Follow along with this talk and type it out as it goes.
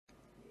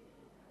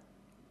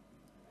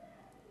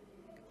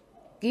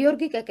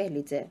გიორგი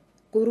კეკელიძე,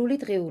 გურული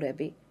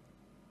დღიურები,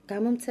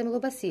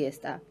 გამომცემლობა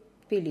სიესტა,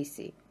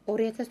 თბილისი,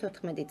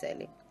 2014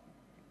 წელი.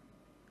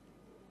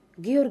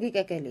 გიორგი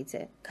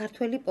კეკელიძე,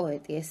 ქართველი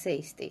პოეტი,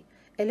 ესეისტი,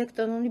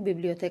 ელექტრონული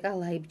ბიბლიოთეკა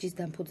ლაიბჯის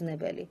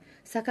დამფუძნებელი,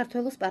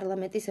 საქართველოს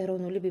პარლამენტის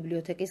ეროვნული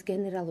ბიბლიოთეკის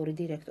გენერალური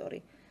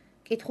დირექტორი.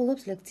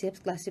 კითხულობს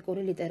ლექციებს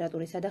კლასიკური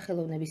ლიტერატურისა და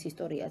ხელოვნების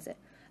ისტორიაზე.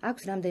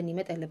 აქვს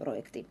რამდენიმე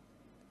ტელეპროექტი.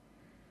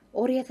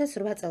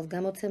 2008 წელს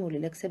გამოცემული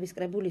ლექსების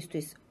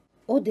კრებულისთვის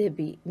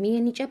ოდები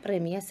მიენიჭა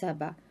პრემია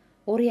საბა,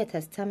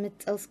 2013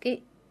 წელს კი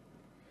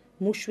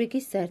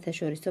მუშვიგის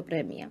საერთაშორისო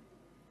პრემია.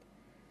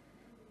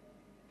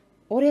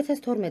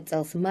 2012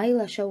 წელს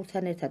მაილ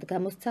აშაურთან ერთად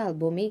გამოსცა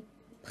ალბომი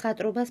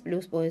მხატვრობას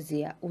პლუს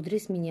პოეზია,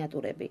 უდრის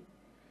მინიატურები.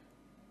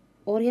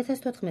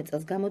 2014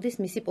 წელს გამოდის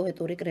მისი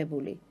პოეტური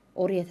კრებული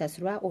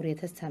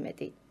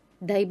 2008-2013.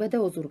 დაიბადა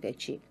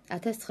ოზურგეთში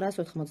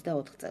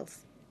 1984 წელს.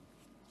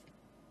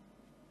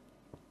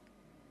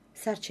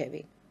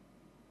 სარჩევი.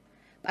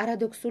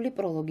 პარადოქსული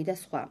პროლოგი და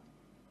სხვა.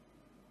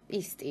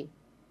 პისტი.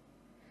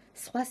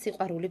 სხვა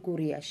სიყვარული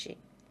გურიაში.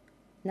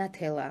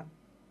 ნათელა.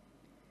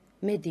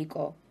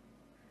 მედიკო.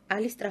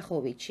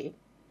 ალისტრახოვიჩი.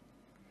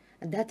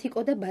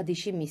 დათიკო და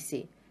ბადიში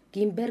მისი.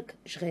 გიმბერგ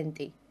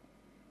ჟღენტი.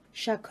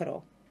 შაქრო.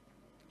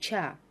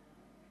 ჩა.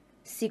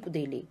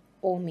 სიკვდილი.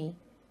 ომი.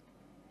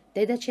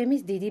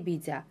 დედაჩემის დიდი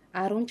ბიძა,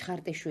 არონ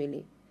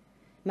ჩხარტიშვილი.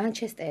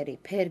 მანჩესტერი,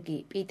 ფერგი,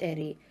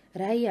 პიტერი,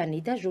 რაიანი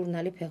და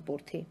ჟურნალი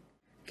ფეხბურთი.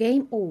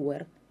 Game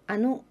over,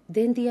 ანუ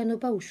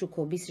დენდიანობა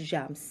უშუქობის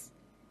ჟამს.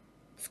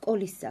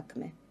 სკოლის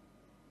საქმე.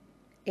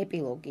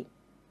 ეპილოგი.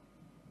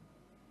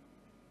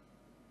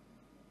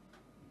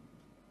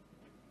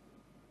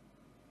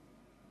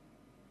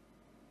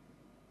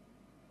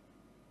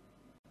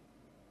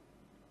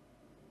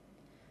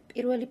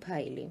 პირველი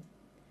ფაილი.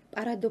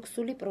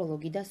 პარადოქსული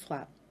პროლოგი და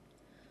სხვა.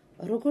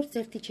 როგორც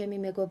ერთი ჩემი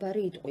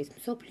მეგობარი იტყვის,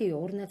 მსოფლიო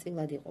ორ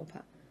ნაწილად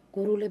იყოფა,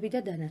 გურულები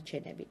და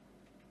დანარჩენები.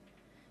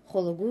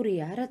 ხოლო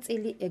გურია არა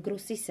წილი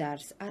ეგროსისა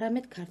არს,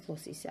 არამედ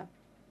ქართლოსისა.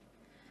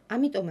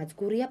 ამიტომაც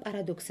გურია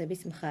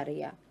პარადოქსების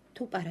მხარეა,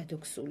 თუ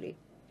პარადოქსული.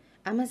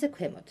 ამაზე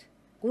ქვემოთ,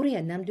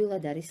 გურია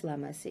ნამდვილად არის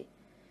ლამაზი.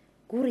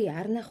 გურია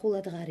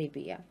არნახულად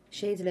ღარიბია,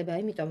 შეიძლება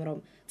იმიტომ,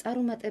 რომ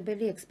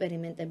წარუმატებელი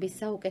ექსპერიმენტების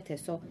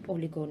საუკეთესო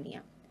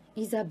პოლიგონია.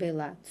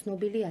 იზაბელა,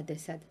 ცნობილი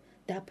ადესად,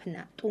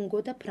 დაფნა, ტუნგო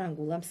და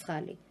ფრანგულა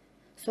მსხალი.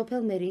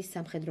 სოფელ მერიის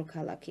სამხედრო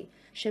ქალაქი,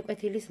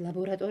 შეკვეთილის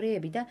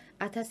ლაბორატორიები და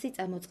 1000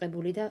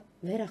 წამოწყებული და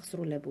ვერ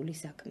აღსრულებული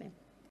საქმე.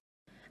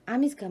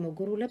 ამის გამო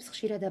გურულებს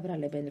ხშირად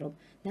აბრალებენ, რომ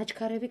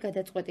ნაჩქარევი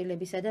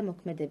გადაწყვეტილებისა და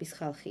მოქმედების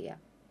ხალხია.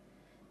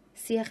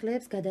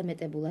 სიახლეებს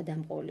გადამეტებულად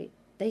ამყოლი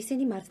და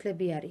ისინი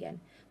მართლები არიან.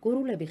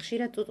 გურულები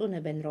ხშირად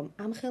წუწუნებენ, რომ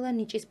ამხელა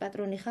ნიჭის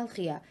პატრონი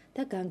ხალხია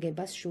და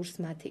განგებას შურს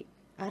მათი.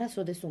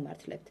 არასოდეს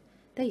უმართლებთ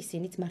და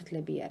ისინიც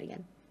მართლები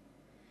არიან.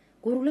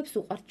 გურულებს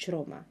უყვართ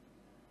შრომა.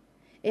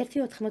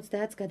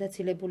 1.90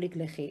 გადაცილებული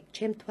გლეხი,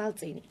 ჩემ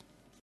თვალწინი.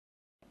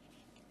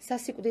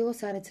 სასიკვდილო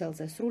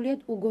სარეცელზე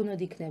სრულიად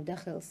უგონოდ იქნევდა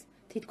ხელს,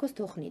 თითქოს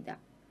თოხნიდა.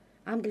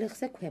 ამ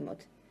გლეხზე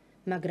ქვემოთ,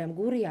 მაგრამ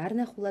გურია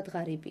არნახულად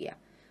ღარიბია.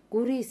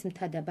 გურიის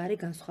მთა და ბარი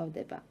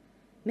განსხვავდება.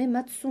 მე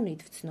მათ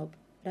სუნით ვცნობ,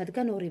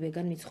 რადგან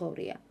ორივეგან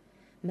მიცხოვრია.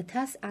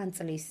 მთას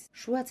ანწლის,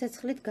 შუა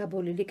ცეცხლით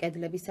გაბოლილი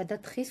კედლებისა და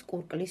თხის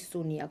კურკლის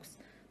სუნი აქვს.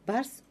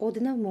 ბარს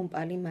ოდნავ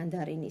მომპალი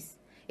მანდარინის,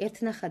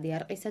 ერთნახადი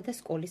არყისა და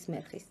სკოლის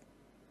მერხის.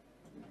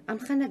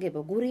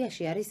 ამხანაგებო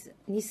გურიაში არის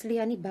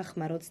ნისლიანი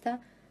ბახმაროც და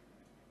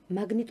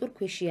მაგნიტურ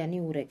ქვიშიანი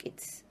ურეკიც,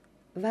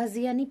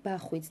 ვაზიანი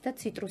ბახვიც და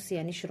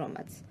ციტრუსიანი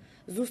შრომაც.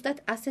 ზუსტად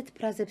ასეთ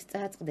ფრაზებს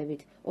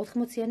წააწყდებით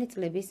 80-იანი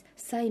წლების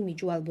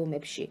საიმიჯო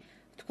ალბომებში,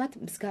 ვთქვათ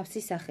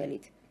მსგავსი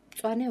სახელით,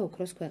 მწვანე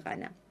ოქროს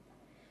ქვეყანა.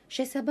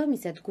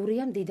 შესაბამისად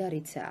გურია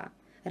მდიდარიცაა.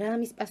 რა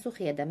ამის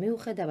პასუხია და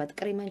მიუხედავად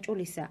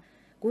კრიმანჭულისა,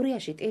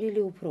 გურიაში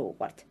ტირილი უფრო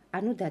უყვართ,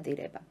 ანუ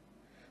დატირება.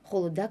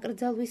 ხოლო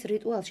დაკრძალვის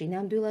რიტუალში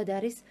ნამდვილად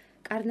არის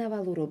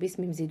კარნავალურობის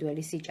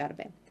მიმზიდველი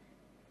სიჭარბე.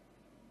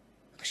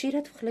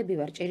 ხშირად ვხლები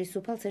ვარ ჭირის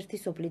უფალს ერთი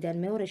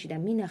სოფლიდან მეორეში და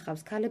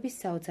მინახავს ქალების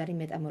საოცარი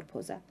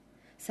მეტამორფოზა.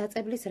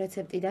 საწებლის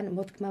რეცეპტიდან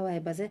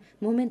მოთქმავაებაზე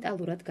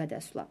მომენტალურად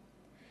გადასვლა.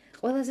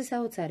 ყველაზე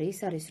საოცარი ის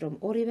არის, რომ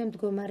ორივე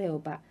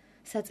მდგომარეობა,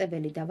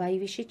 საწებელი და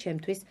ვაივიში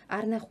ჩემთვის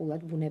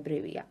არნახულად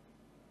ბუნებრივია.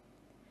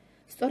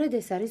 სწორედ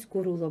ეს არის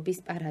გურულობის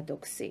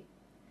პარადოქსი.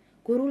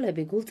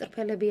 გურულები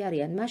გულწრფელები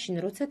არიან მაშინ,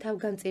 როცა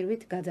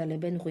თავგანწირვით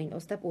გაძალებენ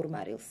ღვინოს და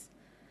პურმარილს.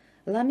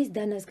 ლამის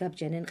დანას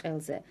გაბჯენენ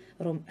ყელზე,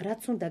 რომ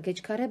რაც უნდა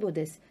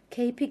გეჩქარებოდეს,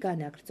 ქეიფი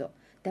განაგრძო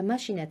და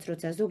მაშინაც,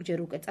 როცა ზოგჯერ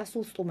უკვე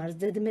წასულ სტუმარს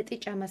ზედმეტი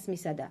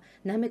ჭამასმისა და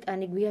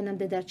ნამეტანი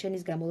გვიანამდე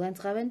დარჩენის გამო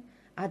ლანძღავენ,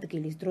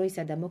 ადგილის,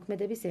 დროისა და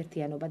მოქმედების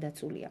ერთიანობა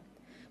დაცულია.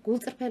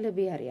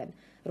 გულწრფელები არიან,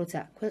 როცა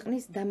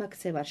ქვეყნის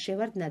დამაქცევარ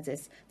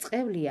შევარდნაძეს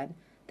წყევლიან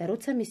და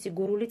როცა მისი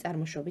გურული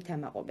წარმოშობით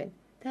ამაყობენ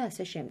და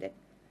ასე შემდეგ.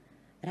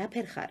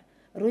 რაფერ ხარ?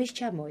 როის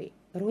ჩამოი,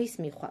 როის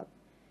მიხვალ.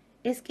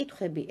 ეს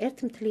კითხვები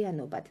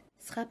ერთმთლიანობად,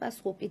 სხვა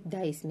პასუხით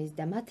დაისმის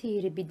და მათი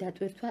ირიბი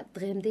დატვირთვა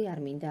დღემდე არ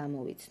მინდა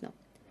ამოვიცნო.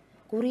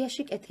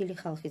 გურიაში კეთილი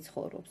ხალხი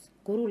ცხოვრობს.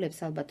 გურულებს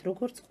ალბათ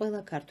როგორც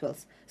ყველა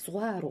ქართველს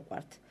ზღვა არ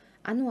უყვართ,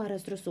 ანუ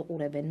არასდროს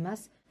უყურებენ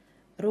მას,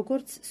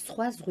 როგორც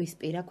სხვა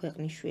ზღვისპირა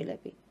ქვეყნის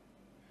შვილები.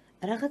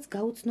 რაღაც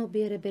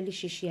გაუცნობიერებელი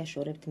შიში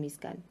აშორებთ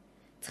მისგან.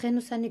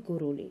 ცხენოსანი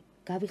გურული,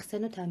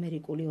 გავიხსენოთ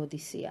ამერიკული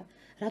ოდისია,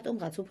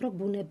 რატომღაც უფრო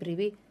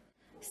ბუნებრივი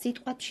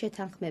სიტყვად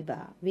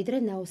შეთანხმებაა, ვიდრე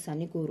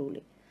ნაოსანი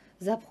გურული.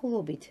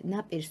 ზაფხულობით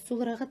ნაპირს სულ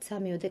რაღაც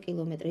 3-4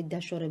 კილომეტრით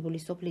დაშორებული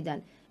სოფლიდან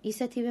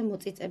ისეთივე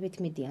მოწიწებით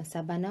მიდიან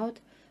საბანაოდ,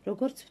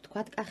 როგორც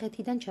ვთქვათ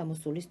კახეთიდან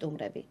ჩამოსული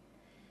სტუმრები.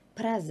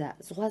 ფრაზა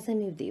ზღვაზე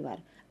მივდივარ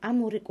ამ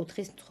ორი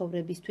კუთხის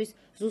მცხოვრებისთვის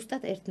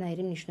ზუსტად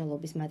ერთნაირი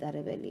მნიშვნელობის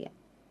მატარებელია.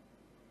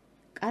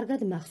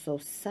 კარგად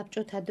მახსოვს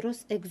საბჭოთა დროს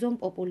ეგზომ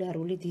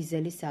პოპულარული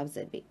დიზელის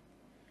ავზები.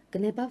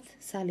 გნებავთ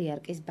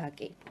სალიარკის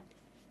ბაკი,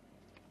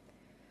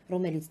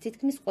 რომელიც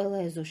თითქმის ყველა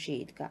ეზოში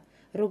იდგა,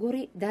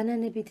 როგორი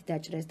დანანებით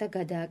დაჭრეს და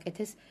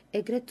გადააკეთეს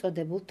ეგრეთ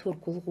წოდებულ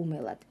თურქულ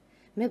ღუმელად.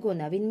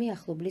 მეგონა ვინმე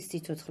ახლობლის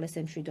სიცოცხლეს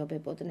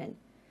ემშვიდობებოდნენ.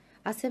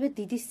 ასევე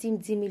დიდი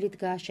სიმძიმილით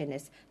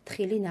გააშენეს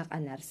თხილი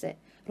ნაყანარზე,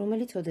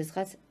 რომელიც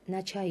ოდესღაც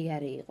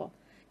ნაჩაიარი იყო.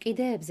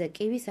 კიდეებზე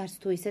კივის არც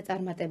თუ ისე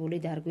წარმატებული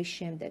დარგვის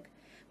შემდეგ.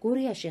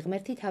 გურიაში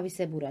ღმერთი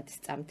თავისებურად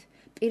სწამთ,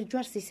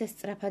 პირჯვარს ისე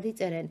სწრაფად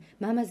იწერენ,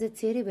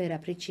 მამაზეციერი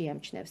ვერაფრით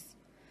შეამჩნევს.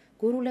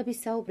 გურულების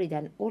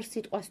საუბრიდან ორ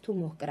სიტყვას თუ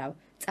მოჰკრავ,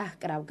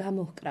 წაჰკრავ,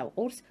 გამოჰკრავ,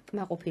 ორს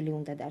კმაყოფილი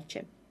უნდა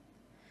დარჩე.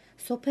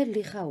 სოფელ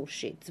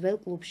ლიხაურში, ძველ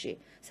კლუბში,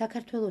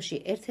 საქართველოში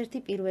ერთ-ერთი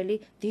პირველი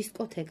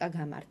დისკოთეკა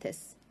გამართეს.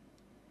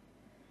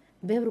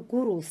 ბევრ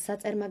გურულს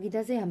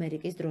საწარმაგიდაზე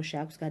ამერიკის დროშა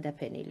აქვს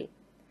გადაფენილი.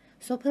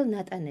 სოფელ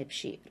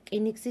ნატანებში,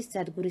 რკინიგზის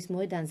სადგურის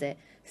მოედანზე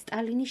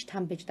სტალინის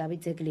შთამბეჭდავი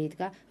ძეგლი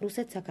იდგა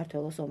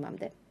რუსეთ-საქართველოს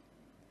ომამდე.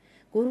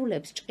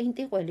 გურულებს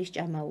ჭყინტი ყველის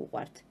ჭამა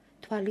უყვართ,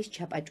 თვალის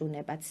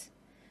ჩაპაჭუნებაც.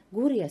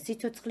 გურია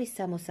სიცოცხლის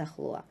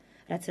სამოსახლოა,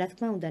 რაც რა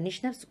თქმა უნდა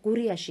ნიშნავს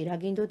გურიაში რა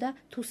გინდოდა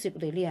თუ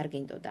სიკვდილი არ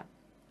გინდოდა.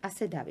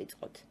 ასე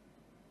დავიწყოთ.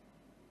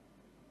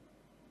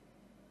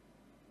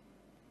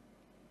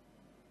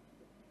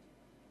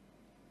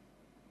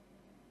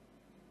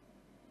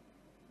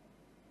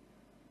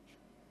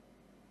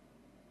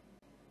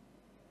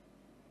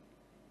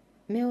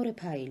 მეორე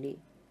ფაილი,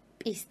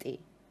 პისტი.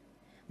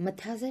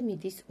 მთაზე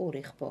მიდის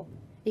ორიხბო,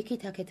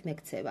 იქით-აქეთ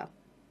მეკცევა.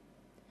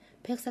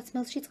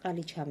 ფეხსაცმელში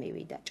წყალი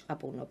ჩამივიდა,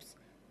 ჭყაპუნობს.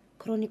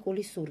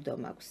 ქრონიკული სურდო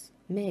მაქვს.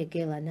 მე,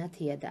 გელა,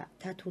 ნათია და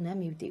თათუნა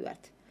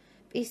მივდივართ.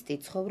 პისტი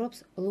ცხოვრობს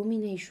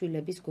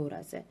ლომინეიშვილების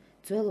გორაზე,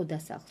 ძველ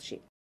ოდასახლში.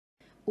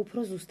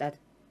 უფრო ზუსტად,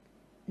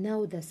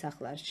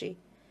 ნაოდასახლარში.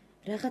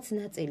 რაღაც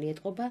ნაწილი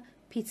ეტყობა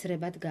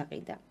ფიცრებად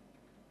გაყიდა.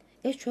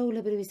 ეს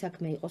ჩვეულებრივი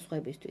საქმე იყო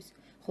სხვებისთვის,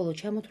 ხოლო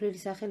ჩამოთვლილი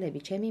სახელები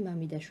ჩემი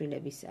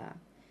მამიდაშვილებისაა.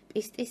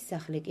 პისტის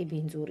სახლი კი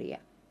ბინძურია,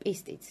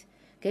 პისტიც.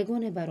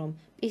 გეგონება, რომ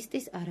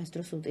პისტის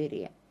არასდროს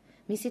უტირია.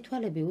 მისი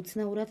თვალები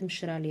უცნაურად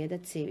მშრალია და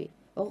ცივი,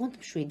 ოღონდ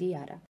მშვიდი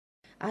არა.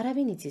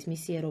 არავინ იცის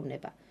მისი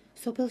ეროვნება.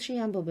 სოფელში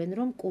ამბობენ,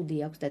 რომ კუდი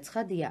აქვს და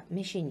ცხადია,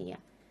 მეშინია.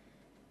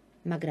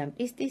 მაგრამ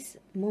პისტის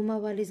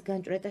მომავალის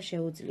განჭვრეტა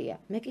შეუძლია.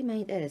 მე კი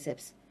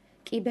მაინტერესებს,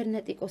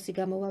 კიბერნეტიკოსი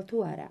გამოვალ თუ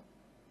არა.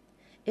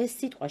 ეს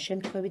სიტყვა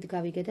შემთხვევით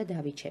გავიგე და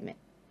დავიჩემე.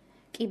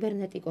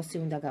 კიბერნეტიკოსი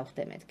უნდა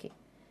გავხდე მეთქი.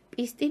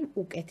 პისტიმ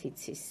უკეთ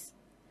იცის.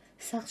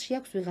 სახლში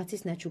აქვს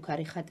ვიღაცის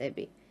ნაჩუქარი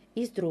ხატები.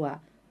 ის დროა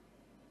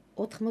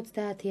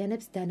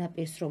 90-იანებს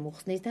დანაპირს რომ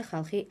უხსნის და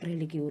ხალხი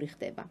რელიგიური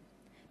ხდება.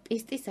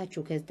 პისტი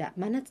საჩუქეს და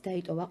მანაც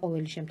დაიტოვა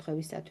ყოველი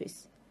შემთხვევისათვის.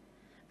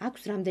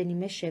 აქვს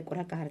რამდენიმე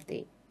შეკვრა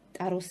კარტი.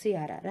 ტაროსი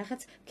არა,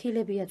 რაღაც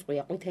ქილები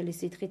აწყვია ყვითელი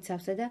სითხით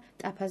სავსე და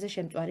ტაფაზე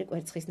შემწვარი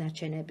კვერცხის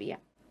ნარჩენებია.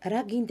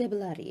 რა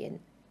გინდებლარიენ?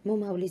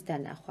 მომავლის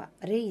დანახვა,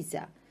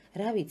 რეიზა,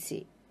 რა ვიცი.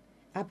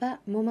 აბა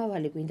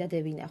მომავალი გვინდა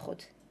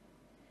დევინახოთ.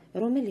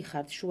 რომელი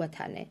ხართ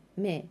შუათანე?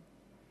 მე.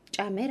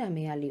 ჭამე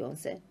რამე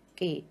ალიონზე?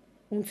 კი.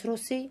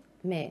 უმცროსი?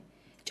 მე.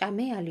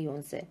 ჭამე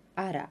ალიონზე?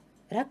 არა.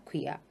 რა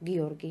გქვია?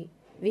 გიორგი.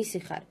 ვისი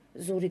ხარ?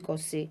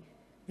 ზურიკოსი.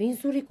 ვინ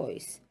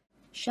ზურიკოის?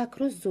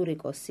 შაქროს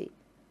ზურიკოსი.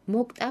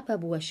 მოკტა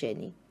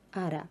ბაბუაშენი?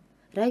 არა.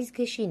 რა ის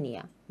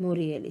გეშინია?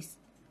 მორიელის.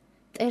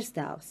 ტერს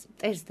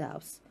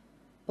დაავს.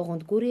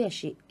 ოღონდ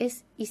გურიაში ეს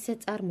ისე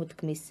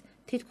წარმოთქმის,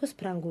 თითქოს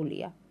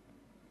ფრანგულია.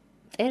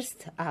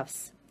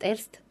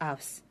 ტერსთ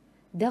ავს.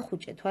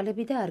 დახუჭე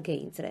თვალები და არ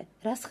გეინძრე.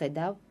 რას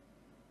ხედავ?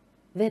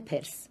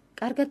 ვეფერს.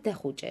 კარგად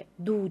დახუჭე.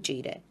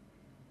 დუუჭირე.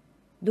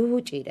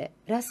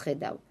 რას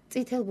ხედავ?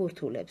 წითელ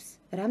ბურთულებს.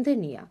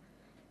 რამდენია?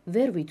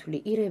 ვერ ვითვლი,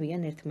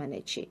 ირევიან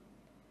ერთმანეთში.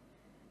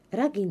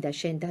 რა გინდა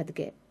შენ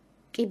დადგე?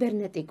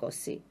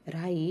 კიბერნეტიკოსი.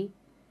 რაი?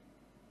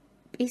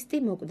 პისტი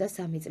მოკვდა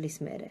 3 წლის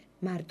მერე.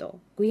 მარტო,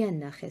 გვიან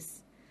ნახეს.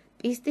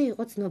 პისტი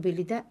იყო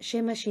ცნობილი და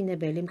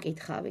შემაშინებელი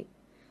მკითხავი.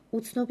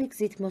 უცნობი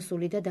გზით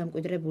მოსული და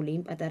დამკვიდრებული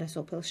იმ პატარა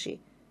სოფელში.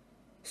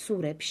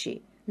 სურებში.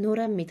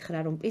 ნორამ მითხრა,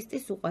 რომ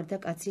პისტის უყვარდა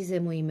კაცი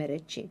ზემო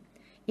იმერეთში.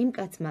 იმ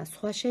კაცმა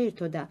სხვა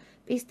შეირთო და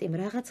პისტიმ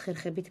რაღაც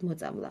ხერხებით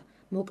მოწამლა.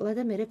 მოკლა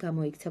და მერე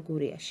გამოიქცა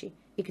გურიაში.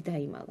 იქ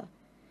დაიმალა.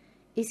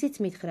 ისიც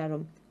მითხრა,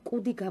 რომ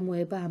კუდი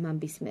გამოება ამ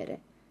ამბის მერე.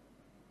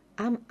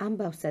 ამ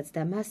ამბავსაც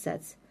და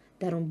მასაც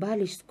და რომ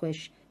ბალიშს ქვეშ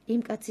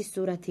იმ კაცის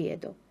სურათი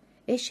ედო.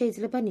 ეს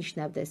შეიძლება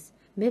ნიშნავდეს,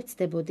 მე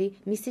ვწდებოდი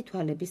მისი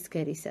თვალების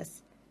სქერისას,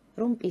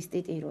 რომ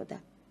პისტი ტიროდა.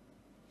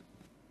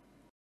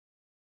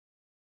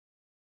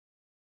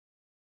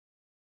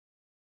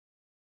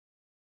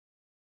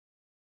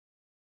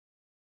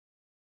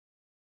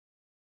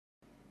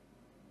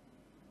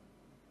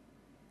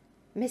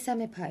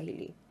 მესამე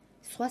ფაილი.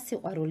 სხვა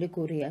სიყვარული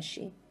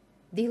გურიაში.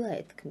 დილა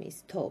ეთქმის,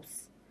 თოვს.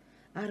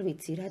 არ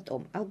ვიცი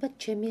რატომ, ალბათ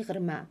ჩემი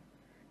ღრმა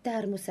და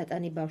არ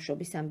მოსატანი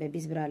ბავშვობის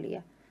ამბების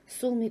ბრალია.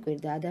 სულ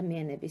მიკვირდა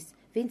ადამიანების,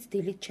 ვინც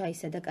დილით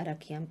ჩაისა და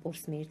კარაქიან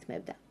პურს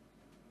მიირთმევდა.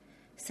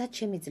 სად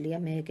შემიძლია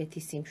მე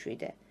ეგეთი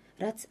სიმშვიდე,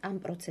 რაც ამ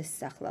პროცესს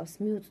ახლავს,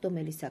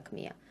 მიუწვდომელი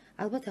საქმეა.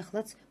 ალბათ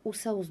ახლაც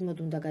უსაუზმოდ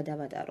უნდა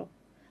გადავატარო.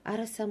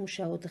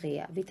 არასამუშაო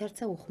დღეა,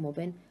 ვითარცა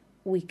უხმობენ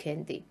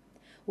უიკენდი.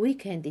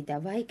 უიკენდი და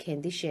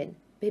ვაიკენდი შენ,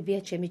 ბებია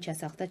ჩემი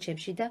ჩასახდა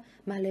ჩემში და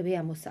მალევე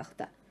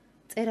ამოსახდა.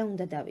 წერა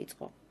უნდა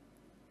დავიწყო.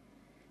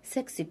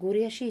 სექსი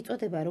გურიაში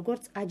იწოდება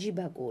როგორც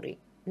აჯიბაკური.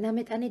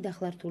 ნამეტანი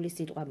დახლართული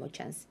სიტყვა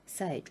მოჩანს,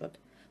 საეჭოდ,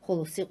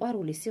 ხოლო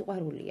სიყვარული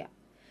სიყვარულია.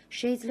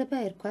 შეიძლება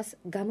ერქვას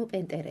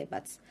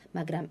გამოპენტერებაც,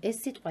 მაგრამ ეს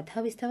სიტყვა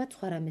თავისთავად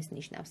სხვა რამეს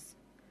ნიშნავს.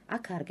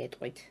 აქ არ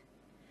გეტყვით.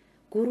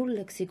 გურულ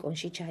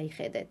ლექსიკონში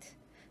ჩაიხედეთ.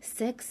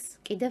 სექსს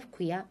კიდევ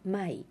ჰქვია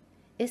მაი.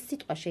 ეს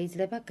სიტყვა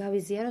შეიძლება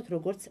გავიზიაროთ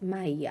როგორც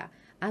მაია,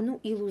 ანუ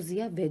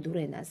ილუზია ვედურ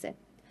ენაზე.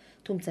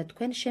 თუმცა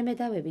თქვენ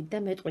შემედავებით და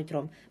მეტყვით,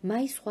 რომ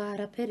მაი სხვა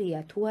არაფერია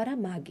თუ არა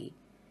მაგი.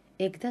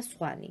 ეგ და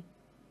სხვანი.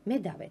 მე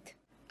დავეთ.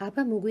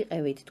 აბა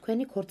მოგვიყევით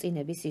თქვენი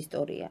ქორწინების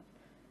ისტორია.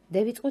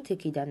 დავიწყოთ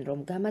იქიდან, რომ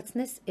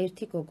გამაცნეს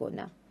ერთი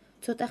გოგონა.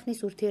 ცოტა ხნის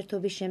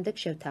ურთიერთობის შემდეგ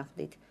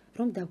შევთანხმდით,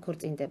 რომ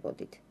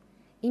დავქორწინდებოდით.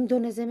 იმ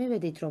დონეზე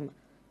მივედით, რომ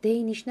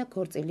დეინიშნა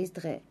ქორწილის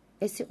დღე.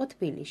 ეს იყო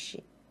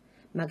თბილისში.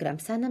 მაგრამ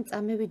სანამ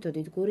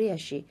წამევიდოდით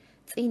გურიაში,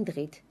 წინ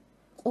დღით,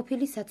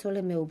 ყოფილი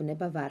საცოლე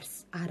მეუბნება ვარს,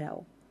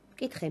 არაო.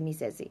 მკითხე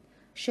მიზეზი,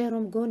 შენ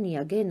რომ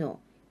გონია გენო,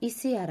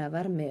 ისი არა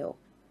ვარ მეო.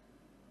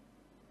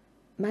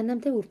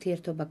 მანამდე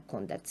ურთიერთობა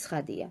გქონდათ,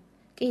 ცხადია.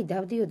 კი,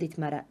 დავდიოდით,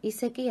 მაგრამ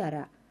ისე კი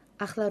არა,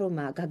 ახლა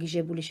რომაა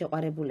გაგიჟებული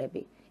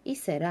შეყვარებულები,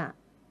 ისე რა.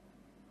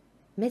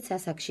 მეც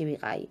ასაკში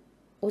ვიყაი,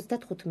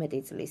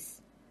 35 წლის.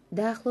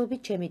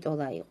 დაახლოებით ჩემი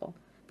ტოლა იყო.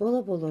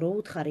 ბოლო-ბოლო რო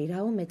უთხარი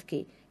რაო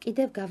მეთქი,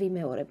 კიდევ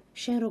გავიმეორებ,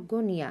 შენ რო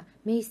გონია,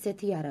 მე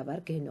ისეთი არა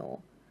ვარ გენოო.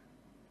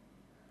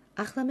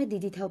 ახლა მე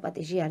დიდი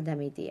თავპატიჟი არ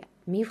დამიდია,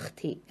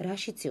 მივხვდი,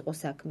 რაშიც იყო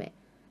საქმე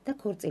და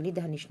ქორწილი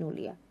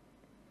დანიშნულია.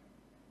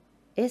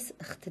 ეს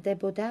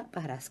ხდებოდა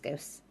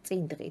პარასკევს,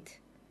 წინ დღით.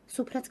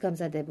 სუფრაც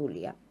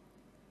გამზადებულია.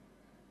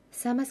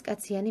 300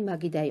 კაციანი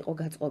მაგიდა იყო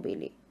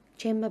გაწყობილი.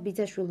 ჩემმა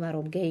ბიძაშვილმა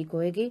რომ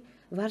გეიგოეგი,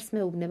 ვარს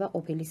მეუბნება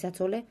ყოფილი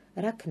საცოლე,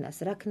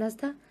 რაქნას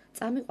და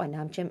წამიყვანა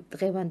ამ ჩემ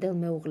დღევანდელ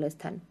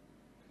მეუღლესთან.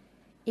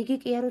 იგი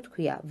კი არ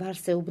უთქვია,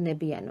 ვარს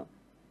ეუბნებიანო.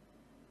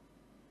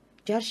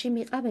 ჯარში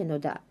მიყავენო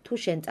და თუ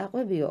შენ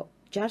წაყვებიო,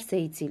 ჯარს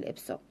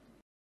ეიცილებსო.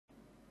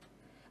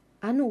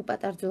 ანუ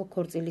უპატარძო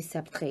ქორწილის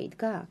საფრთხე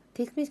იდგა?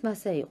 თითქმის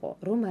მასე იყო,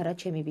 რომ არა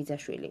ჩემი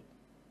ბიძაშვილი.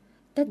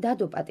 და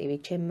დადო პატივი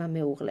ჩემმა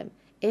მეუღლემ,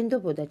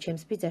 ენდობოდა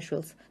ჩემს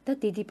ბიძაშვილს და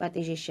დიდი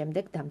პატიჟის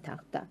შემდეგ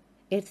დამთანხმდა.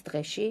 ერთ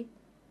დღეში,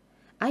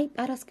 აი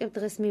პარასკევ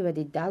დღეს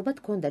მივედით და ალბათ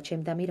ქონდა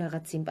ჩემდამი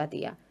რაღაც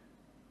სიმპათია,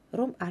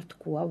 რომ არ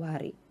თქვა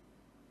ვარი.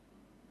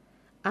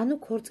 ანუ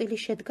ქორწილი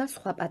შედგა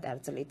სხვა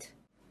პატარძლით.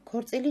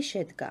 ქორწილი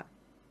შედგა.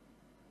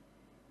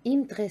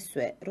 იმ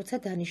დღესვე, როცა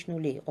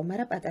დანიშნული იყო,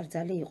 მაგრამ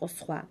პატარძალი იყო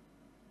სხვა.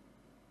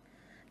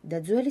 და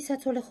ძველი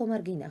საცოლე ხომ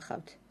არ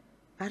გინახავთ?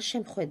 არ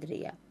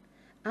შემხვედრია.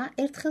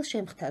 ერთხელ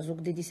შემხთა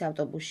ზუგდიდის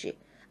ავტობუსში.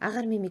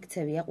 აღარ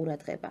მიმიქცევია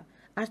ყურადღება.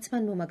 არც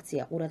მან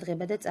მომაქცია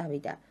ყურადღება და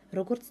წავიდა,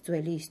 როგორც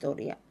ძველი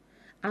ისტორია.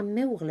 ამ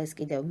მეუღლეს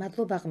კიდევ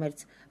მადლობა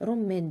ღმერთს, რომ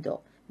მენდო,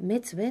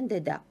 მეც ვენდე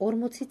და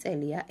 40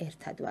 წელია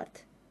ერთად ვართ.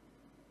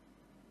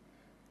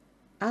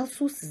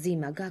 ალსუს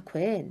ზიმა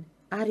გაქვენ?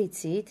 არ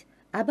იცით?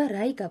 აბა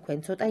რაი გაქვენ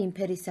ცოტა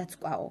იმფერისაც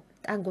ყვაო,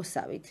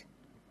 ტანგოსავით.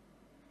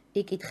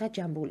 იკითხა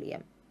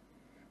ჯამბულიამ.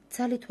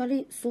 ცალითვალი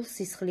სულ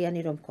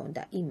სისხლიანი რომ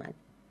მქონდა, იმან.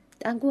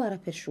 ტანგო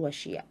არაფერ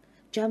შუაშია.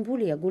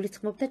 ჯამბულია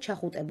გულისხმობდა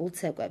ჩახუტებულ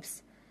ცეკვებს.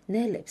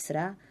 ნელებს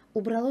რა,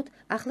 უბრალოდ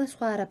ახლა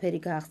სხვა არაფერი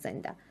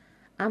გაახსენდა.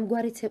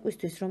 ამგვარი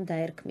ცეკვისთვის რომ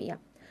დაერქმია.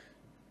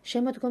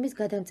 შემოდგომის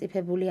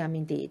გადამწიფებული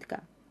ამინდი იდგა.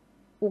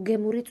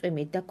 უგემური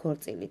წვიმით და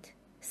ქორწილით.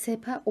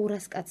 სეფა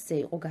 200 კაცზე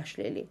იყო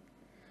გაშლილი.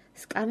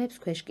 სკამებს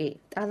ქვეშ კი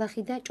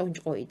ტალახი და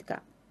ჭონჭყო იდგა.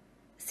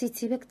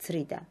 სიცივე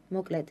გცრიდა,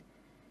 მოკლედ,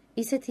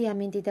 ისეთი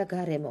ამინდი და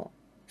გარემო,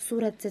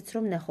 სურათზეც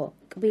რომ ნახო,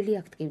 კბილი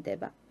აქ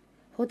ტკივდება.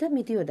 ჰოდა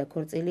მიდიოდა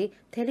ქორწილი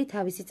მთელი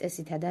თავისი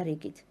წესითა და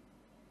რიგით.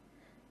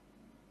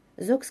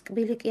 ზოგს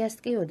კბილი კი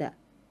ასტკიოდა,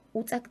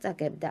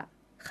 უწაკწაკებდა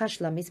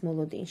ხაშლამის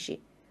მოლოდინში.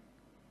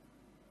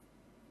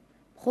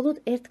 მხოლოდ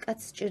ერთ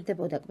კაცს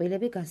სჭირდებოდა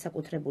კბილები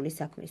განსაკუთრებული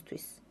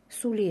საქმისთვის.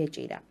 სული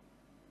ეჭირა.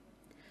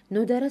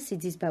 ნოდარა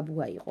სიძის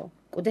ბაბუა იყო,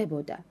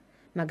 კვდებოდა,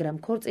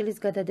 მაგრამ ქორწილის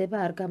გადადება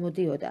არ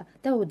გამოდიოდა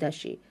და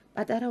ოდაში,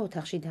 პატარა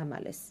ოთახში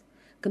დამალეს.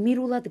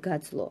 გმირულად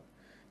გაძლო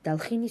და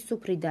ლხინის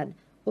სუფრიდან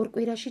 2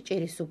 კვირაში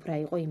ჭირის სუფრა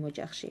იყო იმ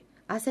ოჯახში.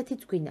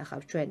 ასეთიც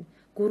გვინახავ ჩვენ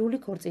გურული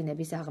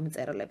ქორწინების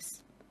აღმწერლებს.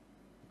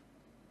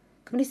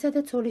 ქმრისა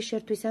და ცოლის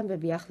შერთვის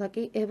ამბები ახლა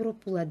კი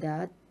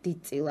ევროპულადაა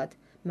დიდწილად,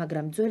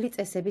 მაგრამ ძველი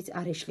წესებიც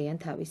არ ეშლიან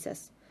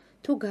თავისას.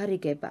 თუ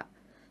გარიგება,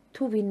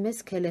 თუ ვინმეს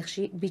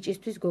ქელეხში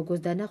ბიჭისთვის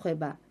გოგოს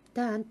დანახვება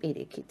და ან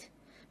პირიქით.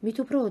 მით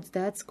უფრო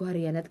 30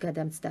 გვარიანად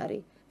გადამცდარი,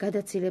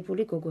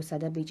 გადაცილებული გოგოსა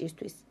და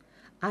ბიჭისთვის.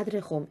 ადრე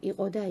ხომ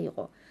იყო და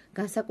იყო,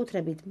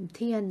 განსაკუთრებით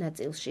მთიან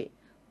ნაწილში.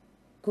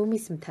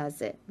 გომის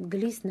მთაზე,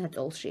 მგლის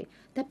ნაწოლში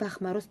და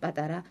ბახმაროს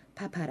პატარა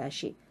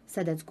ფაფარაში,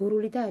 სადაც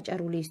გურული და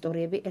აჭარული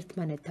ისტორიები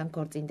ერთმანეთთან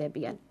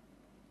ქორწინდებიან.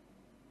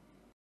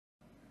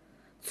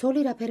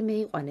 ცოლი რაფერ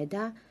მეიყვანე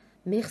და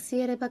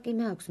მეხსიერება კი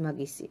მაქვს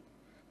მაგისი.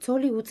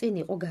 ცოლი უწინ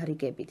იყო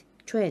გარიგებით.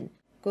 ჩვენ,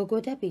 გოგო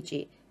და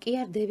ბიჭი, კი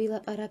არ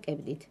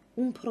დევილაპარაკებდით,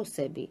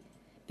 უმფროსები.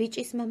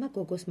 ბიჭის მამა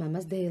გოგოს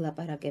მამას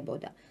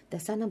დაელაპარაკებოდა და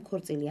სანამ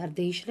ქორწილი არ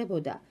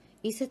დაიშლებოდა,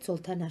 ისე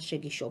ცოლთან არ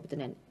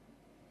შეგიშობდნენ.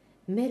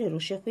 მერე რო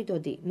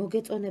შეხვიდოდი,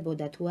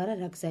 მოგეწონებოდა თუ არა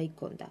რა გზა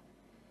იქონდა.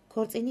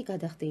 ქორწინი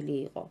გადახდილი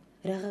იყო,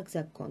 რაღა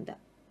გზა გქონდა.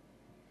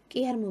 კი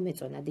არ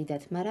მომეწონა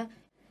დიდად, მაგრამ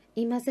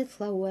იმაზე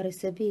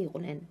თლაუარესები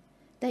იყვნენ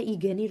და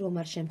იგენი რომ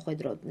არ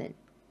შემხვედროდნენ.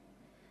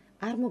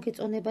 არ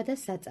მოგეწონება და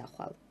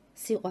საწახვალ,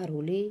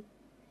 სიყვარული?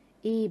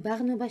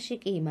 ბაღნობაში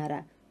კი,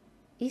 მაგრამ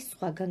ის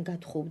სხვაგან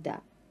გათხოვდა,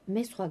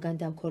 მე სხვაგან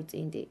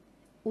დავქორწინდი.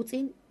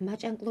 უწინ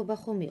მაჭანკლობა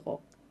ხომ იყო.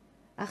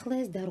 ახლა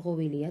ეს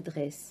დარღვევილია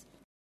დღეს.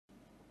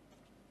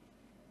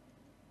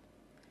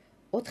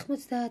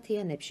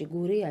 90-იანებში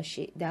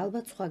გურიაში და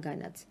ალბათ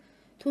სხვაგანაც,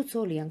 თუ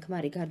ცოლი ან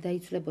ქმარი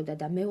გარდაიცვლებოდა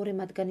და მეორე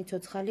მათგანი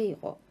ცოცხალი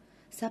იყო,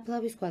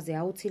 საფლავის ქვაზე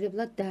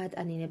აუცილებლად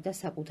დაატანინებდა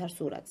საკუთარ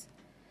სურათს,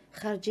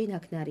 ხარჯი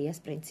ნაქნარიას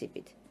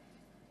პრინციპით.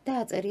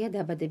 დააწერია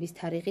დაბადების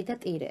თარიღი და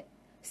ტირე,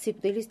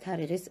 სიკვდილის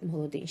თარიღის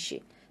მოლოდინში.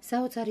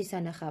 საოცარი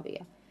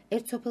სანახავია.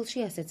 ერთ სოფელში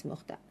ასეც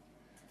მოხდა.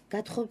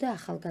 გათხოვდა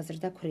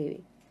ახალგაზრდა ქვრივი.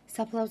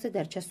 საფლავზე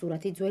დარჩა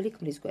სურათი ძველი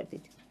ქმრის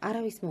გვერდით.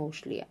 არავის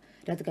მოუშლია,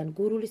 რადგან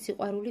გურული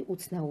სიყვარული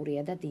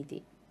უცნაურია და დიდი.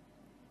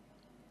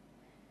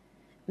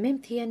 მე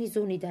მთიანი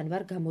ზონიდან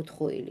ვარ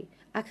გამოთხოვილი,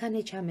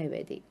 აქანე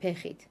ჩამევედი,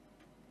 ფეხით.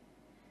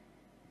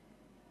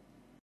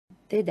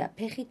 დედა,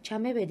 ფეხით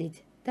ჩამევედით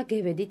და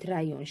გევედით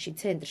რაიონში,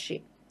 ცენტრში.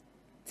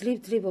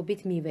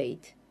 ძლივ-ძლივობით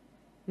მივეით.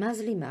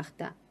 მაზლი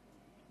მახდა.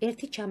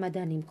 ერთი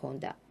ჩამადანი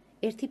მქონდა,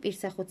 ერთი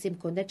პირსახოცი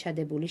მქონდა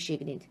ჩადებული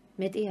შიგნით,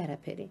 მეტი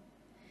არაფერი.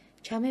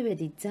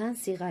 ჩამევედით ძალიან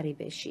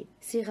სიღარიბეში,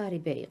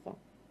 სიღარიბე იყო.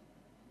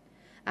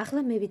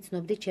 ახლა მე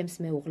ვიცნობდი ჩემს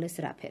მეუღლეს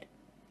რაფერ.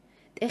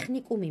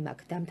 ტექნიკუმი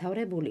მაქვს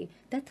დამთავრებული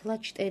და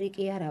თლაჩტერი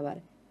კი არა ვარ,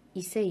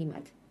 ისე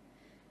იმათ.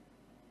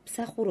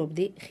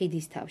 მსახურობდი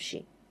ხიდის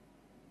თავში.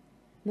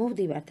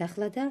 მოვდივართ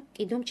ახლა და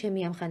კიდომ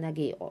ჩემი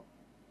ამხანაგი იყო.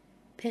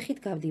 ფეხით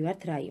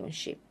გავდივართ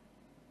რაიონში.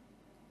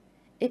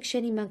 ეგ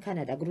შენი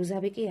მანქანა და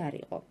გრუზავი კი არ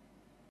იყო.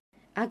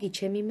 აგი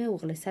ჩემი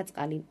მეუღლე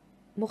საწყალი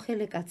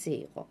მოხელე კაცი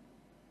იყო.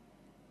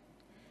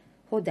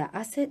 ხოდა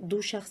ასე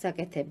დუშახს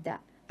აკეთებდა,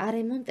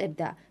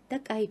 არემონტებდა და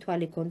კაი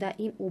თვალი ქონდა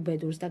იმ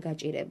უბედურს და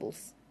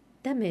გაჭირებულს.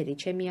 და მერი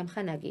ჩემი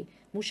ამხანაგი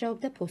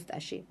მუშაობდა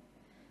ფოსტაში,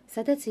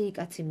 სადაც იგი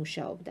კაცი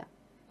მუშაობდა.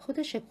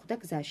 ხოდა შეგხვდა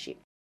გზაში.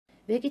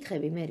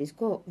 ვეკითხები მერის,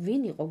 გო,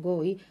 ვინ იყო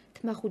გოი,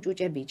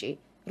 თმახუჭუჭე ბიჭი,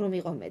 რომ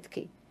იყო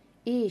მეთქი.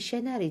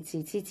 შენ არიცი,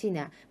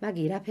 ციცინა,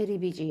 მაგი რაფერი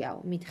ბიჭიაო,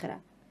 მითხრა.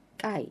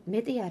 კაი,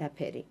 მეტი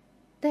არაფერი.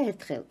 და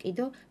ერთხელ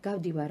კიდო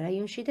გავდივარ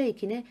რაიონში და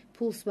იქინე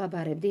ფულს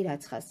ვაბარებდი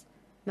რაცხას.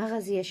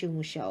 მაღაზიაში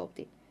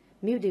ვმუშაობდი.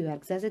 მივდივარ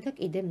გზაზე და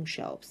კიდე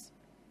მუშაობს.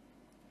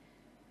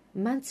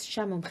 მანც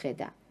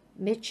შემომხედა,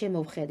 მეც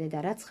შემოვხედე და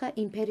რაცხა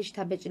იმფერი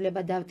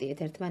შთაბეჭდილება დავტიეთ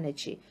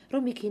ერთმანეთში,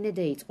 რომ იქინე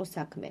დაიწყო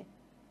საქმე.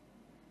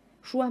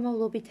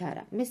 შუამავლობით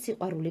არა, მე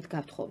სიყვარულით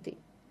გავთხოვდი.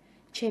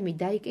 ჩემი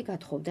დაიკი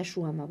გათხოვდა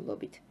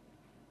შუამავლობით.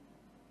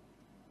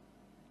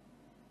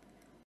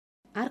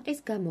 არყის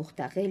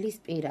გამოხდა ღელის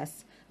პირას,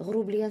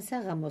 ღრუბლიან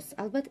საღამოს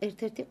ალბათ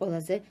ერთ-ერთი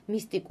ყველაზე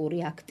მისტიკური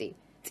აქტი,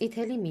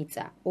 წითელი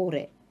მიწა,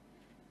 ორე,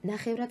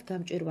 ნახევრად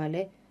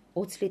გამჭვირვალე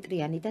 20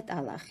 ლიტრიანი და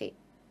ტალახი.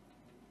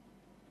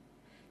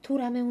 თუ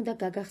რამე უნდა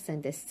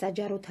გაგახსენდეს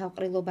საჯარო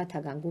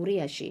თავყრილობათაგან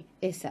გურიაში,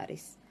 ეს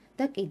არის.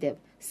 და კიდევ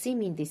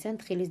სიმინდის ან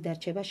თხილის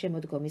დარჩება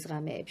შემოდგომის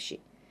ღამეებში,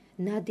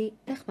 ნადი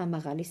და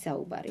ხმამაღალი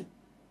საუბარი.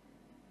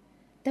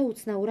 და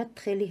უცნაურად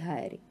თხელი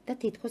ჰაერი და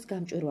თითქოს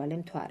გამჭვირვალე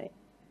მთვარე.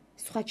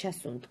 სხვა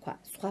ჩასუნთქვა,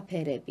 სხვა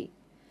ფერები.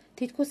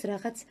 თითქოს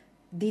რაღაც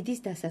დიდის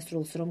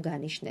დასასრულს რომ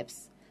განიშნებს.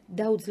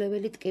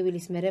 დაუძლეველი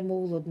ტკივილის მერე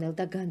მოულოდნელ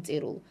და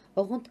განწირულ,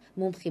 ოღონდ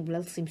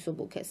მომხიბლელ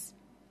სიმსუბუქეს.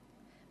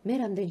 მე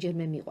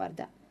რამდენჯერმე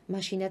მიყვარდა,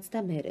 მაშინაც და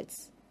მერეც.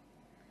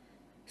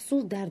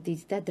 სულ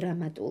დარდით და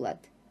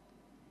დრამატულად.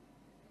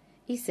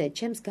 ისე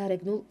ჩემს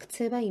გარეგნულ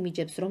ქცევა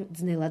იმიჯებს, რომ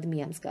ძნელად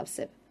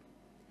მიამსგავსებ.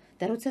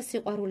 და როცა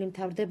სიყვარული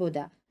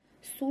მთავრდებოდა,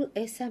 სულ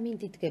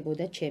ესამინდი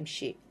დგებოდა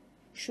ჩემში.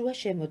 შუა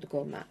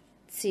შემოდგომა,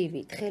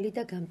 ცივი, თხელი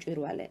და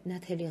გამჭვირვალე,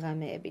 ნათელი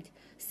ღამეებით,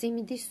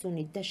 სიმინდის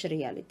სუნით და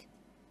შრიალით.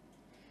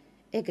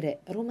 ეგრე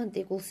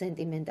რომანტიკულ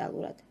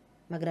სენტიმენტალურად,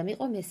 მაგრამ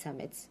იყო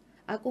მესამეც,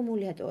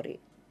 აკუმულატორი,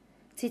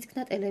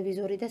 ციცქნა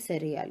ტელევიზორი და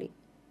სერიალი.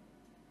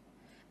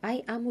 აი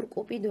ამურ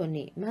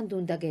კუპიდონი მან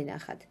უნდა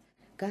გენახათ,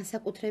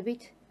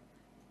 განსაკუთრებით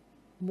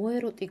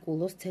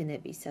მოეროტიკულო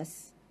სცენებისას.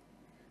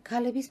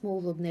 ქალების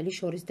მოულოდნელი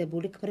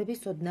შორისდებული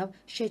ქმრების ოდნავ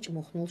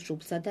შეჭმუხნულ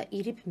შუბლსა და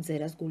ირიფ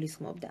მზერას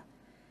გულისხმობდა.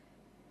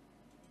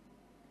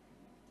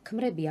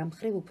 ქმრები ამ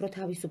მხრივ უფრო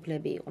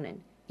თავისუფლები იყვნენ.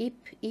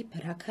 იფ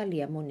რა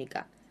ქალია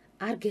მონიკა,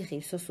 არ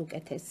გეღირსოს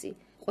უკეთესი,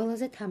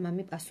 ყველაზე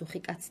თამამი პასუხი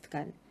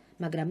კაცთგან,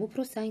 მაგრამ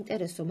უფრო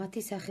საინტერესო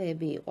მათი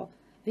სახეები იყო,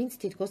 ვინც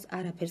თითქოს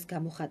არაფერს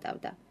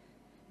გამოხატავდა.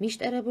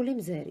 მიშტერებული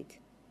მზერით,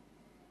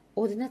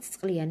 ოდნაც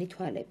წყლიანი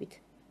თვალებით,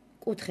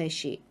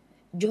 კუთხეში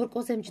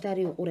ჯორკოზე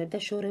მჯდარი უყურებდა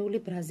შორეული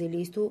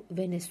ბრაზილიის თუ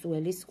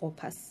ვენესუელის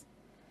ყოფას.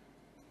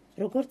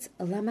 როგორც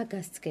ლამა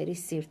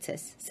გასცქერის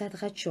სივრცეს,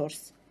 სადღაც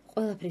შორს,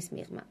 ყველაფრის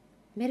მიღმა.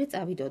 მერე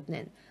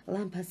წავიდოდნენ,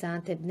 ლამპას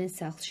აანთებდნენ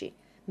სახლში,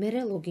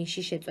 მერე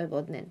ლოგინში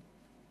შეწვებოდნენ.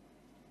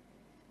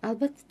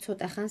 ალბათ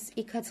ცოტა ხანს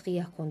იქაც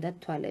ღია ჰქონდათ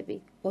თვალები,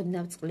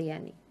 ოდნავ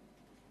წყლიანი.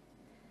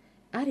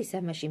 არის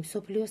ამაში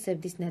მსოფლიოს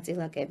ზევდის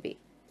ნაწილაკები,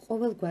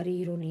 ყოველგვარი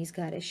ირონიის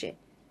გარეშე,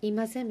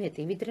 იმაზე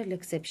მეტი, ვიდრე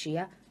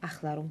ლექსებშია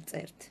ახლა რომ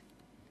წერთ.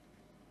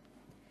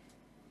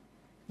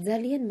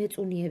 ძალიან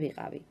მეწუნიე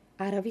ვიყავი,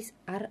 არავის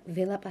არ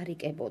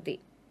ველაპარიკებოდი.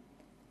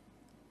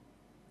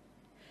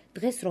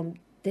 დღეს რომ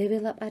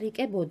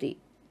დეველაპარიკებოდი,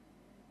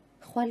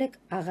 ხვალეკ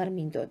აღარ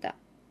მინდოდა.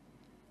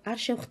 არ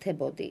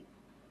შევხვდებოდი.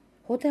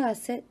 ხოდა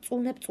ასე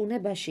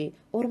წუნებაში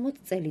 40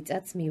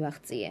 წელიწადს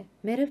მივაღწიე.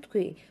 მერე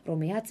ვთქვი, რომ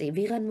აწი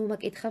ვიღან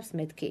მომაკითხავს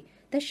მეთქი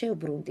და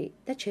შევბრუნდი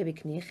და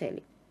შევიქნიე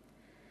ხელი.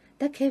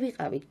 და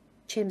ქევიყავი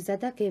ჩემსა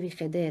და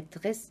გევიხედე ერთ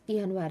დღეს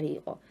იანვარი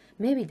იყო.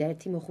 მევიდა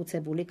ერთი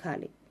მოხუცებული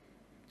ქალი.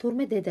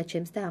 თურმე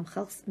დედაჩემს და ამ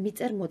ხალხს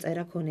მიწერ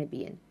მოწერა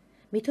ქონებიან.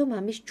 მითო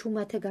მამის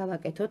ჩუმათე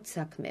გავაკეთოთ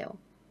საქმეო.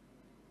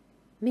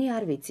 მე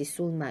არ ვიცი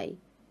სულ მაი.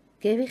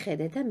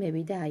 გევიხედე და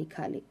მევიდა აი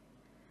ქალი.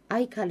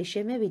 აი ქალი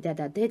შემევიდა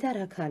და დედა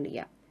რა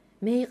ქალია.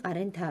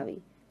 მეიყარენ თავი,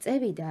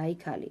 წევიდა აი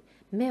ქალი,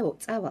 მეო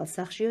წავალ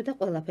სახშიო და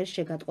ყველაფერს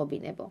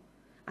შეგატყობინებო.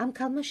 ამ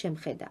ქალმა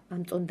შემხედა,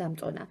 ამწონდა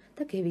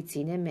და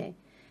გევიცინე მე.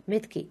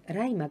 მეთქი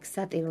რა იმაკ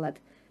სატირლად,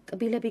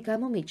 კბილები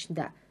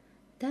გამომიჩნდა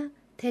და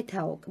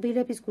თეთაო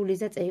კბილების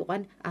გულიზა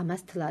წეიყვან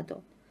ამას თლადო.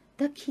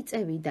 და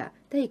ქიწევიდა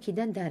და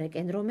იქიდან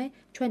დარეკენ რომე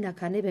ჩვენ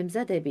აქანე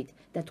ვემზადებით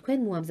და თქვენ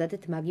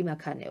მოამზადეთ მაგი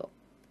მაქანეო.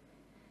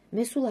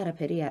 მე სულ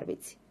არაფერი არ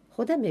ვიცი,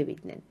 ხოდა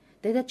მევიდნენ,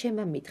 დედა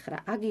ჩემმა მითხრა,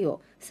 აგიო,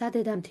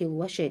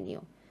 სადედამთილოა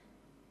შენიო.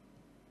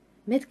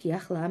 მეთქი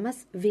ახლა ამას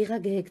ვიღა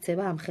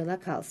გეექცევა ამ ხელა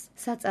ქალს,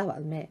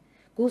 საწავალ მე,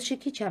 გულში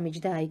კი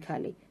ჩამიჯდა აი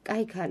ქალი,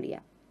 კაი ქალია.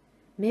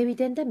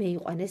 მევიდენ და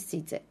მეიყვანეს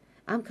სიძე,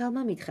 ამ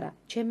ქალმა მითხრა,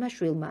 ჩემმა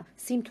შვილმა,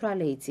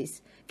 სიმთვრალე იცის,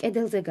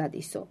 კედელზე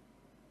გადისო.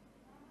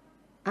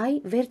 აი,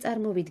 ვერ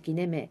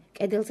წარმოვიდგინე მე,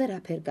 კედელზე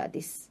რაფერ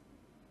გადის.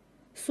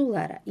 სულ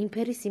არა,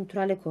 იმფერი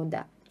სიმთვრალე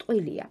ქონდა,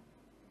 ტყუილია.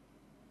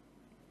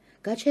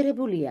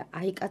 გაჩერებულია,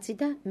 აი კაცი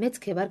და მეც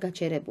ქე ვარ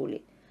გაჩერებული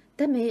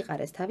და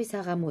მეიყარეს თავის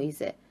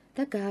აღამოიზე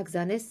და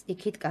გააგზანეს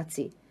იქით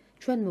კაცი.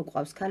 ჩვენ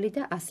მოყვავს ქალი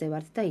და ასე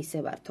ვართ და ისე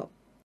ვართო.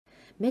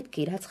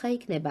 მეთქი რაცხა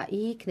იქნება,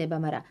 იქნება,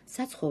 მარა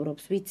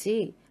საცხოვრობს ვიცი?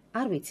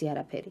 არ ვიცი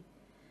არაფერი.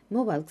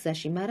 მოვალ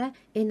გზაში, მარა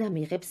ენა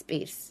მიღებს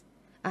პირს.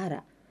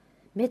 არა.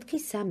 მეთქი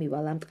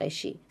სამივალ ამ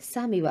ტყეში,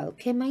 სამივალ,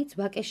 ქემაიც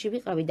ვაკეში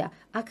ვიყავი და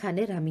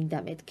აქანე რა მინდა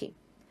მეთქი.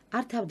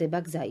 არ თავდება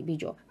გზაი,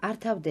 ბიჯო, არ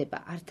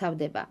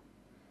თავდება.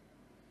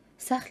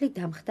 სახლი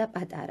დამხდა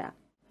პატარა.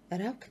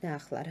 რა ვქნა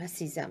ახლა, რა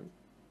სიზამ?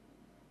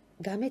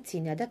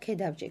 გამეცინა და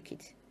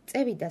ქედავჯექით.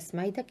 წევიდა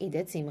სმაი და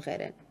კიდეც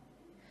იმღერენ.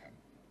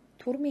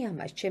 თურმე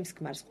ამას ჩემს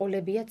ქმარს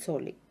ყოლებია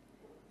ცოლი.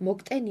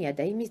 მოგტენია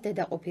და იმის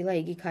დედა ყოფილა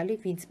იგი ქალი,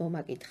 ვინც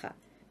მომაკითხა.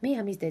 მე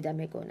ამის დედა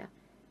მეგონა.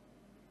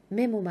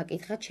 მე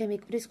მომაკითხა ჩემი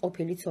ქმრის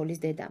ყოფილი ცოლის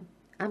დედამ.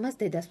 ამას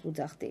დედას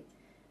ვუძახდი.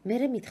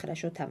 მერე მითხრა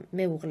შოთამ,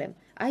 მეუღლემ,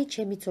 აი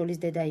ჩემი ცოლის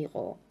დედა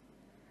იყოო.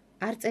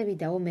 არ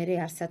წევიდაო მერე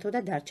არსათო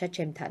და დარჩა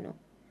ჩემთანო.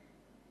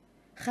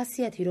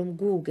 ხასიათი რომ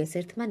გუუგეს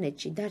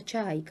ერთმანეთში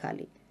დარჩა აი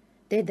ქალი.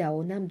 დედაო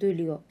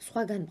ნამდვილიო,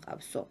 სხვაგან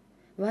მყავსო.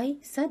 ვაი,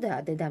 სადაა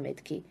დედა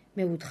მეთქი,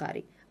 მე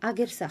ვუთხარი,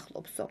 აგერ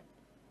სახლობსო.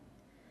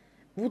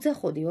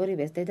 ვუძახოდი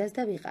ორივეს დედას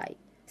და ვიყაი,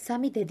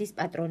 სამი დედის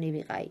პატრონი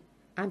ვიყაი,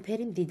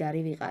 ამფერი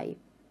მდიდარი ვიყაი.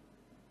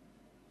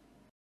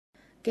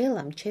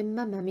 გელამ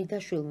ჩემმა მამი და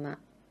შვილმა,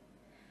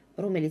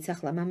 რომელიც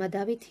ახლა მამა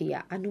დავითია,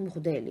 ანუ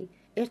მღვდელი,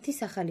 ერთი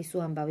სახალისო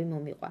ამბავი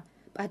მომიყვა,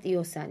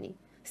 პატიოსანი,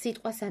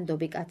 სიტყვა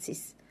სანდობი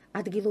კაცის,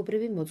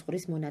 ადგილობრივი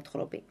მოძღვრის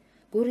მონათხრობი.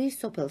 გურიის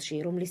სოფელში,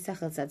 რომლის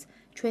სახელსაც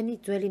ჩვენი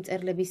ძველი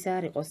მწერლებისა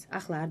არ იყოს,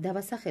 ახლა არ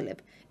დავასახელებ,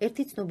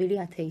 ერთი ცნობილი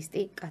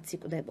ათეისტი კაცი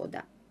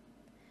კვდებოდა.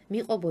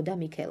 მიყობოდა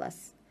მიქელას.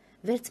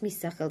 ვერც მის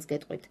სახელს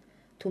გეტყვით,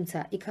 თუმცა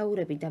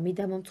იქაურები და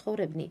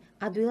მიდამომცხოვრებნი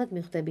ადვილად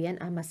მიხვდებიან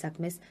ამას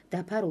საქმეს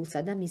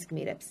დაფარულსა და მის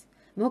გმირებს.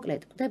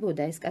 მოკლედ,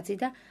 კვდებოდა ეს კაცი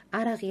და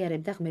არ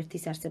აღიარებდა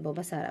ღმერთის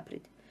არსებობას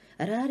არაფრით.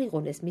 რა არ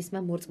იღონეს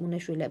მისმა მორწმუნე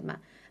შვილებმა,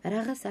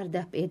 რაღაც არ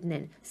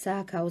დაჰპირდნენ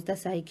სააქაოს და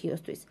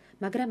საიქიოსთვის,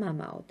 მაგრამ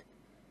ამაოდ.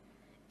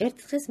 ერთ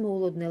დღეს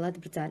მოულოდნელად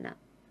ბრძანა.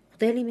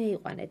 მღვდელი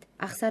მეიყვანეთ,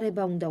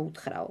 ახსარება უნდა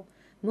უთხრაო.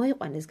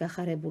 მოიყვანეს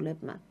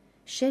გახარებულებმა.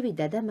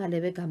 შევიდა და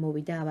მალევე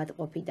გამოვიდა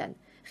ავადმყოფიდან,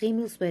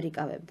 ღიმილს ვერ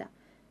იკავებდა.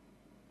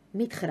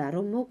 მითხრა,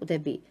 რომ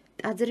მოვკვდები,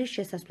 ტაძრის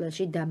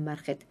შესასვლელში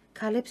დამმარხეთ,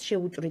 ქალებს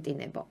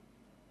შეუჭვრიტინებო.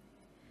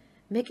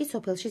 მე კი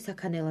სოფელში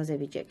საქანელაზე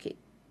ვიჯექი.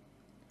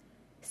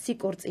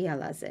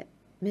 სიკორწიალაზე,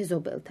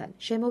 მეზობელთან,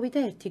 შემოვიდა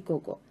ერთი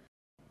გოგო.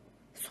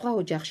 სხვა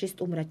ოჯახში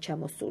სტუმრად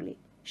ჩამოსული,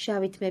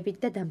 შავი თმებით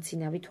და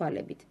დამცინავი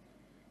თვალებით.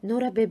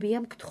 ნორა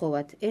ბებიამ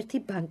გთხოვათ, ერთი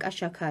ბანკა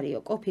შაქარიო,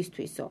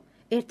 კოფისთვისო,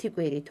 ერთი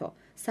კვირითო,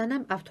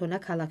 სანამ ავთონა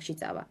ქალაქში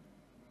წავა.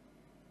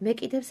 მე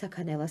კიდევ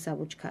საქანელას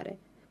ავუჩქარე.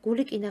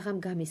 გული კინაღამ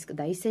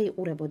გამისკდა, ისე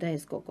იყურებოდა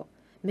ეს გოგო.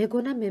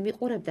 მეგონა მე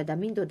მიყურებდა და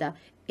მინდოდა,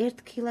 ერთ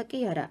ქილა კი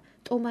არა,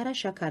 ტომარა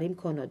შაქარი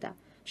მქონოდა,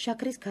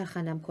 შაქრის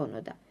ქარხანა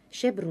მქონოდა.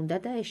 შებრუნდა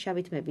და ეს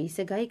შავითმები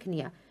ისე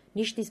გაიქნია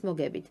ნიშნის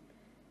მოგებით.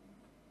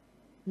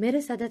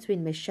 მერე სადაც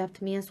ვინმე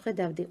შავთმიანს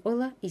ხედავდი,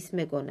 ყველა ის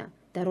მეგონა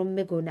და რომ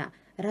მეგონა,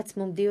 რაც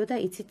მომდიოდა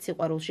იცით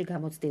სიყვარულში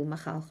გამოცდილმა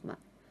ხალხმა.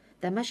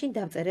 და მაშინ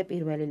დავწერე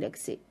პირველი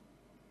ლექსი.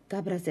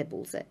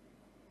 გაბრაზებულზე.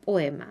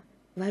 პოემა,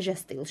 ვაჟა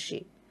სტილში.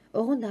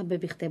 ოღონდ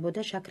ამბები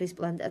ხდებოდა შაქრის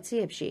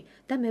პლანტაციებში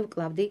და მე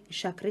ვკლავდი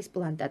შაქრის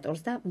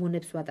პლანტატორს და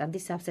მონებს ვატანდი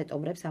სავსე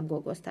ტომრებს ამ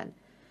გოგოსთან,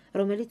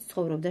 რომელიც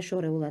ცხოვრობდა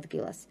შორეულ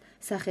ადგილას,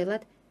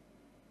 სახელად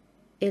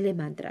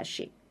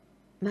ელემანდრაში.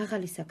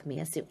 მაღალი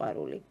საქმეა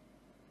სიყვარული.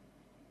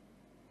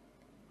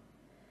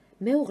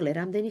 მეუღლე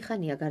რამდენი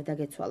ხანია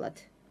გარდაგეცვალათ?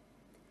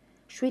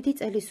 7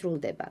 წელი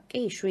სრულდება,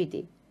 კი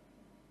 7.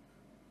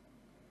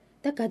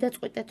 და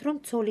გადაწყვიტეთ, რომ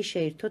ცოლი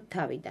შეირთოთ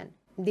თავიდან.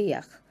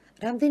 დიახ,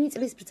 რამდენი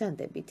წლის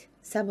ბრძანდებით?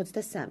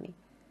 63.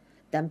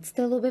 და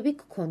მცდელობები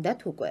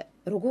გქონდათ უკვე,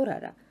 როგორ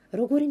არა,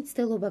 როგორი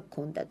მცდელობა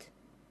გქონდათ?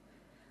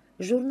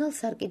 ჟურნალ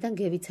სარკიდან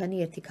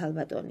გევიცანი ერთი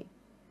ქალბატონი,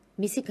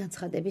 მისი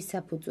განცხადების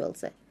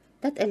საფუძველზე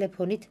და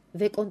ტელეფონით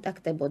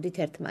ვეკონტაქტებოდით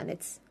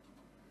ერთმანეთს.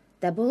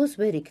 და ბოლოს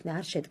ვერ იქნა,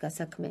 არ შედგა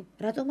საქმე.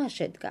 რატომ არ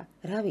შედგა?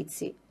 რა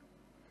ვიცი.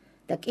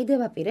 და კიდევ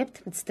აპირებთ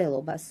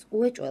მცდელობას,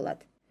 უეჭველად.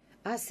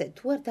 ასე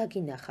თუ არ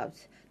დაგინახავთ,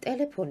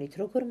 ტელეფონით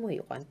როგორ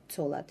მოიყვანთ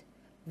ცოლად?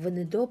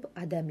 ვნდობ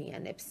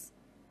ადამიანებს.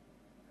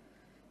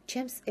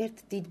 ჩემს ერთ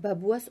დიდ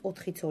ბაბუას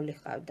 4 ცოლი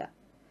ჰყავდა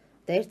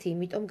და ერთი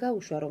იმიტომ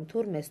გაუშვა, რომ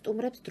თურმე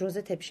სტუმრებს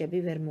დროზე თეფშები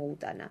ვერ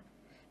მოუტანა.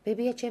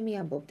 ბებია ჩემი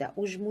ამბობდა,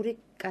 უჟმური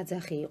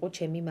კაძახი იყო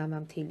ჩემი მამა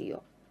მთილიო.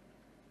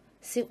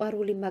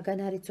 სიყვარული მაგან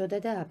არ იცოდა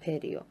და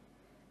აფერიო.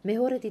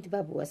 მეორე დიდ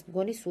ბაბუას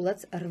მგონი სულაც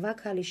 8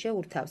 ქალი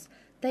შეურთავს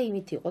და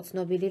იმით იყო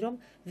ცნობილი, რომ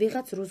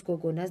ვიღაც რუს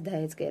გოგონას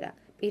დაეწგერა,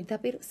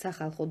 პირდაპირ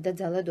სახალხოდ და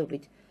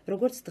ძალადობით,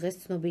 როგორც დღეს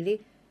ცნობილი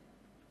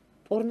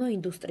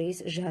პორნოინდუსტრიის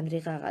ჟანრი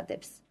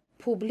ღაღადებს.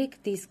 Public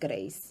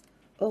disgrace.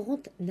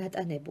 ოღონდ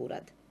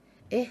ნატანებურად.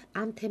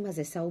 ამ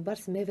თემაზე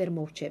საუბარს მე ვერ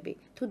მოვჩები,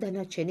 თუ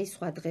დანარჩენი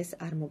სხვა დღეს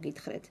არ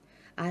მოგითხრეთ.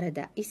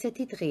 არადა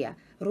ისეთი დღეა,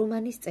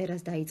 რომანის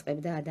წერას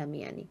დაიწყებდა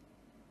ადამიანი.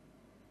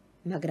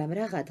 მაგრამ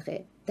რაღა დღე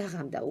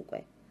დაღამდა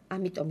უკვე.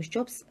 ამიტომ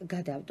სჯობს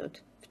გადავდოთ.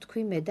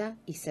 ვთქვი მე და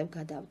ისევ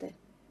გადავდე.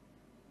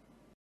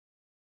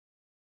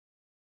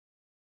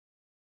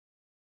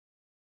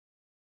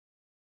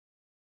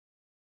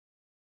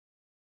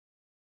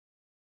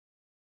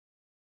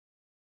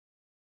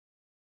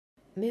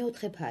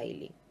 მეოთხე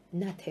ფაილი.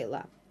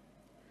 ნათელა.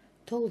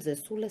 თოლზე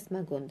სულეს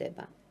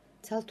მაგონდება.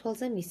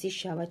 ცალთვალზე მისი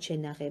შავად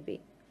შენაღები.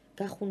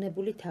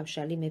 გახუნებული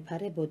თავშალი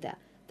მეფარებოდა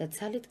და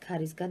ცალით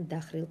ქარისგან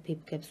დახრილ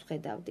ფიფქებს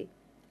ვხედავდი.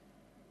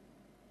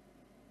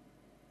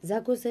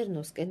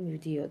 ზაგოზერნოსკენ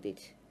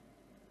მივდიოდით.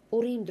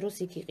 პური იმ დროს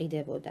იქ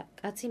იყიდებოდა.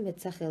 კაცი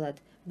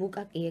მეტსახელად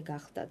ბუკაკიე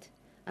გახდათ.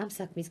 ამ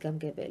საქმის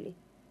გამგებელი.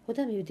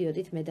 ხოდა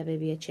მივდიოდით მე და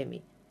ბებია ჩემი.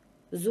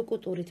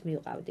 ზუკუტურით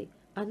მივყავდი,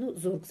 ანუ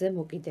ზურგზე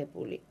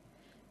მოკიდებული.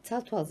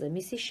 ცალთვალზე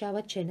მისი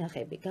შავად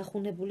შენაღები,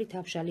 გახუნებული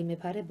თავშალი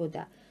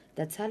მეფარებოდა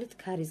და ცალით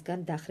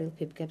ქარისგან დახრილ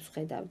ფიფქებს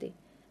ვხედავდი.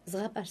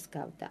 ზღაპარს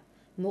გავდა.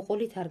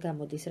 მოყოლით არ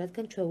გამოდის,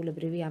 რადგან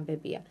ჩვეულებრივი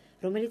ამბებია,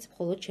 რომელიც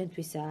მხოლოდ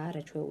ჩვენთვისაა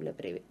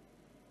არაჩვეულებრივი.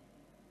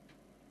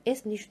 ეს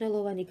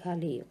მნიშვნელოვანი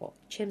ქალი იყო,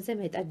 ჩემზე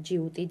მეტად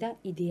ჯიუტი და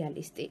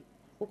იდეალისტი,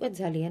 უკვე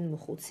ძალიან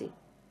მოხუცი.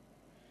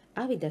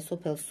 ავიდა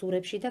სოფელ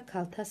სურებში და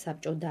ქალთა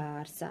საბჭო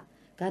დააარსა,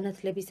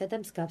 განათლებისა და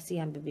მსგავსი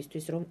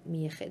ამბებისთვის რომ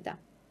მიეხედა.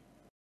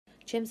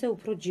 ჩემზე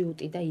უფრო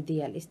ჯიუტი და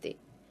იდეალისტი.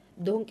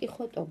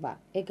 დონკიხოტობა,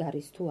 ეგ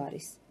არის თუ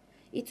არის.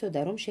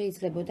 იცოდა, რომ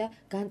შეიძლებოდა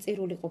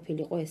განწირული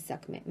ყოფილიყო ეს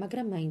საქმე,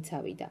 მაგრამ მაინც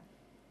ავიდა.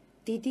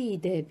 დიდი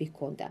იდეები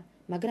ჰქონდა,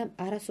 მაგრამ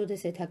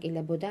არასოდეს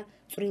ეთაკილებოდა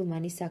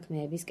წვრილმანი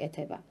საქმეების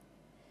კეთება.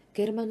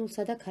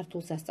 გერმანულსა და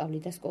ქართულს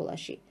ასწავლიდა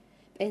სკოლაში.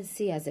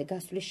 პენსიაზე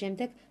გასვლის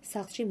შემდეგ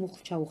სახლში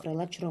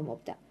მუხლჩაუხრელად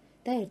შრომობდა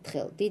და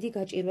ერთხელ დიდი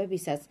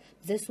გაჭირვებისას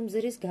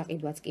მზესუმზირის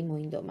გაყიდვაც კი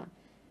მოინდომა,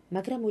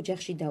 მაგრამ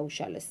ოჯახში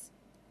დაუშალეს.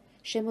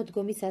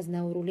 შემოდგომის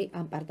აზნაურული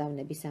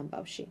ამპარდავნების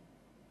ამბავში.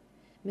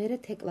 მერე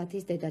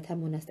თეკლათის დედათა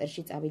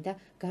მონასტერში წავიდა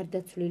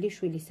გარდაცვლილი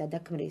შვილისა და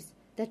ქმრის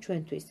და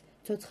ჩვენთვის,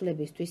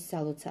 ცოცხლებისთვის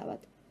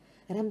სალოცავად.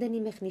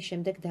 რამდენიმე ხნის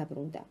შემდეგ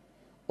დაბრუნდა.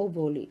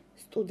 ობოლი,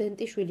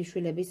 სტუდენტი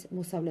შვილიშვილების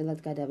მოსავლელად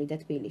გადავიდა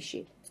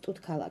თბილისში,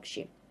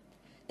 სტუდქალაქში.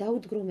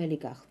 დაუდგრომელი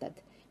გახდათ,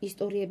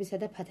 ისტორიებისა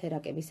და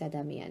ფათერაკების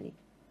ადამიანი.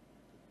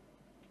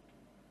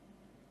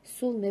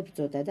 სულ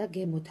მებრძოდა და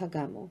გემოთა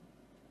გამო.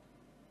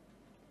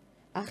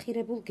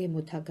 ახირებულ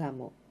გემოთა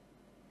გამო,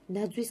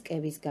 ნაძვის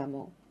კევის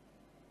გამო,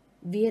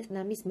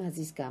 ვიეტნამის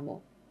მაზის გამო,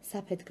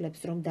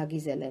 საფეთქლებს რომ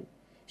დაგიზელენ,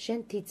 შენ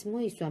თიც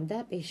მოისვამ და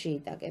პირში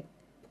იტაკებ,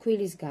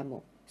 ფქვილის გამო,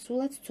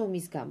 სულაც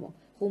ცომის გამო,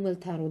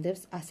 ღუმელთან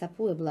როდევს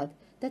ასაფუებლად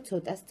და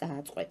ცოტას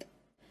წააწყვეტ.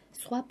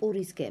 სხვა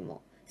პურის გემო,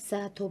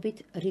 საათობით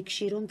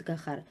რიგში რომ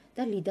დგახარ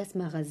და ლიდას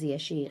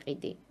მაღაზიაში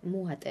იყიდი,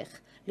 მოატეხ,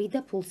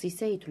 ლიდა ფულს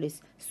ისე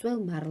ითვლის, სველ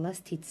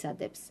მარლას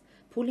თითსადებს,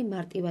 ფული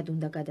მარტივად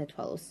უნდა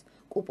გადათვალოს,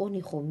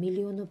 კუპონი ხო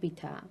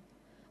მილიონობითაა.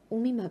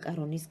 უმი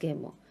მაკარონის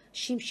გემო,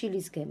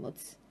 შიმშილის გემოც.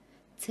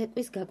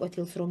 ცეკვის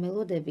გაკვეთილს რომ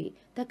ელოდები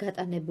და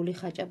გატანებული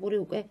ხაჭაპური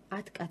უკვე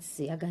 10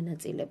 კაცზეა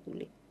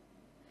განაწილებული.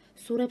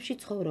 სურებში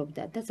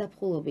ცხოვრობდა და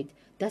ზაფხულობით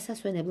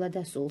დასასვენებლად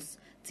ასულს,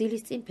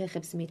 ძილის წინ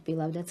ფეხებს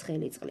მითბილავდა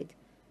ცხელი წყლით.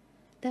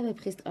 და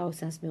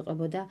ვეფხისტყაოსანს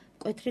მიყვებოდა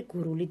მკვეთრი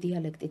გურული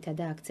დიალექტითა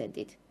და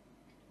აქცენტით.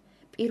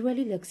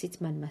 პირველი ლექსიც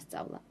მან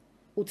მასწავლა.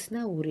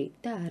 უცნაური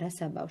და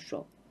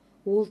არასაბავშვო.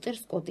 უოლტერ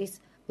სკოტის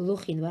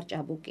ლოხინვარ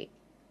ჭაბუკი.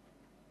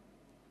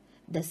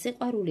 და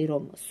სიყვარული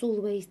რომ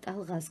სულვეის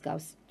ტალღას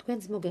გავს,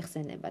 თქვენს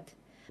მოგეხსენებათ.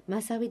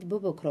 მასავით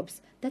ბობოქრობს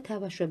და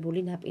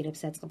თავაშვებული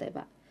ნაპირებს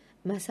აწყდება.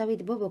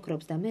 მასავით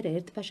ბობოქრობს და მერე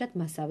ერთბაშად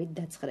მასავით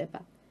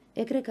დაცხრება.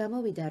 ეგრე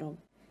გამოვიდა რომ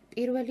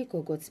პირველი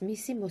გოგოც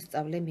მისი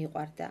მოსწავლე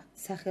მიყვარდა,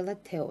 სახელად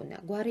თეონა,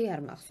 გვარი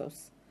არ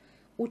მახსოვს.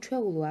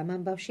 უჩვეულო ამ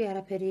ამბავში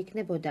არაფერი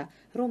იქნებოდა,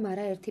 რომ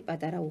არა ერთი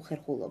პატარა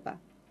უხერხულობა.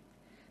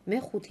 მე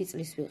 5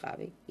 წლის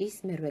ვიყავი, ის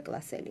მერვე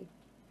კლასელი.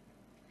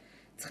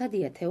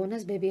 ცხადია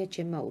თეონას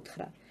ბებიაჩემმა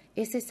უთხრა,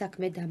 ესე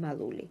საქმე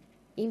დამალული.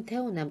 იმ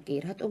თეონამ კი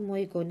რატომ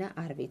მოიგონა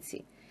არ ვიცი.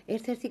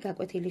 ერთ-ერთი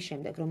გაკვეთილის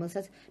შემდეგ,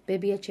 რომელსაც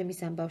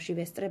ბებიაჩემის ამბავში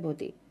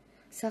ვესწრებოდი,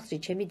 სახლში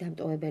ჩემი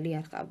დამტოვებელი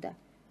არ ყავდა.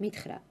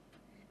 მითხრა,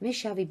 მე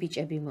შავი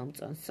ბიჭები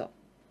მომწონსო.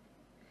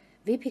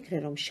 ვიფიქრე,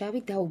 რომ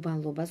შავი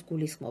დაუბანლობას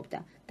გულისხმობდა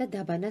და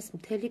დაბანას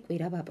მთელი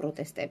კვირა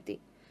ვაპროტესტებდი.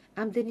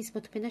 ამდენის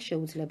მოთმენა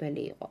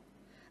შეუძლებელი იყო.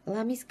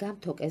 ლამის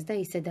გამთოკეს და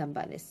ისე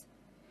დამბანეს.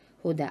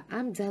 ხოდა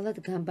ამ ძალად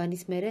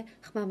გამბანის მერე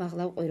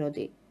ხმამაღლა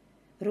ვყვიროდი.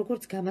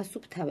 როგორც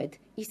გამასუფთავეთ,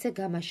 ისე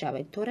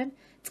გამაშავეთ, თორემ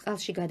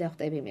წყალში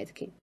გადავხტები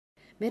მეთქი.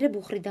 მერე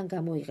ბუხრიდან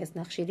გამოიღეს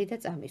ნახშირი და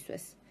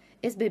წამისვეს.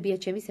 ეს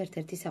ბებიაჩემის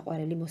ერთ-ერთი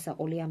საყვარელი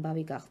მოსაყული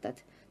ამბავი გახდათ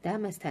და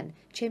ამასთან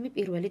ჩემი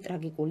პირველი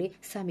ტრაგიკული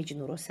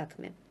სამიჯნურო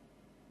საქმე.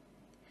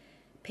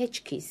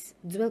 ფეჩქის,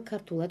 ძველ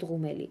ქართულად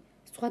ღუმელი,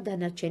 სხვა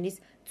დანარჩენის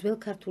ძველ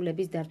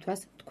ქართულების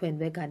დართვას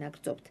თქვენვე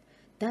განაგრძობთ.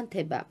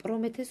 დანთება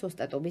პრომეთეს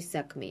ოსტატობის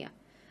საქმეა.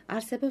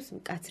 არსებობს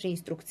მკაცრი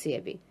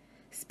ინსტრუქციები.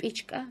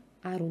 სპიჩკა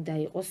არ უნდა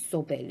იყოს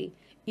სობელი,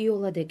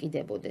 იოლად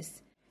ეკიდებოდეს.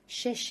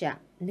 შეშა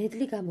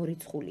ნედლი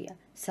გამორიცხულია,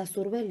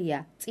 სასურველია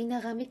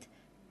წინაღამით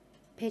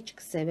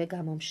ფეჩქსევე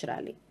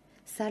გამომშრალი.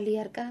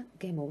 სალიარკა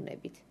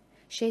გემოვნებით.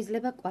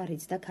 შეიძლება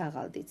კვარიც და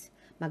ქაღალდიც,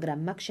 მაგრამ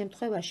მაგ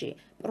შემთხვევაში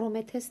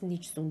პრომეთეს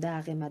ნიჭს უნდა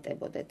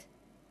აღემატებოდეთ.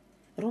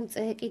 რომ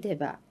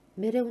წეეკიდება,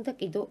 მერე უნდა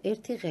კიდო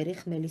ერთი ღერი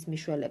ხმელის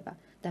მიშველება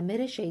და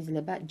მერე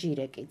შეიძლება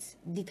ჯირეკიც,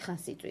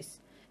 დიდხანს იწვის,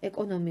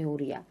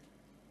 ეკონომიურია.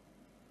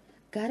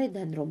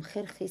 გარედან რომ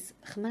ხერხის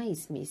ხმა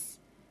ისმის,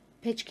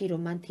 ფეჩქი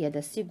რომ ანთია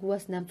და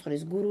სიგუას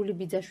ნამწყრის გურული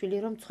ბიძაშვილი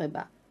რომ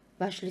წხვება,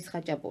 ვაშლის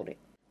ხაჭაპური.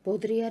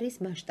 ბოდრი არის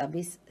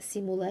მასშტაბის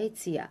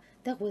სიმულაცია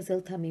და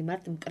ღვეზელთა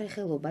მიმართ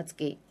მკრეხელობაც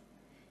კი.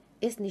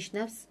 ეს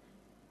ნიშნავს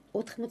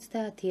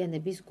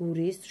 90-იანების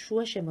გურიის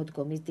შუა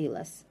შემოდგომის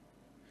დილას.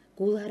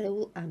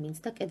 გულარეულ ამინს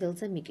და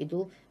კედელზე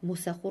მიკიდულ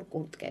მოსახურ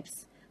კურტკებს.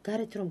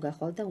 გარეთ რომ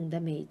გახვალ და უნდა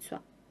მეიცვა.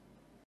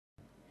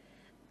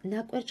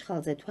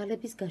 ნაკვერჩხალზე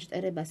თვალების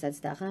გაშტერებასაც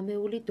და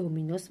ღამეული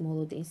დომინოს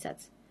მოლოდინსაც.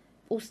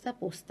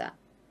 პუსტა.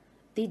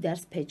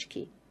 დიდარს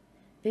ფეჩქი.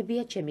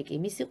 ბებიაჩემი კი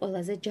მისი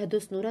ყველაზე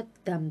ჯადოსნურად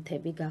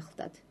დამთები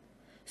გახლდათ.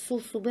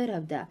 სულს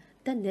უბერავდა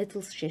და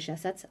ნედლს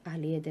შეშასაც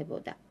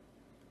ალიედებოდა.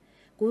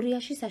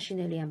 გურიაში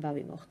საშინელი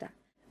ამბავი მოხდა.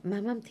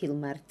 მამამ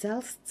თილმარ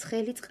ძალს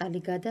ცხელი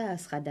წყალი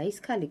გადაასხა და ის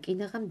ქალი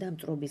კინაღამ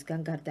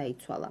დამწრობისგან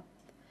გარდაიცვალა.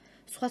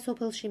 სხვა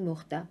სოფელში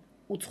მოხდა,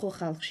 უცხო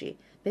ხალხში,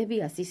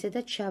 ბებიას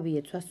ისედაც შავი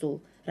ეცვა სულ,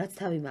 რაც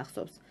თავი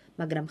მახსოვს,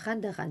 მაგრამ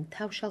ხანდახან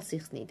თავშალს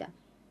იხსნიდა.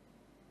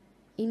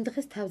 იმ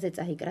დღეს თავზე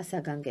წაიკრა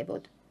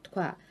საგანგებოდ,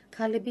 თქვა,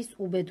 ქალების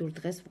უბედურ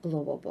დღეს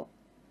ვგლოვობო.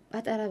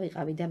 პატარა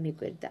ვიყავი და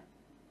მიკვირდა.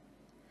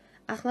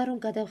 ახლა რომ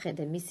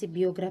გადავხედე მისი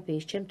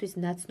ბიოგრაფიის ჩემთვის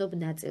ნაცნობ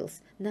ნაწილს,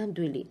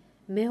 ნამდვილი,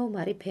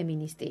 მეომარი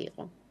ფემინისტი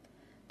იყო.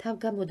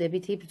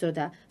 თავგამოდებით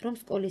იბრძოდა, რომ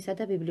სკოლისა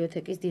და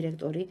ბიბლიოთეკის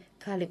დირექტორი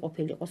ქალი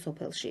ყოფილიყო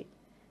სოფელში.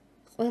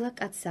 ყველა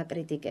კაცს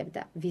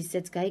აკრიტიკებდა,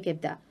 ვისზეც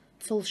გაიგებდა,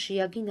 ცოლ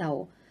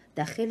შეაგინაო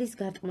და ხელის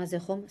გარტყმაზე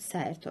ხომ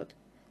საერთოდ.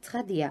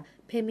 ცხადია,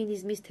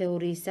 ფემინიზმის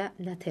თეორიისა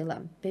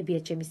ნათელამ,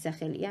 ბებიაჩემის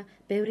სახელია,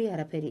 ბევრი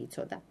არაფერი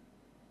იცოდა.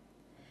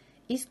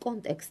 ის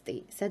კონტექსტი,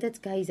 სადაც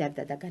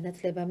გაიზარდა და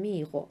განათლება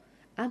მიიღო,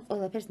 ამ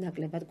ყველაფერს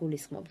ნაკლებად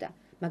გულისხმობდა,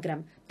 მაგრამ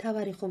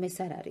მთავარი ხომ ეს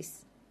არ არის.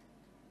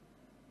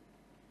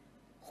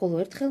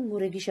 ხოლო ერთხელ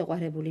მორიგი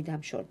შეყვარებული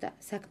დამშორდა.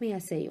 საქმე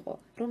ასე იყო,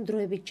 რომ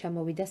დროებით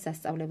ჩამოვიდა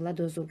სასწავლებლად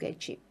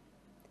ოზურგეთში.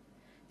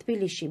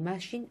 თბილისში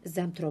მაშინ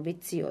ზამთრობით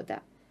ციოდა.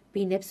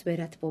 ბინებს ვერ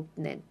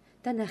ათბობდნენ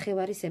და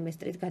ნახევარი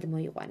სემესტრით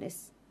გადმოიყვანეს.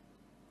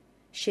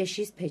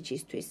 შეშის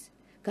ფეჩისთვის.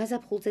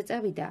 გაზაფხულზე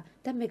წავიდა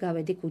და მე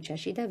გავედი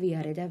ქუჩაში და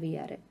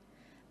ვიარე.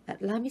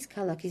 ლამის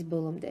ქალაქის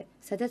ბოლომდე,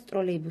 სადაც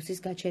ტროლეიბუსის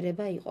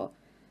გაჩერება იყო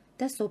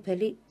და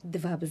სოფელი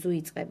დვაბზუ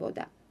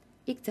იწყებოდა.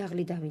 იქ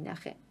ძაღლი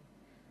დავინახე.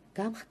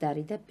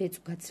 გამხდარი და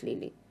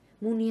ბეწვგაცლილი.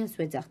 მუნიანს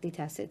ვეძახდით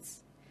ასეც.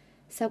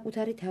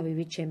 საკუთარი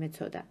თავივით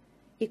შემეცოდა.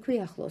 იქვე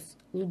ახლოს,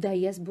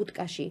 ლუდაიას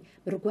ბუტკაში,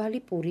 მრგვალი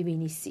პური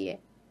ვინისიე.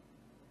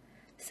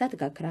 სად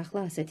გაქრა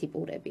ახლა ასეთი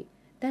პურები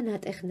და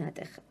ნატეხ,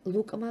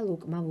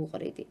 ლუკმა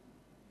ვუყრიდი.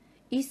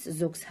 ის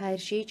ზოგს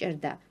ჰაერში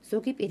იჭერდა,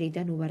 ზოგი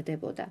პირიდან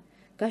უვარდებოდა.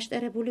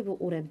 გაშტერებული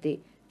ვუყურებდი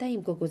და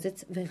იმ გოგოზეც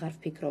ვეღარ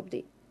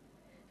ვფიქრობდი.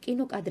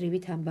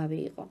 კინოკადრივით ამბავი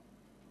იყო.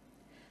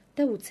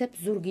 და უცებ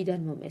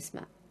ზურგიდან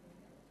მომესმა.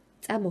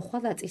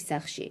 წამოხვალ აწის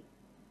სახში.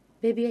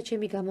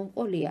 ბებიაჩემი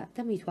გამომყოლია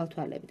და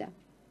მithვალთვალებდა.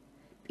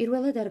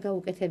 პირველად არ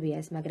გაუკეთებია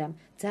ეს, მაგრამ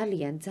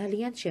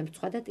ძალიან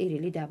შემწვა და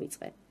ტირილი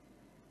დავიწყე.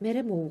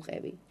 მერე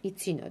მოუყევი,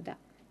 იცინოდა,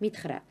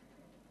 მითხრა,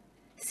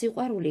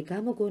 სიყვარული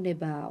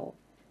გამოგონებააო,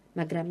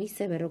 მაგრამ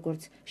ისევე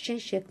როგორც შენ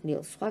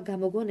შექმნილ სხვა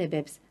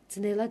გამოგონებებს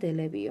ძნელად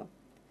ელევიო.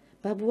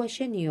 ბაბუა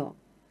შენიო,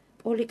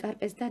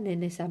 პოლიკარპეს და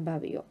ნენეს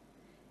ამბავიო.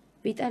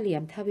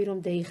 ვიტალიამ თავი რომ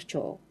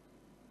დაიხჩოო.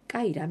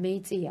 კაი რა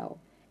მეიწიაო,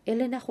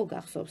 ელენა ხო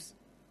გახსოვს?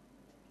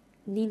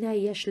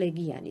 ნინაია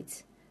შლეგიანიც.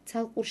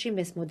 ცალყურში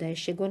მესმოდა ეს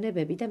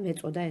შეგონებები და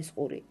მეწოდა ეს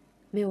ყური.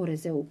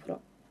 მეორეზე უფრო.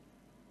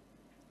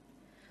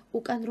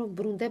 უკან რომ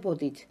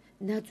ბრუნდებოდით,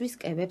 ნაძვის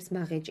კევებს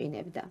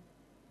მაღეჭინებდა.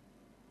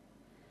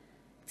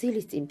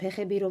 ძილის წინ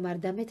ფეხები რომ არ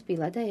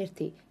დამეთბილა და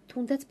ერთი,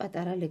 თუნდაც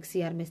პატარა ლექსი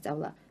არ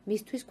მესწავლა,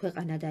 მისთვის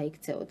ქვეყანა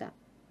დაიქცეოდა.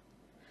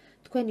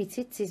 თქვენ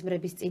იცით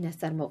სიზმრების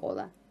წინასწარ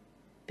მოყოლა.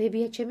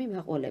 ბებიაჩემი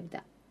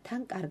მაყოლებდა,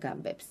 თან კარგ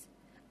ამბებს.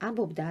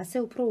 ამბობდა ასე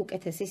უფრო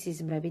უკეთესი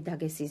სიზმრები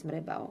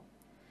დაგესიზმრებაო.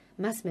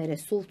 მას მერე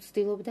სულ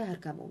ვცდილობდა არ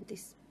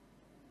გამომდის.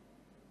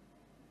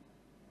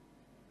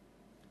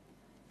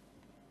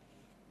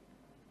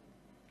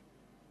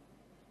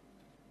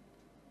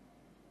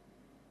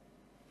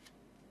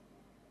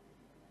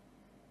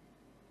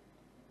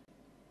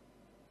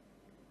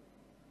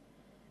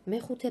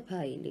 მეხუთე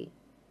ფაილი.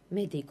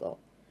 მედიკო.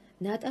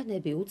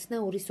 ნატანები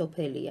უცნაური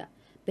სოფელია,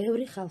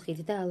 ბევრი ხალხით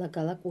და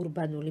ალაგ-ალაგ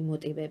ურბანული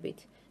მოტივებით,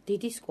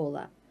 დიდი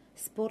სკოლა,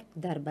 სპორტ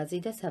დარბაზი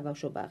და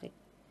საბავშვო ბაღი.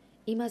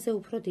 იმაზე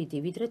უფრო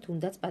დიდი, ვიდრე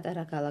თუნდაც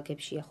პატარა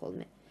ქალაქებშია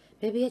ხოლმე.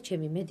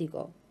 ბებიაჩემი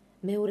მედიკო,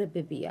 მეორე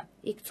ბებია,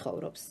 იქ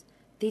ცხოვრობს,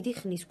 დიდი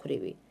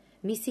ხნისქვრივი,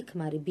 მისი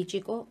ქმარი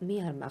ბიჭიკო მე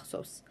არ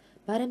მახსოვს,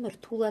 ბარემ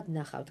რთულად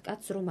ნახავთ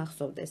კაცს რომ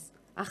ახსოვდეს,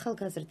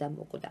 ახალგაზრდა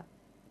მოკვდა.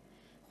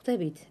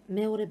 ხვდებით,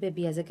 მეორე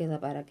ბებიაზე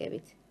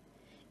გელაპარაკებით.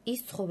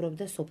 ის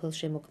ცხოვრობდა სოფელ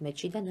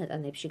შემოქმედში და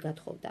ნატანებში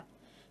გათხოვდა.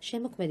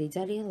 შემოქმედი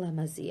ძალიან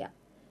ლამაზია,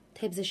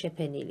 თებზე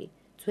შეფენილი,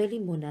 ძველი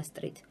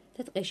მონასტრით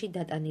და ტყეში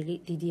დატანილი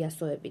დიდი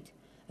ასოებით,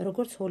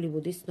 როგორც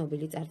ჰოლივუდის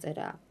ცნობილი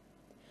წარწერაა.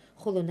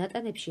 ხოლო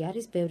ნატანებში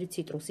არის ბევრი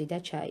ციტრუსი და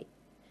ჩაი.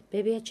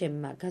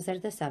 ბებიაჩემმა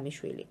გაზარდა სამი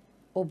შვილი,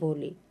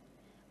 ობოლი.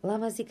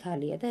 ლამაზი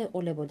ქალია და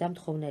ეყოლებოდა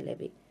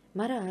მთხოვნელები,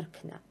 მარა არ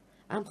ქნა,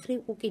 ამ ხრივ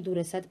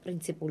უკიდურესად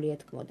პრინციპული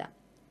ეთქმოდა.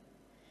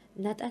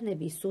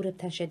 ნატანები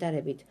სურებთან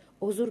შედარებით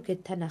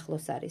ოზურგეთთან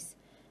ახლოს არის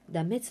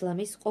და მეც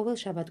ლამის ყოველ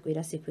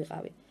შაბათ-კვირას იქ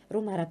ვიყავი,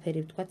 რომ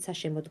არაფერი ვთქვათ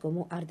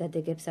საშემოდგომო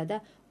არდადეგებსა და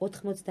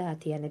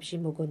 90-იანებში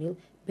მოგონილ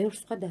ბევრ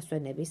სხვა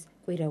დასვენების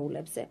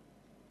კვირეულებზე.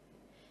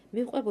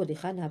 მივყვებოდი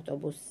ხან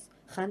ავტობუსს,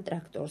 ხან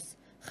ტრაქტორს,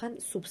 ხან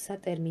სუფსა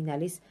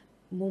ტერმინალის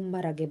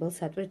მომმარაგებელ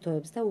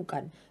სატვირთოებს და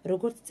უკან,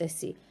 როგორც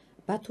წესი,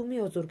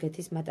 ბათუმი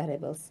ოზურგეთის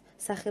მატარებელს,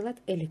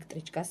 სახელად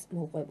ელექტრიჩკას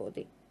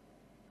მოვყვებოდი.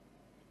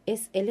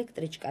 ეს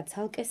ელექტრიჩკა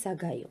ცალკე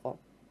საგა იყო.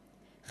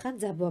 ხან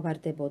ძაბვა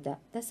ვარდებოდა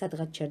და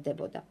სადღაც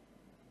ჩერდებოდა.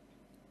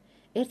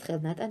 ერთხელ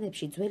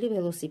ნატანებში ძველი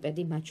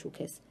ველოსიპედი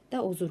მაჩუქეს და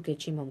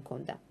ოზურგეთში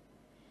მომქონდა.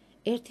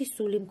 ერთი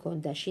სული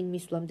მქონდა შინ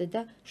მისვლამდე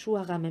და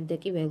შუაღამემდე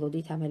კი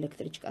ველოდით ამ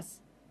ელექტრიჩკას.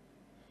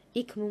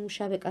 იქ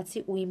მომუშავე კაცი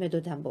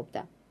უიმედოდ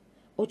ამბობდა.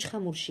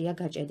 ოჩხამურშია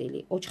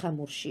გაჭედილი,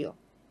 ოჩხამურშიო.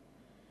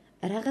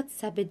 რაღაც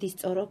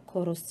საბედისწორო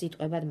ქოროს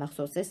სიტყვებად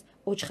მახსოვს ეს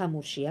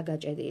ოჩხამურშია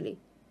გაჭედილი.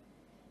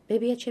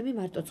 ბებიაჩემი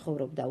მარტო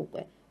ცხოვრობდა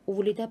უკვე,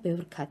 უვლიდა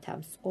ბევრ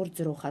ქათამს, ორ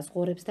ძროხას,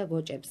 ღორებს და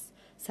გოჭებს,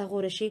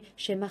 საღორეში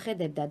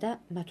შემახედებდა და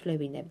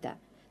მათვლევინებდა.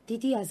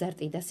 დიდი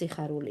აზარტი და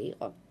სიხარული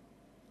იყო.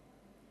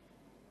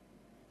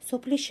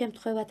 სოფლის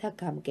შემთხვევათა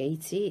გამგე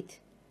იცით?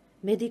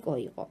 მედიკო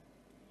იყო.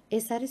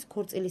 ეს არის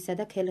ქორწილისა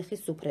და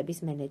ქელეხის სუფრების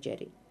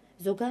მენეჯერი.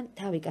 ზოგან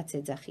თავი კაც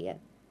ეძახიან.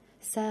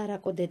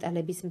 საარაკო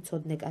დეტალების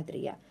მცოდნე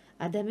კადრია,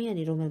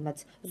 ადამიანი რომელმაც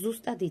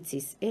ზუსტად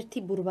იცის ერთი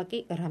ბურბაკი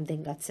რამდენ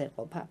კაცს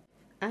ეყოფა.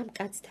 ამ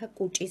კაცთა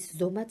კუჭის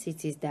ზომაც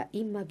იცის და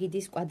იმ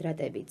მაგიდის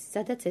კვადრატებით,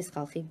 სადაც ეს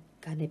ხალხი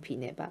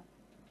განეფინება.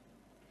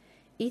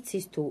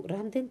 იცის თუ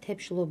რამდენ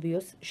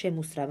თეფშლობიოს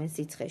შემუსრავენ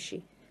სიცხეში,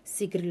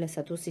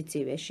 სიგრილესა თუ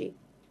სიცივეში.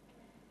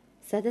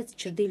 სადაც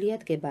ჩრდილი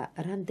ადგება,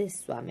 რამდენს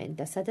სვამენ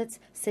და სადაც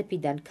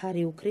სეფიდან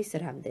ქარი უქრის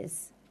რამდენს.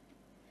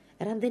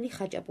 რამდენი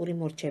ხაჭაპური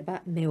მორჩება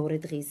მეორე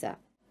დღიზა.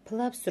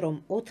 ფლავს რომ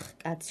 4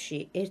 კაცში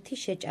ერთი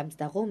შეჭამს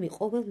და ღომი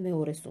ყოველ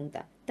მეორეს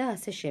უნდა და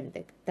ასე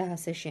შემდეგ და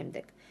ასე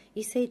შემდეგ.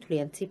 ისე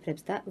ითვლიან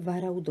ციფრებს და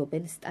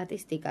ვარაუდობენ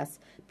სტატისტიკას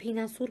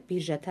ფინანსურ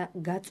ბირჟათა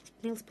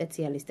გაწვრთნილ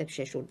სპეციალისტებს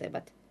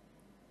შეშურდებათ.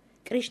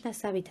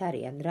 კრიშნასავით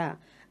არიან რა,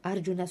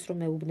 არჯუნას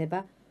რომ ეუბნება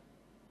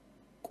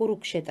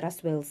კურუქშეტრას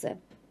ველზე.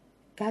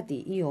 გადი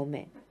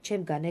იომე,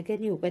 ჩემგან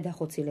ეგენი უკვე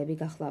დახოცილები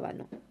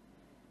გახლავანო.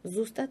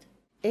 ზუსტად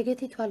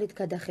ეგეთი თვალით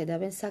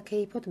გადახედავენ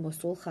საქეიფოდ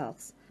მოსულ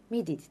ხალხს.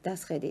 მიდით,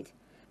 დასხედით,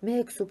 მე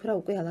ეგ სუფრა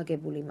უკვე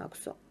ალაგებული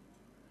მაქვსო.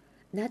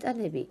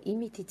 ნატანები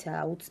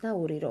იმითიცაა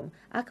უცნაური, რომ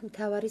აქ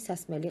მთავარი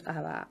სასმელი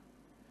ყავაა.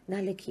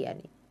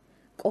 ნალექიანი.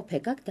 კოფე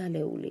გაკ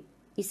დალეული.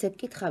 ისე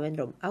გკითხავენ,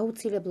 რომ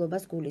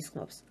აუცილებლობას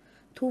გულისხმობს.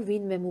 თუ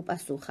ვინმე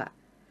მუპასუხა.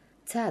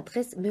 ცა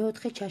დღეს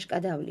მეოთხე ჩაშკა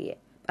დავლიე.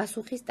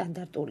 პასუხი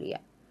სტანდარტულია.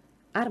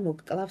 არ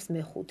მოგკლავს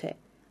მეხუთე.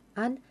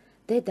 ან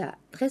დედა,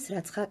 დღეს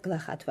რაცხა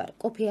გლახათ ვარ,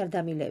 კოფე არ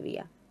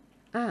დამილევია.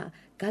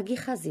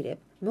 გაგიხაზირებ,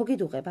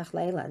 მოგიდუღებ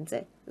ახლა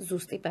ელანძე.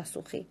 ზუსტი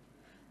პასუხი.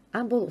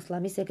 ამ ბოლოს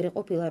ლამის ეგრე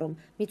ყოფილა, რომ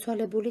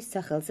მიცვალებულის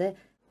სახელზე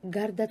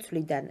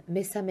გარდაცვლიდან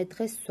მესამე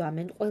დღეს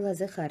სვამენ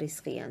ყველაზე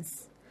ხარისხიანს.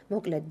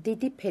 მოკლედ,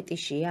 დიდი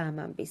ფეტიშია ამ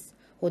ამბის.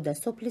 ხოდა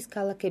სოფლის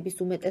ქალაქების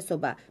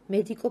უმეტესობა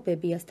მედიკო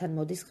ბებიასთან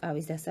მოდის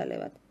ყავის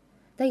დასალევად.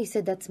 და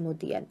ისედაც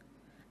მოდიან.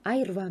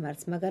 აი 8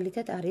 მარტს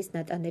მაგალითად არის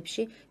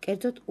ნატანებში,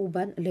 კერძოდ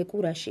უბან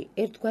ლეკურაში,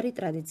 ერთგვარი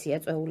ტრადიცია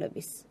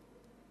წვეულების.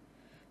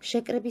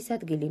 შეკრების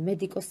ადგილი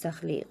მედიკოს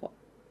სახლი იყო.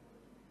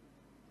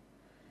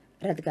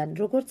 რადგან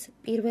როგორც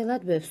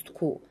პირველად ბევრს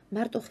თქვუ,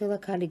 მარტოხელა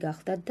ქალი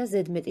გახდათ და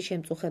ზედმეტი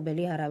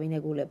შემწუხებელი არავინ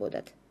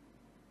ეგულებოდათ.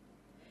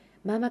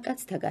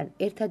 მამაკაცთაგან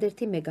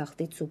ერთადერთი მე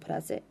გახდით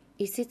სუფრაზე,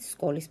 ისიც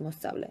სკოლის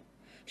მოსწავლე.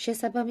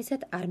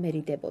 შესაბამისად არ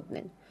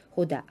მერიდებოდნენ,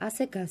 ხოდა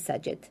ასე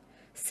განსაჯეთ.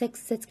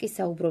 სექსზეც კი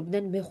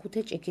საუბრობდნენ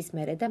მეხუთე ჭიქის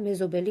მერე და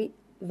მეზობელი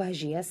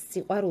ვაჟიას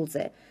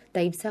სიყვარულზე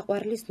და იმ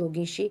საყვარლის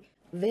ლოგინში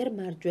ვერ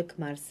მარჯვე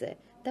ქმარზე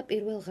და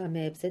პირველ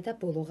ღამეებზე და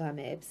ბოლო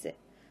ღამეებზე,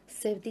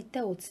 სევდით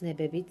და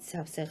ოცნებებით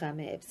სავსე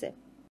ღამეებზე.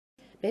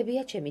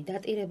 ბებია ჩემი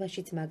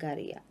დატირებაშიც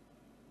მაგარია.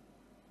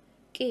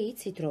 კი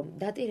იცით, რომ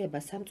დატირება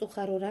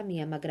სამწუხარო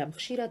რამეა, მაგრამ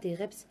ხშირად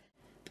იღებს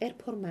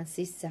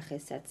პერფორმანსის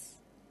სახესაც.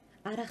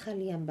 არ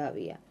ახალი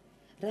ამბავია.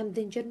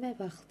 რამდენჯერმე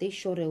ვახდი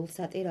შორეულ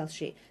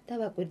სატირალში და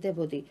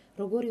ვაკვირდებოდი,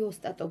 როგორი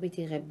ოსტატობით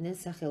იღებდნენ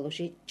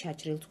სახელოში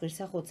ჩაჭრილ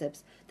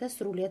ცხვირსახოცებს და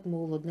სრულიად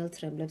მოულოდნელ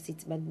ცრემლებს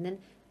იწმენდნენ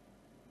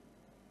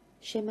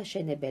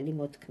შემაშენებელი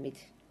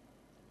მოთქმით.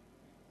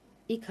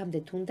 იქამდე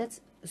თუნდაც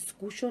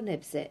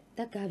სგუშონებზე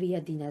და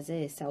გავიადინაზე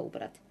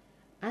ესაუბრათ,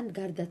 ან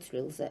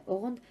გარდაცვლილზე,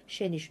 ოღონდ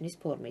შენიშვნის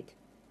ფორმით.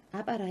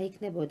 აპა რა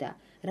იქნებოდა,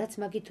 რაც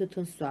მაგი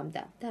თუთუნს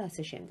სვამდა და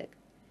ასე შემდეგ.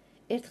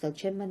 ერთხელ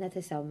ჩემმა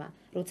ნათესავმა,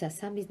 როცა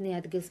სამიზნე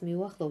ადგილს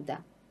მიუახლოვდა,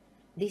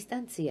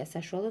 დისტანცია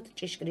საშუალოდ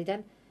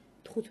ჭიშკრიდან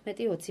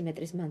 15-20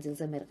 მეტრის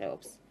მანძილზე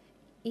მერყეობს.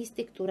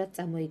 ინსტინქტურად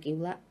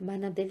წამოიკივლა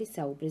მანამდელი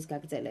საუბრის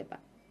გაგრძელება.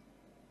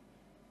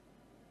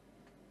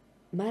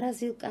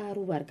 მარაზილკა არ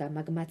უვარგა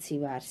მაგმაცი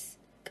ვარს,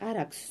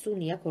 კარაქს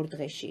სუნი აქ 2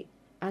 დღეში.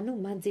 ანუ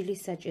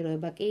მანძილის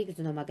საჭიროება კი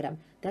იგრძნო, მაგრამ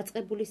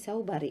დაწყებული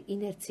საუბარი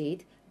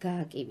ინერციით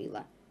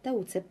გააკივილა და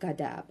უცებ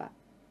გადააბა.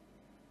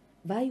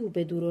 ვაი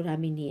უბედურო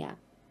რამინია,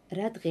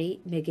 რა დღეი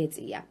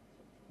მეგეწია.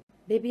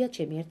 ბებია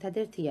ჩემი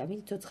ერთადერთია,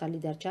 ვინც ცოცხალი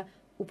დარჩა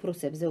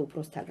უფროსებზე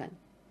უფროსთაგან.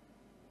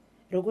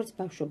 როგორც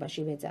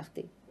ბავშვობაში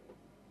ვეძახდი.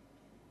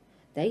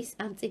 და ის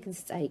ამ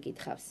წიგნს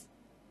წაიკითხავს.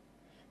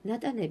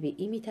 ნატანები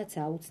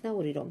იმითაცაა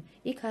უცნაური, რომ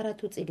იქ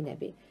არათუ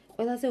წიგნები,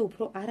 ყველაზე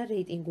უფრო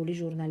არარეიტინგული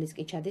ჟურნალის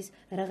კი ჩადის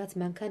რაღაც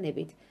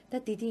მანქანებით და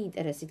დიდი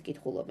ინტერესით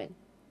კითხულობენ.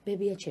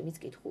 ბებია ჩემიც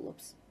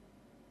კითხულობს.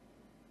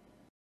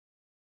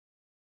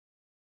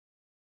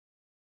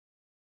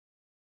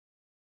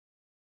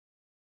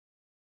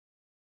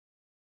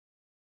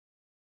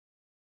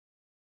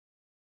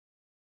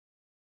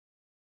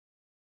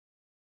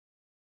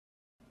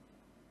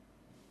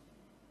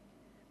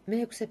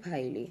 მეექვსე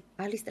ფაილი,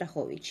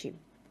 ალისტრახოვიჩი.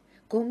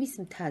 გომის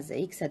მთაზე,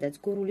 იქ სადაც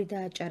გურული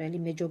და აჭარელი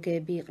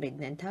მეჯოგეები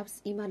იყრიდნენ თავს,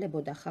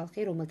 იმალებოდა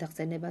ხალხი, რომელთა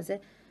ხსენებაზე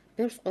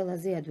ბევრს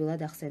ყველაზე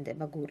ადვილად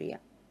ახსენდება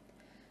გურია.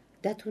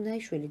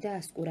 დათუნაიშვილი და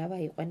ასკურავა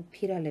იყვენ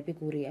ფირალები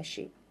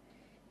გურიაში.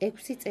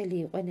 6 წელი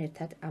იყვენ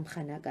ერთად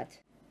ამხანაგად.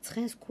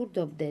 ცხენს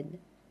ქურდობდნენ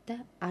და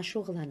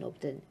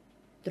აშოღლანობდნენ.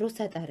 დროს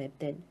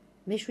ატარებდნენ.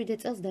 მე-7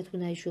 წელს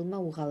დათუნაიშვილმა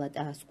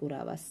უღალატა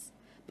ასკურავას.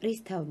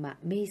 პრისთავმა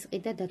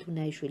მეისყიდა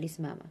დათუნაიშვილის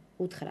მამა.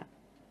 უთხრა: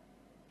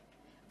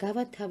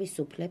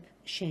 გავათავისუფლებ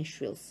შენ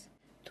შვილს,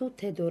 თუ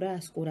თედორა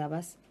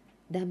ასკურავას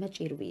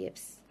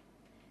დამაჭირვიებს,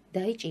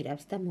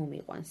 დაიჭირავს და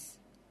მომიყვანს.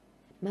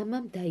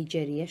 მამამ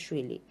დაიჯერია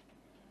შვილი,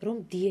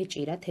 რომ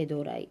დიეჭირა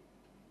თედორაი.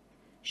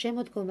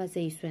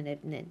 შემოდგომაზე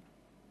ისვენებდნენ.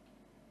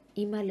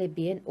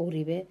 იმალებიან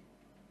ორივე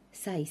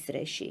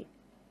საისრეში.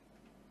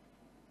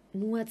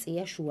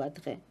 მოაწია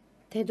შუადღე.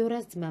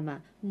 თედორას ძმამა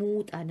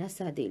მოუტანა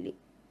სადილი.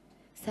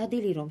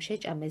 სადილი რომ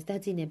შეჭამეს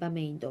დაძინება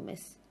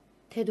მეინდომეს.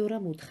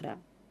 თედორამ უთხრა: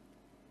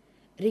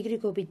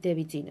 რიგრიგობით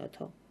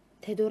დევიძინოთო.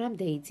 თედორამ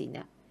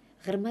დეიძინა.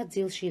 ღრმა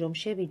ძილში რომ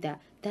შევიდა,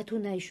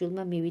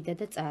 დათუნაიშვილმა მივიდა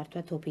და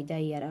წაართვა თოფი და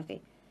იარაღი,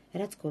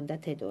 რაც ჰქონდა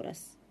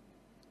თედორას.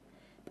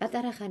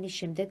 პატარა ხანის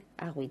შემდეგ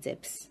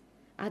აღვიძებს.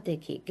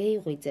 ადექი,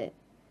 გეიღვიძე.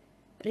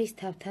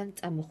 პრისთავთან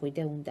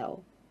წამოხვიდე უნდაო.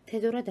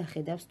 თედორა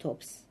დახედავს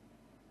თოფს.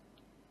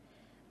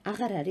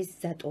 აღარ არის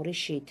ზატორი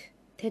შით.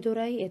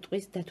 თედორაი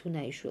ეტყვის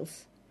დათუნაიშვილს.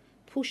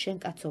 ფუ შენ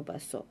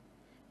კაცობასო.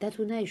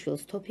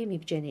 დათუნაიშვილს თოფი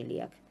მიბჯენილი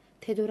აქვს.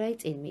 თედორაი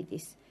წინ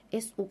მიდის.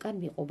 ეს უკან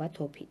მიყობა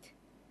თოფით.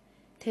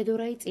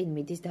 თედორაი წინ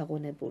მიდის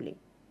დაღონებული.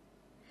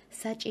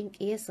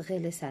 საჭინკიეს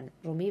ღელესან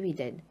რომ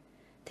მივიდნენ,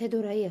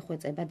 თედორაი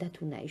ეხვეწება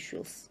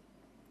დათუნაიშვილს.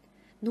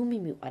 ნუ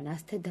მიმიყვან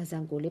ასთე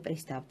დაზანგული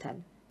პრისთავთან.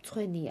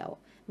 მცხვენიაო,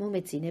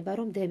 მომეცინება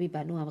რომ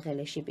დევიბანო ამ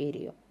ღელეში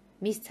პირიო.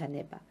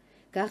 მისცანება.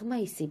 გაღმა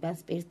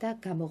ისიბანს პირს და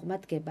გამოღმა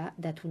დგება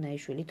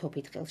დათუნაიშვილი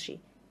თოფით ხელში,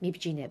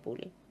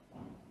 მიბჯინებული.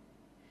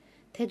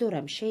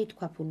 თედორამ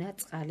შეითქვაფუნა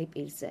წყალი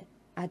პირზე.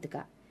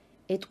 ადგა.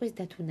 ეტყვის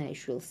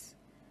დათუნაიშვილს.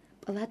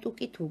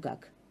 პლატუკი თუ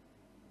გაქ.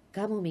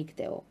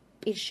 გამომიგდეო,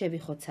 პირს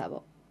შევიხოცავო.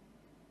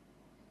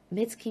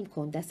 მეც კი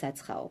მქონდა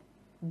საცხაო.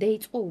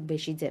 დეიწყო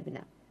უბეში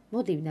ძებნა.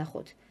 მოდი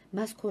ვნახოთ,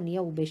 მას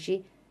ქონია უბეში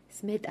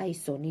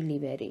სმეტაისონი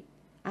ლივერი.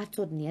 არ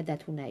წოდნია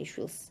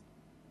დათუნაიშვილს.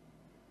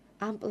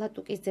 ამ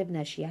პლატუკის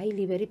ძებნაში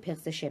აილივერი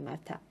ფეხზე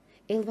შემართა,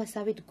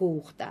 ელვასავით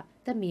გოუხტა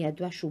და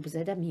მიადვა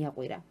შუბზე და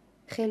მიაყვირა.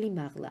 ხელი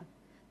მაღლა,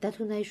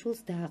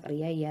 დათუნაიშვილს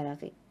დააყრია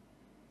იარაღი.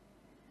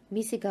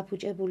 მისი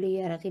გაფუჭებული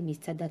იარაღი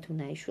მისცა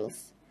დათუნაიშვილს.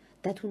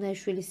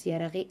 დათუნაიშვილის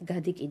იარაღი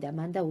გადიკიდა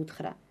მან და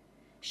უთხრა: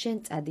 შენ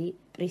წადი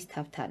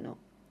პრისთავთანო,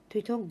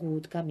 თვითონ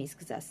გუუდგა მის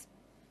გზას.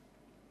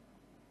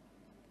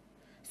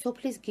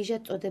 სოფლის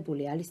გიჟად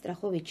წოდებული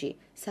ალისტრახოვიჩი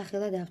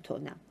სახელად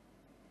ავთონა.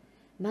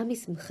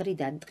 მამის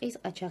მხრიდან ტყის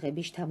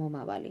ყაჩაღების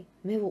შთამომავალი,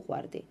 მე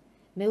ვუყვარდი.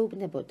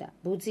 მეუბნებოდა: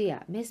 ბუძია,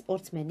 მე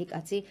სპორტსმენი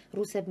კაცი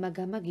რუსებმა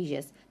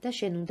გამაგიჟეს და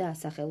შენ უნდა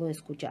ასახელო ეს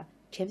ქუჩა,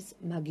 ჩემს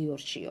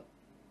მაგიორშიო.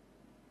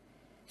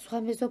 სხვა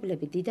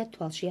მეზობლები დიდად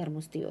თვალში არ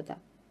მოსდიოდა.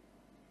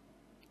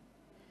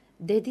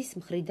 დედის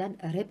მხრიდან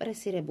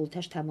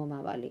რეპრესირებულთა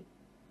შთამომავალი.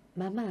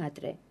 მამა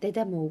ადრე,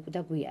 დედა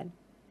მოუკვდა გვიან.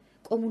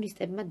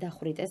 კომუნისტებმა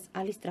დახვრიტეს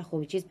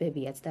ალისტრახოვიჩის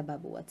ბებიაც და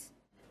ბაბუაც.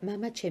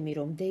 მამა ჩემი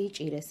რომ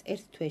დეიჭირეს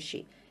ერთ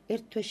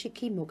თვეში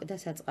კი მოკდა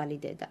საწყალი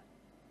დედა.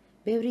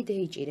 ბევრი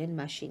დეიჭირენ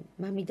მაშინ,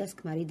 მამიდას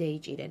ქმარი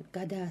დეიჭირენ,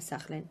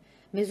 გადაასახლენ,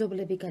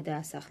 მეზობლები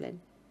გადაასახლენ.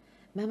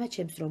 მამა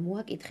ჩემს რომ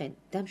მოაკითხენ,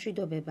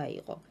 დამშვიდობება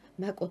იყო,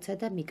 მაკოცა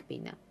და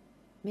მიკბინა.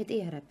 მეტი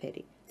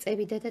არაფერი,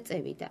 წევიდა და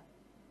წევიდა.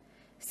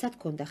 სად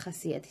ქონდა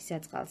ხასიათი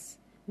საწყალს,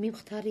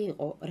 მიმხდარი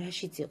იყო,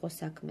 რაშიც იყო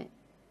საქმე.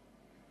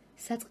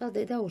 საწყალ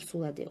დედა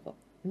ორსულად იყო,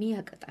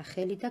 მიაკტა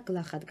ხელი და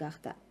გლახად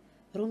გახდა.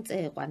 რომ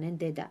წეეყვანენ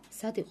დედა,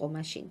 სად იყო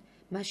მაშინ,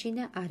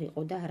 მაშინა არ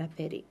იყო და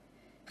არაფერი.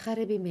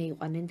 ხარები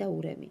მეიყვანენ და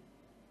ურემი.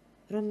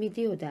 რომ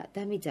მიდიოდა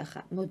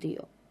დამიძახა,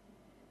 მოდიო.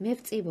 მე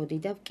ვწივოდი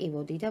და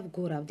ვკივოდი და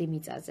ვგორავდი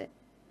მიწაზე.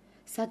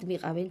 სად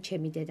მიყავენ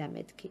ჩემი დედა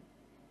მეთქი.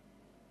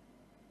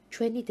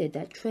 ჩვენი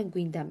დედა ჩვენ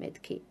გვინდა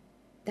მეთქი.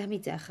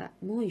 დამიძახა,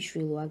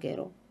 მოიშვილო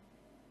აგერო.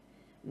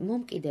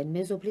 მომკიდენ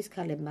მეზობლის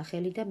ქალებმა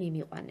ხელი და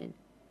მიმიყვანენ.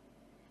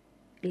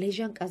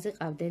 ლეჟანკაზე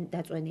ყავდნენ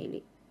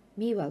დაწვენილი.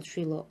 მივალ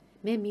შვილო,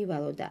 მე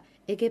მივალო და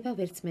ეგება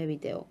ვერც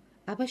მევიდეო.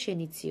 აბა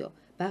შენიციო,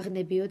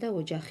 ბაღნებიო და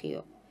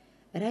ოჯახიო.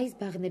 რა ის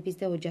ბაღნების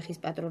და ოჯახის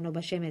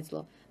პატრონობა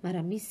შემეძლო,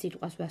 მაგრამ მის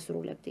სიტყვას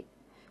ვასრულებდი.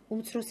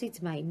 უმცროსი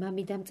ძმაი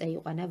მამიდამ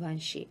წეიყვანა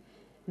ვანში.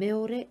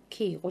 მეორე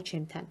კი იყო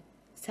ჩემთან.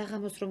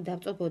 საღამოს რომ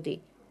დავწობოდი,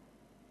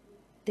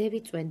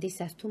 დევიწვენდი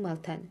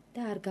სასთუმალთან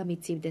და არ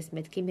გამიცივდეს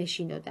მეთქი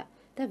მეშინოდა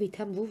და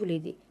ვითამ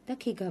ვუვლიდი და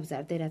კი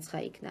გავზარდე რაც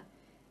ხაიქნა.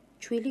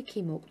 ჩვილი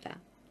კი მოკვდა.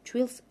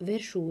 ჩვილს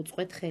ვერ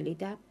შუუწყვეთ ხელი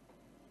და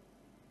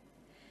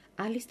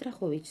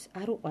ალისტრახოვიჩს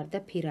არ უყვარდა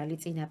ფირალი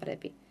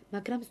წინაპრები,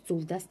 მაგრამ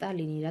სძულდა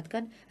სტალინი,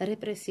 რადგან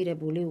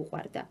რეპრესირებული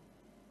უყვარდა.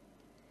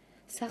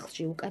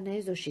 სახლში უკანა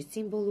ეზოში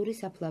სიმბოლური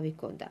საფლავი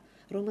ჰქონდა,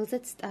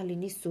 რომელზეც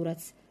სტალინის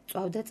სურათს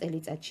წვავდა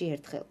წელიწადში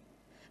ერთხელ.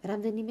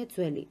 რამდენიმე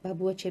ძველი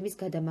ბაბუაჩემის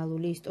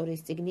გადამალული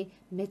ისტორიის წიგნი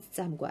მეც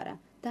წამგვარა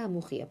და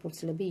ამუხია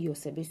ფურცლები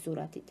იოსების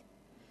სურათით.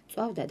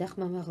 წვავდა და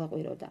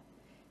ხმამაღლაყვიროდა.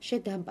 შე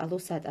დამპალო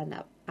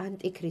სატანავ,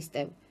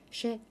 ანტიქრისტევ,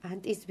 შე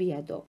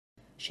ანტიზვიადო,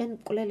 შენ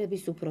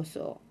მკვლელების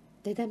უფროსოო.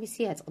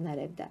 დედამისი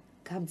აწყნარებდა,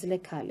 გამძლე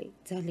ქალი,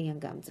 ძალიან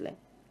გამძლე.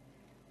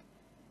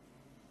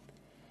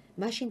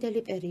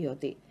 მაშინდელი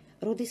პერიოდი,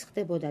 როდის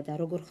ხდებოდა და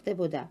როგორ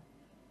ხდებოდა,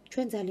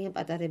 ჩვენ ძალიან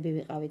პატარები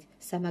ვიყავით,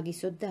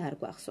 სამაგისოდ და არ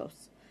გვახსოვს,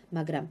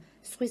 მაგრამ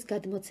სხვის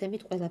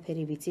გადმოცემით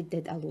ყველაფერი ვიცით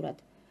დეტალურად,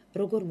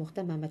 როგორ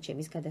მოხდა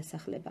მამაჩემის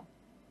გადასახლება.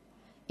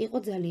 იყო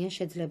ძალიან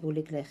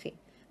შეძლებული გლეხი,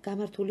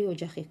 გამართული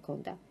ოჯახი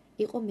ჰქონდა,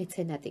 იყო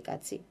მეცენატი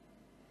კაცი.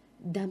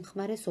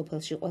 დამხმარე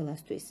სოფელში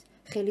ყველასთვის,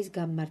 ხელის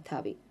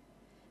გამმართავი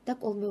და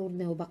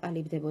კოლმეურნეობა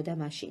ყალიბდებოდა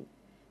მაშინ.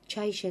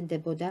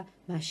 ჩაიშენდებოდა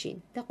მაშინ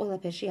და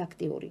ყველაფერში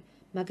აქტიური,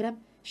 მაგრამ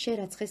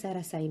შერაცხეს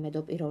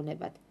არასაიმედო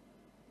პიროვნებად.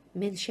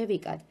 მენ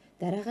შევიკად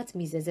და რაღაც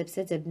მიზეზებს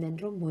ეძებდნენ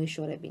რომ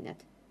მოეშორებინათ.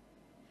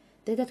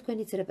 დედა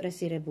თქვენიც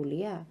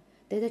რეპრესირებულია?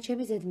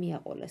 დედაჩემი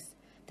ზედმიაყოლეს.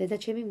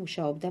 დედაჩემი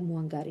მუშაობდა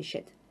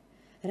მოანგარიშეთ.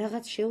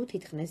 რაღაც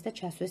შეუთითხნეს და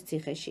ჩასვეს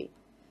ციხეში.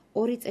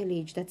 2 წელი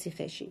იჯდა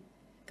ციხეში.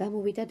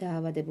 გამოვიდა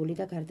დაავადებული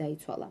და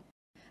გარდაიცვალა.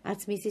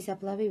 არც მისი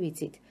საფლავი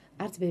ვიცით,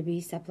 არც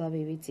ბებიის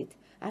საფლავი ვიცით,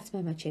 არც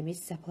მამაჩემის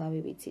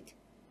საფლავი ვიცით.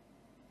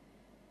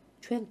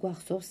 ჩვენ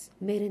გვახსოვს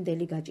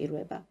მერენდელი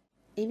გაჭირვება.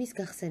 იმის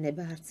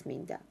გახსენება არც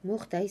მინდა.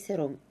 მოხდა ისე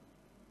რომ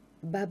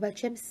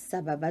ბაბაჩემს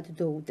საბაბად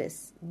დოუდეს.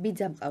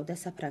 ბიძა მყავდა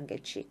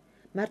საფრანგეთში.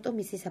 მარტო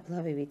მისი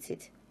საფლავი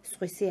ვიცით,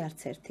 სხვისი არც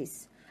ერთის.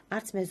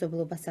 არც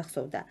მეზობლობას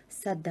ახსოვდა,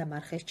 სად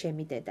დამარხეს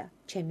ჩემი დედა,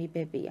 ჩემი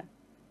ბებია.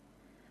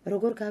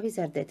 როგორ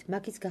გავიზარდეთ,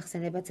 მაგის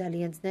გახსენება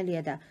ძალიან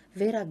ძნელია და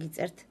ვერ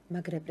აგიწერთ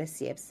მაგ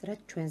რეპრესიებს, რაც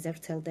ჩვენზე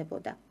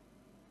ვრცელდებოდა.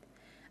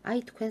 აი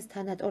თქვენს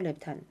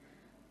თანატოლებთან,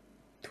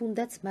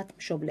 თუნდაც მათ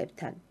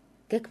მშობლებთან,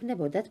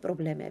 გექმნებოდათ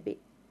პრობლემები.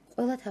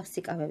 ყველა თავს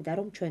იკავებდა,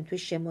 რომ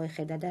ჩვენთვის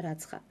შემოეხედა და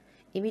რაცხა,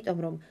 იმიტომ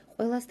რომ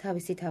ყველას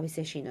თავისი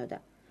ეშინოდა.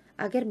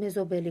 აგერ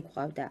მეზობელი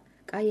გვყავდა,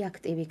 კაი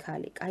აქტივი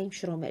ქალი, კაი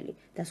მშრომელი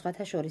და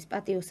სხვათა შორის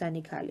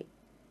პატიოსანი ქალი.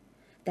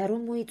 და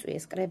რომ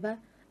მოიწვიეს კრება,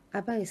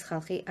 აბა ეს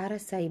ხალხი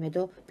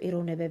არასაიმედო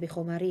პიროვნებები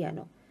ხომ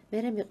არიანო,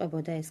 მერე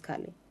მიყვებოდა ეს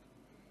ქალი.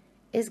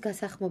 ეს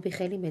გასახმობი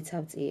ხელი მეც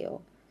ავწიეო,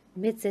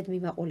 მეც ზედ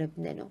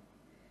მიმაყოლებდნენო.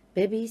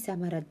 ბებიის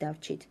ამარად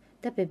დავრჩით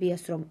და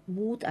ბებიას რომ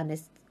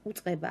მოუტანეს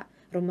უწყება,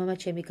 რომ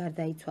მამაჩემი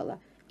გარდაიცვალა,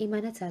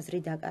 იმანაც აზრი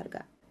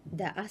დაკარგა.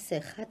 და ასე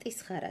ხატის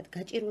ხარად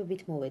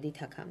გაჭირვებით მოვედით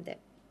აქამდე.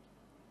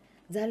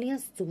 ძალიან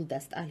სძულდა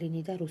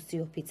სტალინი და რუსი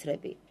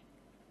ოფიცრები.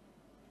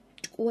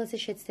 ჭკუაზე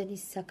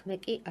შეცდენის საქმე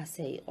კი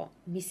ასე იყო,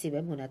 მისივე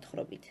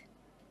მონათხრობით.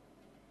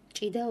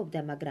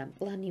 ჭიდაობდა, მაგრამ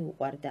პლანი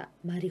უყვარდა,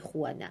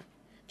 მარიხუანა.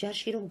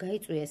 ჯარში რომ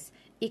გაიწვიეს,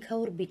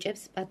 იქაურ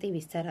ბიჭებს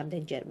პატივისცა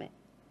რამდენჯერმე.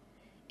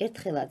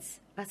 ერთხელაც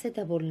ასე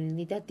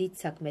დაბოლნილნი და დიდ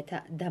საქმეთა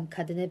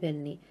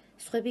დამქადნებელნი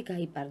სხვები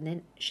გაიპარნენ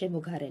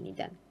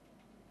შემოგარენიდან.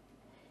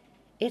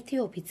 ერთი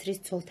ოფიცრის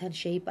ცოლთან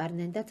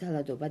შეიპარნენ და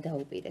ძალადობა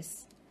დაუპირეს.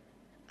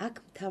 აქ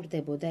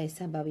მთავრდებოდა ეს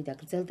ამბავი და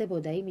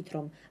გრძელდებოდა იმით,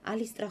 რომ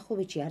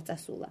ალისტრახოვიჩი არ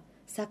წასულა,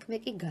 საქმე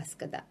კი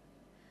გასკდა.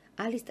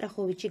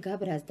 ალისტრახოვიჩი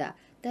გაბრაზდა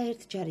და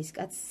ერთ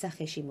ჯარისკაცს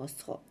სახეში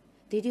მოსცხო.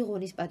 დიდი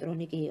ღონის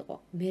პატრონი კი იყო,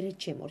 მერე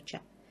შემორჩა.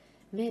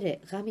 მერე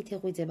ღამით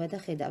ეღვიძება და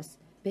ხედავს,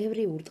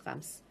 ბევრი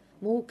ურტყამს.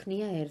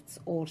 მოუქნია ერთს,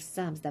 ორს,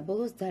 სამს და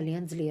ბოლოს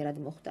ძალიან ძლიერად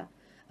მოხვდა.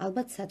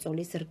 ალბათ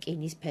საწოლის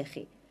რკინის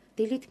ფეხი.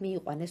 დილით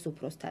მიიყვანეს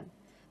უფროსთან.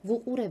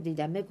 ვუყურებდი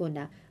და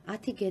მეგონა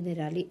 10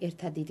 გენერალი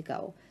ერთად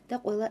იდგაო და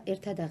ყველა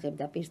ერთად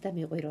აღებდა პირს და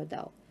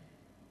მიყვიროდაო.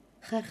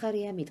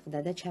 ხარხარია მიტყდა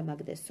და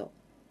ჩამაგდესო.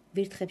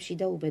 ვირთხებში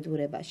და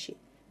უბედურებაში.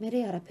 მერე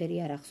არაფერი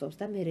არ ახსოვს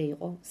და მერე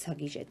იყო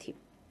საგიჟეთი.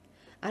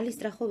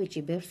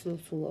 ალისტრახოვიჩი ბევრს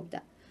ლოცულობდა.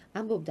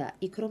 ამბობდა,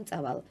 იქ რომ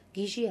წავალ,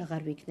 გიჟი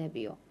აღარ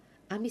ვიქნებიო.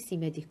 ამის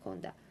იმედი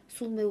ჰქონდა.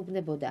 სულ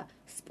მეუბნებოდა,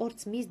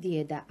 სპორტს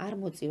მისდიე და არ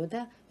მოწიო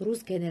და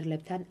რუს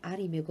გენერლებთან არ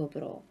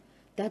იმეგობროო.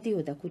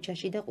 დადიოდა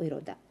ქუჩაში და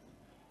ყვიროდა.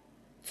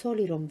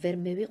 ცოლი რომ ვერ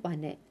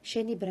მევიყვანე,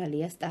 შენი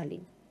ბრალია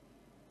სტალინ.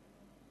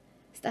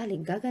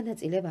 სტალინ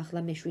გაგანაწილებ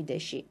ახლა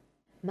მეშვიდეში.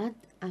 მან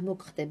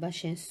ამოგხდება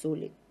შენ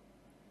სული.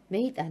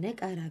 მეიტანე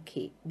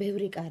კარაქი,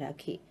 ბევრი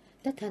კარაქი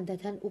და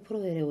თანდათან უფრო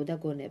ერეოდა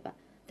გონება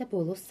და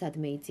ბოლოს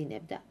სადმე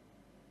იძინებდა.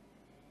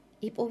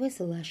 იპოვეს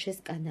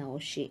ლაშეს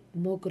კანაოში,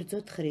 მოგრძო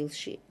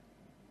თხრილში.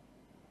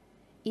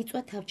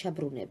 იწვა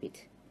თავჩაბრუნებით,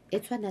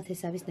 ეცვა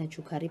ნათესავის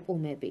ნაჩუქარი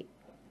პუმები.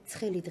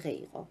 ცხელი დღე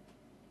იყო.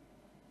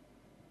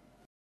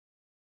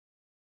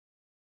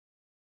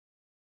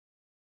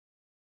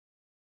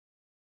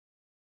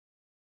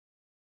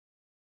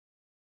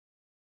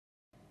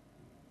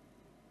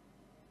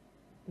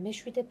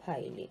 მეშვიდე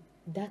ფაილი,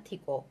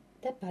 დათიკო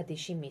და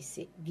ბადიში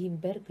მისი,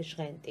 გიმბერგ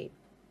ჟღენტი.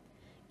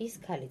 ის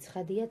ქალი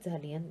ცხადია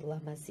ძალიან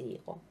ლამაზი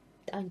იყო,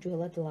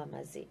 ტანჯველად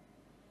ლამაზი.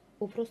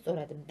 უფრო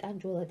სწორად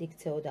მტანჯველად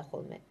იქცეოდა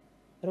ხოლმე,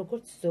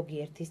 როგორც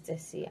ზოგიერთის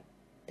წესია.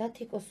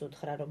 დათიკოს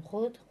უთხრა, რომ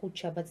მხოლოდ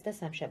ხუთშაბათს და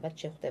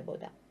სამშაბათს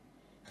შეხვდებოდა.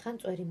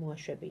 ხან წვერი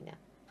მოაშვებინა,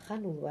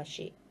 ხან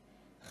ულვაში,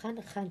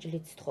 ხან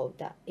ხანჯლით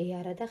თხოვდა,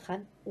 ეარა და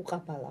ხან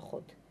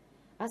უყაბალახოდ.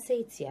 ასე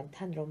იციან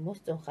თან რომ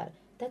მოსწონხარ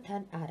და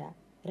თან არა.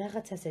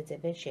 რაღაცას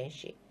ეძებენ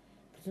შენში,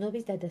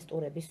 გრძნობის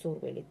დადასტურების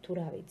სურვილით, თუ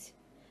რა ვიცი,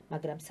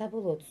 მაგრამ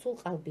საბოლოოდ სულ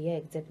ყალბია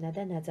ეგძებნა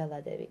და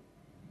ნაძალადები.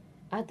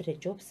 ადრე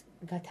ჯობს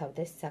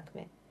გათავდეს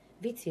საქმე.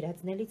 ვიცი რა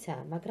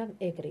ძნელიცაა, მაგრამ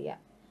ეგრია.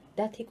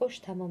 დათიკო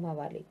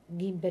შთამომავალი,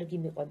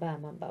 გიმბერგი მიყვება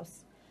ამ ამბავს.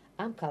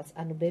 ამ ქალს,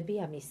 ანუ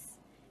ბებიამის,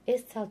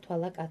 ეს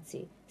ცალთვალა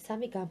კაცი,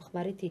 სამი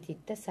გამხმარი თითით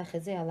და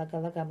სახეზე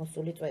ალაგალა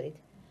გამოსული წვერით,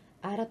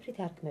 არაფრით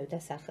არ ქმევდა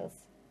სახელს.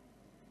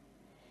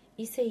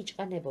 ისე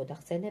იჭყანებოდა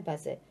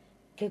ხსენებაზე,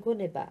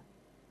 გეგონება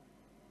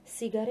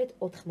სიგარეტ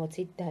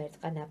 80-ით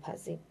დაერტყა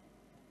ნაფაზი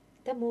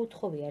და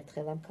მოუთხოვია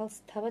ერთხელ ამ ქალს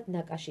თავად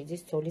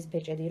ნაკაშიძის ცოლის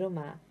ბეჭედი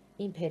რომაა,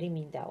 იმფერი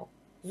მინდაო,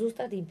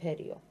 ზუსტად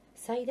იმფერიო,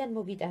 საიდან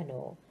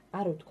მოგიტანოო,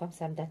 არ უთქვამს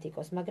ამ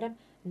დათიკოს, მაგრამ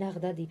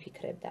ნაღდად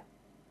იფიქრებდა.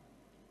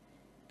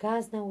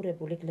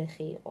 გააზნაურებული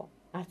გლეხი იყო,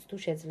 არც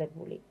თუ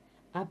შეძლებული,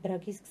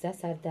 აბრაგის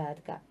გზას არ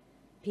დაადგა,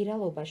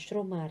 ფირალობა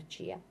შრომა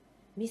არჩია.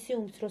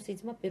 მისი უმცროსი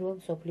ძმა პირველ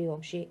მსოფლიო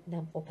ომში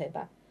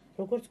დამყოფება,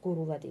 როგორც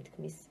გურულად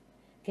ითქმის.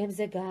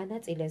 გემზე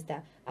გაანაწილეს და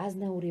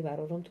აზნაური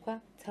ვარო რომ თქვა,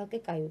 ცალკე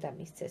კაიუტა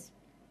მისცეს.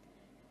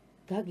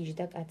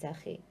 გაგიჟდა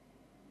კაძახი.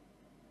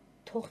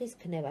 თოხის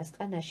ქნევას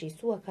ყანაში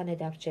სუაქანე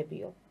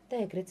დავრჩებიო და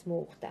ეგრეც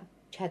მოუხდა,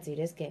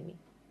 ჩაძირეს გემი.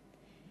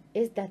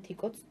 ეს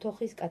დათიკოც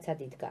თოხის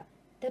კაცად იდგა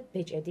და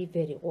ბეჭედი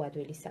ვერ იყო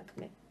ადვილი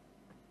საქმე.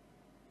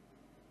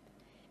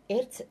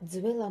 ერთს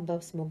ძველ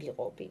ამბავს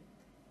მოგიყოფი.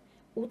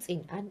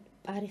 უწინ ან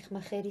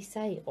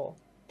პარიხმახერისა იყო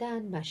და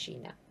ან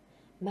მაშინა,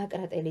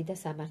 მაკრატელი და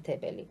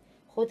სამართებელი.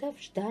 ხოდა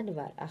ვждან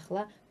ვარ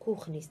ახლა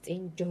ქუხნის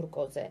წინ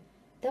ჯორკოზე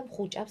და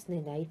მხუჭავს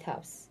ნენაი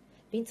თავს.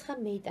 ვინც ხან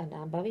მეიტანა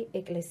ამბავი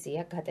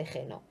ეკლესია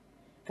გატეხენო.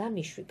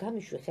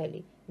 გამიშვი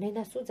ხელი,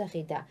 ნენას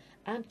უძახი და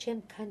ამ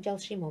ჩემ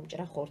ქანჯალში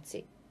მომჭრა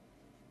ხორცი.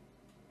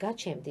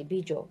 გაჩემდი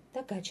ბიჯო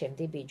და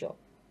გაჩემდი ბიჯო.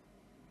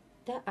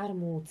 და არ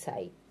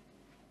მოუცაი.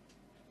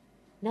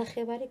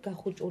 ნახევარი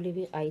გახუჭული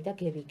ვიყაი და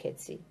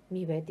გევიქეცი,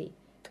 მივედი,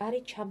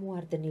 კარი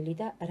ჩამოარდნილი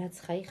და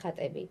რაცხაი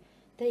ხატები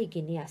და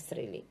იგინი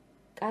ასრილი.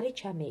 კარი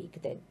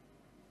ჩამეიგდენ.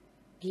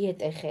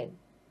 გიეტეხენ,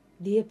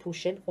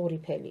 დიეფუშენ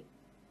ყორიფელი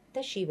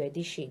და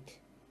შივედი შით.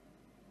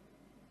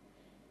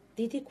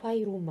 დიდი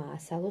ქვაი რუმაა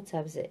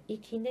სალოცავზე,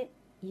 იქინე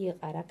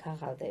ieყარა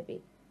ქაღალდები.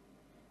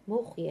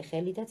 მოხვიე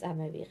ხელი და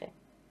წამევიღე.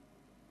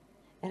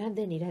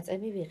 რამდენი რაწე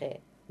მივიღე,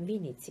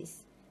 ვინ იცის,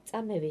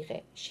 წამევიღე,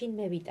 შინ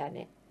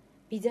მევიტანე.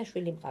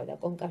 ბიძაშვილი მყავდა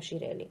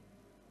კომკავშირელი.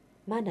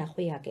 მან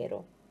ახვი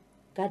აგერო.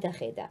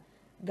 გადახედა,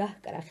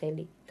 გაჰკრა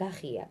ხელი,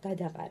 გახია,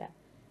 გადაყარა.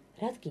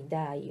 რად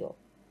გინდა აიო,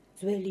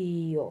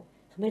 ძველიო,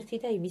 ღმერთი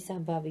და იმის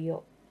ამბავიო,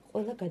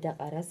 ყველა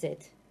გადაყარა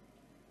ზეთ.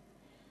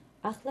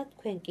 ახლა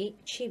თქვენ კი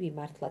ჩივი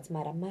მართლაც,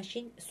 მაგრამ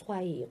მაშინ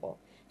სხვაი იყო,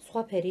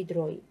 სხვაფერი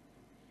დროი.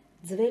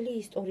 ძველი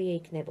ისტორია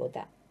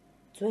იქნებოდა,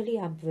 ძველი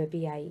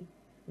ამბვები აი,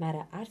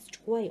 მაგრამ არც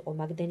ჭკუა იყო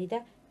მაგდენი და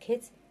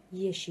ქეც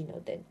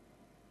იეშინოდენ,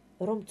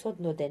 რომ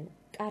ცოდნოდენ,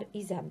 კარ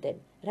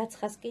იზამდნენ, რაც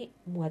ხას კი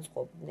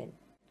მოაწყობდნენ,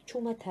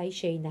 ჩუმათაი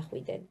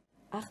შეინახვიდენ.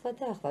 ახლა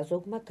და ახლა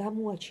ზოგმა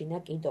გამოაჩინა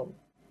კიდომ,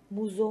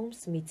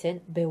 მუზეუმს მიცენ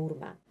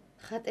ბევრმა.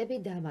 ხატები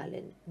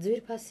დამალენ,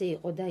 ძვირფასი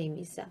იყო და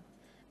იმისა,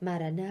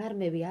 მაგრამ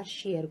ნაარმევი არ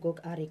შეერგო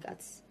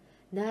კარიკაც.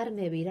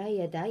 ნაარმევი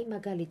რაია და აი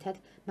მაგალითად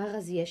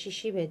მაღაზიაში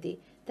შივედი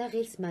და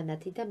ღირს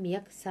მანათი და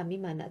მიაკ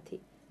 3 მანათი.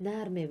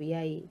 ნაარმევი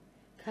აი,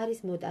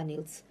 ქარის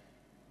მოტანილს,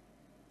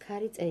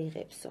 ქარი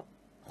წეიღებსო,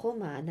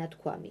 ხომაა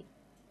ნათქვამი,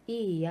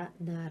 ია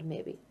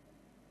ნაარმევი.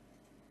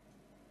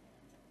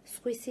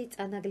 სხვისი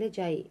წანაგლე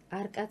ჯაი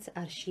არკაც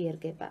არ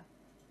შეერგება.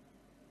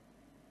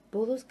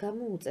 ბოლოს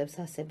გამოუწევს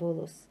ასე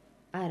ბოლოს,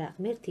 არა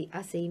ღმერთი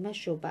ასე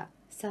იმაშობა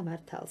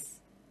სამართალს.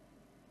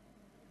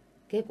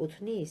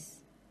 გეკუთვნის?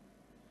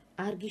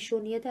 არ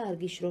გიშონია და არ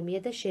გიშრომია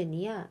და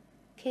შენია?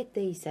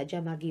 ქეთდეისა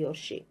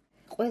ჯამაგიორში.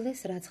 ყველეს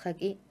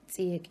რაცხაკი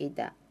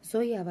წიეკიდა,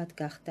 ზოი ავად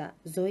გახდა,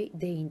 ზოი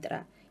დეინტრა,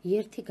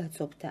 ერთი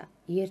გაცოფთა,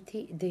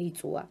 ერთი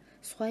დეიწუა,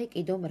 სხვაი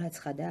კიდომ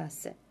რაცხა და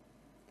ასე.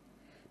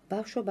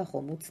 ბავშვობა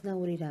ხომ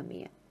უცნაური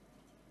რამეა.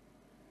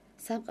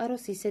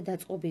 სამყაროს ისე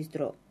დაწყობის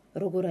დრო,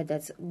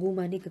 როგორადაც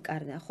გუმანი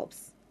გკარნახობს.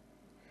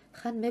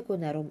 ხან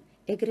მეგონა რომ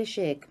ეგრე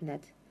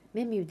შეექმნათ,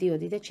 მე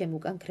მივდიოდი და ჩემ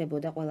უკან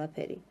ქრებოდა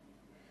ყველაფერი.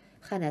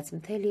 ხანაც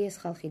მთელი ეს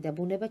ხალხი და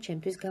ბუნება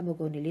ჩემთვის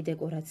გამოგონილი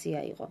დეკორაცია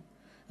იყო.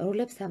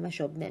 როლებს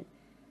თამაშობდნენ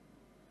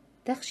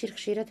და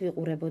ხშირ-ხშირად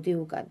ვიყურებოდი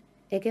უკან.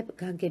 ეგებ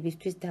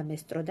განგებისთვის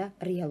დამესტრო და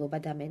რეალობა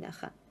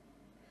დამენახა.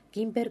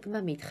 გიმბერგმა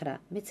მითხრა,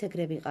 მეც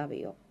ეგრე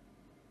ვიყავიო.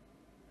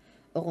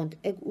 ოღონდ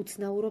ეგ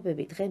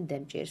უცნაურობები დღემდე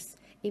მჭირს,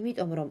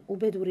 იმიტომ რომ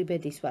უბედური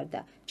ბედის ვარ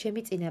და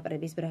ჩემი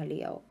წინაპრების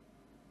ბრალიაო.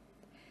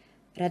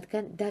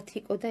 რადგან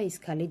დათიკო და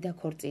ისქალი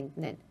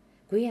დაქორწინდნენ,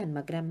 გვიან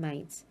მაგრამ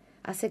მაინც.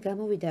 ასე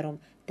გამოვიდა რომ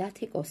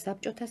დათიკო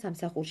საბჭოთა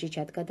სამსახურში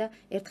ჩადგა და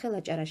ერთხელ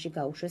აჭარაში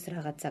გაუშვეს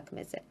რაღაც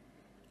საქმეზე.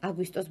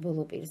 აგვისტოს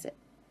ბოლო პირზე.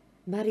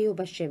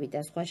 მარიობას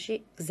შევიდა ზღვაში,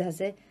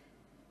 გზაზე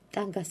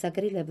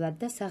ტანგასაგრილებლად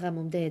და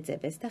საღამომდე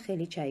ეძებეს და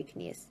ხელი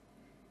ჩაიქნიეს.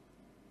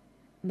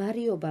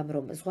 მარიობამ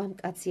რომ ზღვამ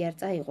კაცი არ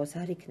წაიღოს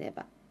არ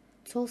იქნება.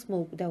 ცოლს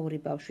მოუკვდაური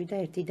ბავშვი და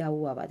ერთი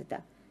დაუავადდა.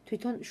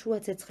 თვითონ შუა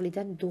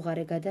ცეცხლიდან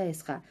დუღარე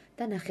გადაესხა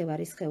და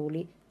ნახევარი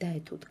სხეული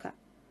დაეთუთქა.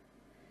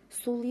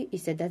 სული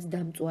ისედაც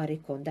დამწუარი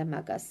ჰქონდა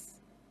მაგას.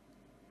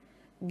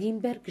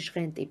 გიმბერგ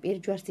ჟღენტი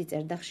პირჯვარს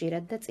იწერდა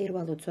ხშირად და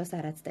წირვალოცვას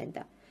არ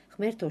აცდენდა.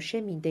 ღმერთო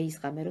შემინდე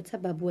ისხამე, როცა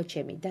ბაბუა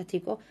ჩემი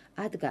დათიკო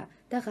ადგა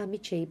და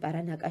ღამით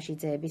შეიპარა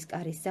ნაკაშიძეების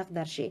კარის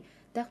საყდარში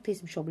და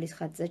ღვთისმშობლის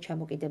ხატზე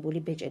ჩამოკიდებული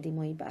ბეჭედი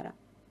მოიბარა.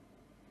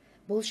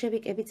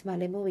 ბოლშევიკებიც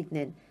მალე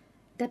მოვიდნენ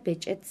და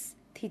ბეჭედს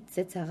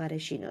თითზეც აღარ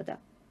ეშინოდა.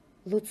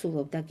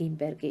 ლოცულობდა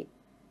გიმბერგი,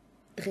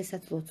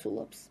 დღესაც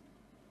ლოცულობს.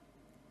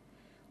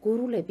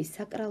 გურულები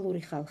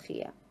საკრალური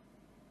ხალხია.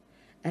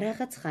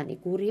 რაღაც ხანი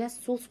გურიას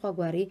სულ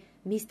სხვაგვარი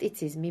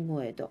მისტიციზმი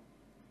მოედო.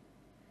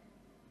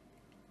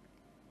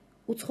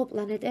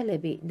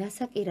 უცხოპლანეტელები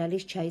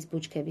ნასაკირალის ჩაის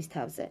ბუჩქების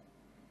თავზე.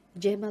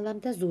 ჯემალამ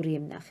და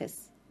ზურიემ ნახეს.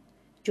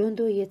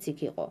 ჯონდოიეც იქ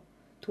იყო.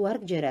 თუ არ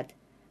გჯერათ,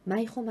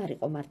 მაიხომ არ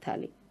იყო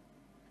მართალი.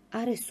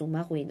 არესუ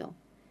მაღვინო.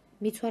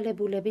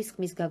 მიცვალებულების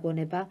ხმის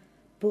გაგონება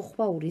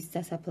ბოხვაურის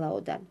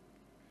სასაფლაოდან.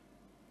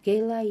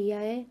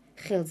 გელაიაე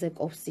ხელზე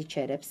კოვს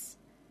სიჩერებს.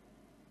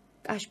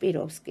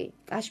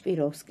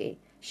 კაშპიროვსკი,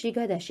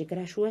 შიგადაში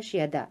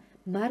გრაშუაშია და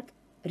მარკ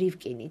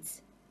რივკინიც.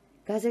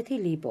 გაზეთი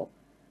ლიბო,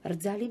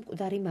 რძალი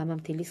მკვდარი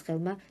მამამთილის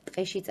ხელმა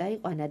ტყეში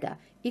წაიყვანა და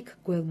იქ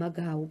გველმა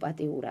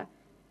გააუპატიურა.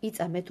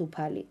 იწამეთ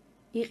უფალი,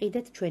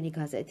 იყიდეთ ჩვენი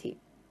გაზეთი.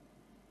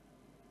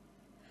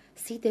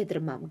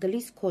 სიდედრმა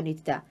მგლის ქონით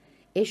და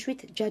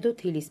ეშვით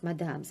ჯადოთილისმა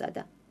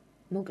დაამზადა.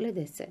 მოკლედ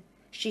ესე,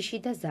 შიში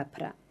და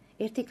ზაფრა,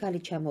 ერთი ქალი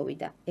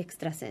ჩამოვიდა,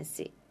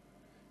 ექსტრასენსი.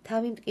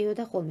 თავი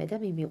მტკიოდა ხოლმე და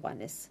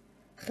მიმიყვანეს.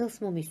 ხელს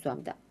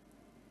მომისვამდა.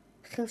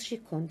 ხელში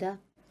ჰქონდა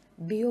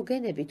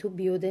ბიოგენები თუ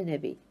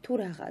ბიოდენები თუ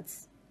რაღაც.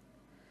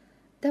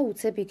 და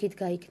უცებ იქით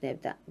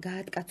გაიქნებდა,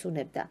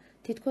 გაატკაცუნებდა,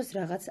 თითქოს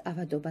რაღაც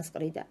ავადობას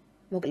ყრიდა.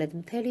 მოკლედ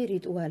მთელი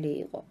რიტუალი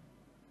იყო.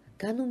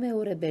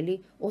 განუმეორებელი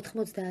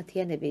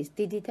 90-იანების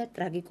დიდი და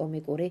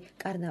ტრაგიკომიკური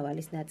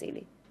კარნავალის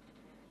ნაწილი.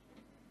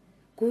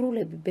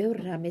 გურულები ბევრ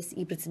რამეს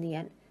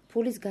იბრძნიან,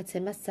 ფულის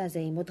გაცემას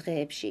საზეიმო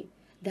დღეებში,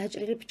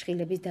 დაჭრილი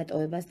ფრჩხილების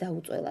დატოვებას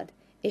დაუწველად,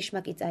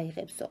 ეშმაკი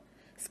წაიღებსო,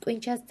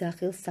 სკვინჩას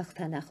ძახილს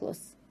სახლთან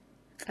ახლოს,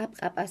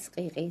 ყაპყაპას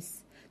ყიყის,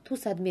 თუ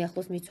სადმე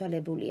ახლოს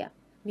მიცვალებულია,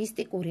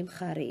 მისტიკური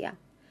მხარია,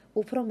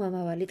 უფრო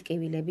მომავალი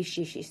ტკივილების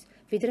შიშის,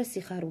 ვიდრე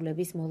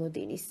სიხარულების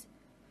მოლოდინის.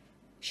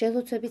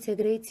 შელოცვებიც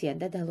ეგრე იციან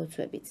და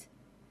დალოცვებიც.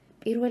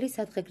 პირველი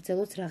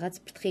სადღეგრძელოც რაღაც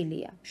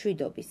ფრთხილია,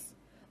 მშვიდობის,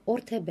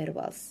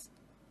 ორთებერვალს,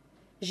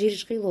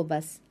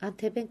 ჟირჟღილობას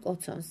ანთებენ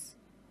კოცონს,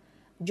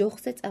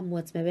 ჯოხზე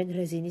წამოაცმევენ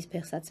რეზინის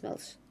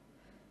ფეხსაცმელს,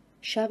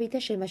 შავი და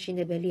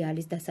შემაშინებელი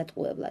ალის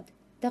დასატყუებლად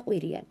და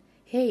ყვირიან,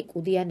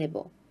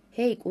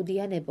 ჰეი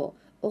კუდიანებო,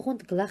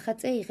 ოღონდ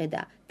გლახაწე იღე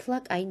და თლა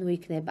კაი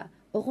ნუიქნება,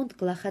 ოღონდ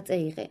გლახაწე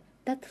იღე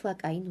და თლა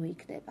კაი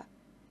ნუიქნება.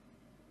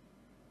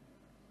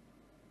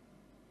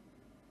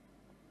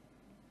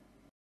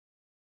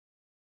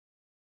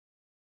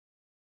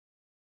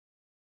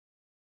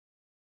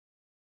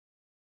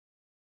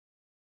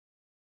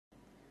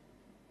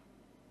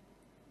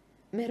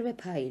 მერვე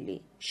ფაილი,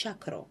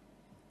 შაქრო.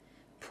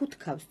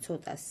 ფუთქავს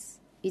ცოტას,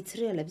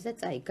 იცრიელებს და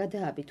წაი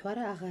გადააბი თუ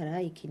არა აღარაა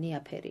იქინი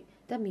აფერი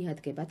და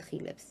მიადგება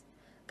თხილებს.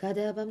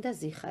 გადააბამ და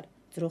ზიხარ,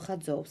 ძროხა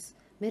ძოვს,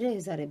 მერე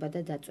ეზარება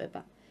და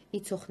დაწვება,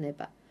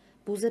 იცოხნება,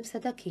 ბუზებსა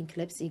და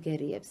ქინქლებს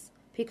იგერიებს,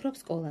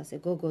 ფიქრობს სკოლაზე,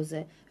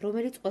 გოგოზე,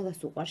 რომელიც ყველას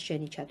უყვარს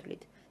შენი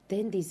ჩათვლით,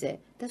 დენდიზე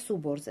და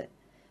სუბორზე,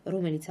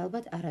 რომელიც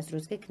ალბათ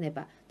არასდროს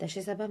გექნება და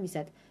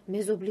შესაბამისად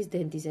მეზობლის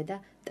დენდიზე და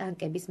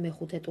ტანკების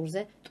მეხუთე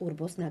ტურზე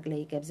ტურბოს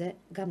ნაკლეიკებზე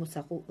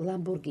გამოსახულ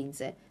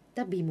ლამბორგინზე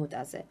და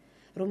ბიმოტაზე,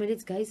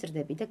 რომელიც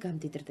გაიზრდები და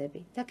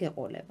გამდიდრდები და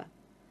გეყოლება.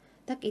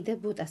 და კიდევ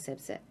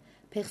ბოტასებზე,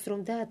 ფეხს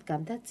რომ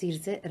დაადგამ და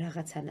ძირზე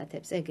რაღაც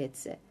ანათებს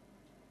ეგეთზე.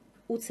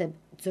 უცებ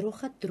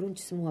ძროხად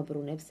დრუნჩს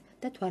მოაბრუნებს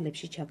და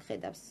თვალებში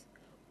ჩაგხედავს.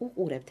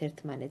 უყურებთ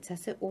ერთმანეთს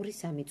ასე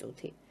 2-3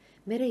 წუთი.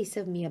 მერე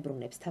ისევ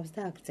მიაბრუნებს თავს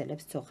და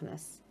აგრძელებს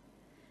ცოხნას.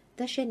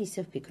 და შენ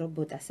ისევ ფიქრობ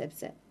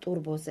ბოტასებზე,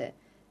 ტურბოზე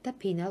და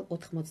ფინალ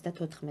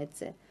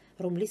 94-ზე,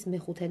 რომლის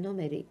მეხუთე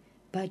ნომერი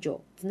ბაჯო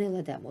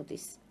ძნელად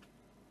ამოდის.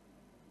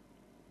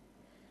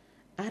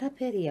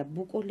 არაფერია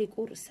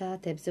ბუკოლიკურ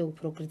საათებზე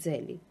უფრო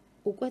გრძელი,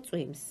 უკვე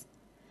წვიმს.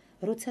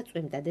 როცა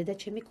წვიმდა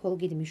დედაჩემი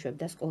ქოლგით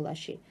მიშვებდა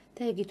სკოლაში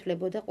და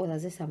ეგითვლებოდა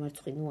ყველაზე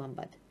სამარცხვინო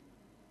ამბად.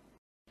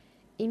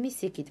 იმის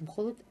იქით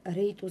მხოლოდ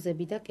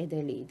რეიტუზები და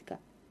კედელი იდგა.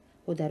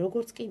 და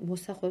როგორც კი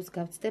მოსახვევს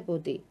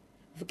გავწდებოდი,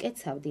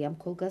 ვკეცავდი ამ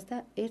ქოლგას და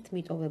ერთ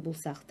მიტოვებულ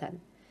სახლთან,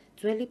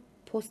 ძველი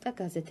ფოსტა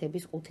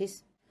გაზეთების ყუთის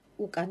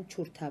უკან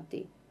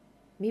ჩურთავდი.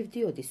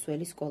 მივდიოდი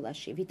სველი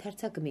სკოლაში,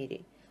 ვითარცა გმირი,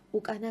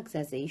 უკანა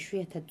გზაზე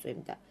იშვიათად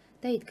წვიმდა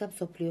და იდგა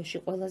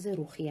მსოფლიოში ყველაზე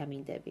რუხი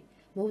ამინდები.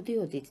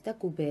 მოვდიოდით და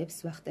გუბეებს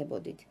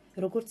ვახტებოდით,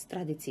 როგორც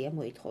ტრადიცია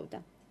მოითხოვდა.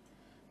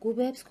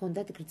 გუბეებს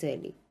ჰქონდათ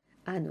გრძელი,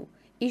 ანუ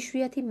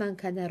იშვიათი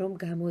მანქანა რომ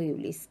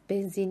გამოივლის,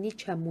 ბენზინი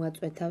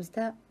ჩამოაწვეთავს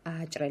და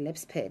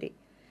ააჭრელებს ფერი.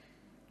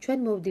 ჩვენ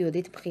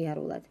მოვდიოდით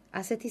მხიარულად,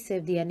 ასეთი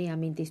სევდიანი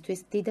ამინდისთვის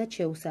დიდად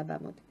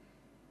შეუსაბამოდ.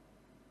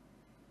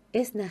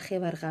 ეს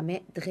ნახევარღამე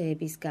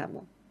დღეების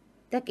გამო.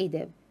 და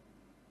კიდევ,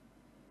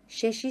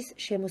 შეშის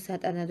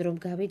შემოსატანად რომ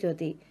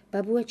გავიდოდი,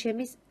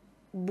 ბაბუაჩემის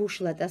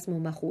ბუშლატას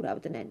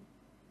მომახურავდნენ.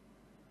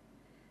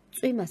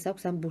 წვიმას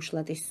აქვს ამ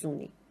ბუშლატის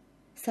სუნი.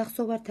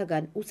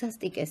 სახსოვართაგან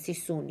უსასტიკესი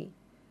სუნი.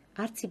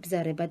 არც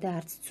იბზარება და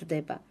არც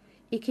ცვდება,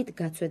 იქით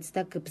გაცვეთს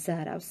და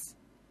გბზარავს.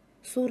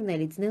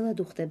 სურნელი ძნელად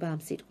უხდება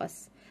ამ სიტყვას,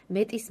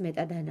 მეტის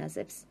მეტად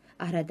ანაზებს,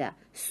 არადა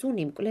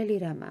სუნი მკვლელი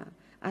რამაა,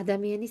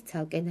 ადამიანის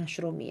ცალკე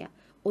ნაშრომია,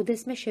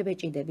 ოდესმე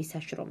შებეჭიდების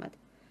საშრომად.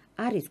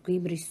 არის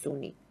გვიმრის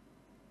სუნი.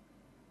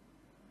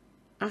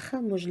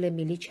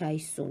 ახალმოჟლემილი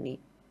ჩაის სუნი.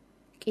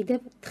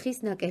 კიდევ თხის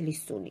ნაკელის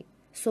სუნი,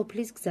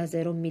 სოფლის გზაზე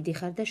რომ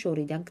მიდიხარ და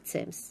შორიდან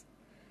გცემს.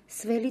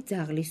 სველი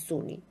ძაღლის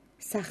სუნი,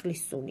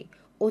 სახლის სუნი,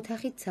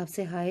 ოთახით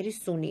სავსე ჰაერის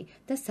სუნი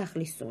და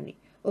სახლის სუნი,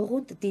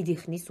 ოღონდ დიდი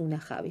ხნის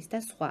უნახავის და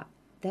სხვა.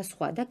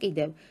 და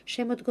კიდევ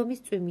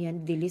შემოდგომის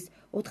წვიმიანი დილის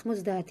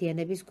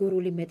 90-იანების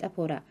გურული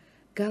მეტაფორა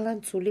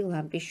გალანცული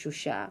ლამპის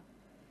შუშაა.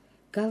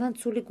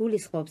 გალანცული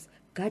გულისხმობს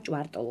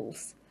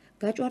გაჭვარტლულს.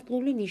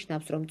 გაჭვარტლული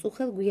ნიშნავს, რომ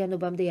წუხელ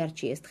გვიანობამდე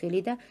არჩიეს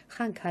თხილი და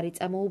ხან ქარი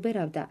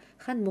წამოუბერავდა,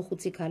 ხან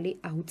მოხუცი ქალი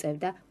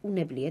აუწევდა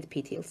უნებლიეთ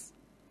ფითილს.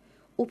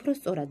 უფრო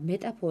სწორად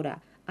მეტაფორა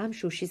ამ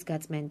შუშის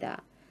გაწმენდაა,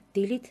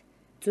 დილით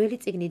ძველი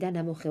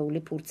წიგნიდან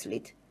ამოხეული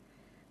ფურცლით.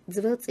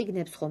 ძველ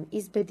წიგნებს ხომ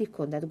ის ბედი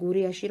ჰქონდათ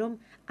გურიაში, რომ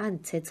ან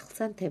ცეცხლს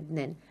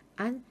ანთებდნენ,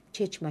 ან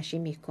ჩეჩმაში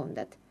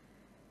მიჰქონდათ.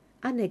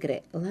 ან ეგრე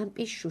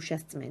ლამპის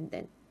შუშას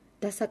წმენდნენ.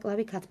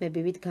 დასაკლავი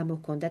ქათმებივით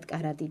გამოჰქონდათ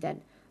კარადიდან.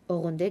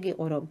 ოღონდ ეგ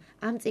იყო, რომ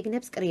ამ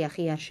წიგნებს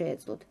კრიახი არ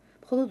შეეძლოთ.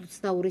 მხოლოდ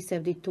უცნაური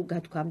სევდით თუ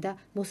გათქვამდა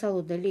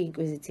მოსალოდნელი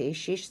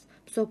ინკვიზიციის შიშს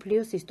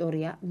მსოფლიოს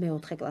ისტორია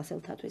მეოთხე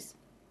კლასელთათვის.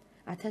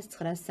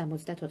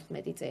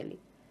 1974 წელი.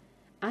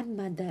 ან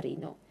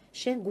მანდარინო,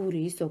 შენ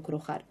გურიის ოქრო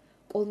ხარ,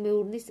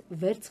 კოლმეურნის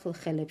ვერცხლ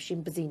ხელებში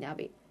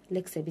მბზინავი,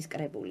 ლექსების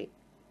კრებული.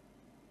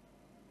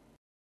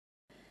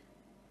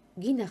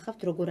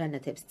 გინახავთ როგორ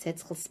ანათებს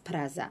ცეცხლს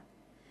ფრაზა.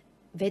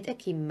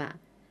 ვეტექიმმა,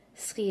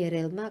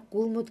 სხიერელმა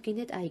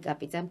გულმოდგინეთ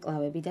აიკაპიცა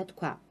მკლავები და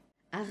თქვა.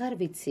 აღარ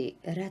ვიცი,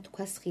 რა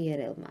თქვა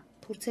სხიერელმა,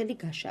 ფურცელი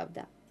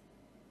გაშავდა.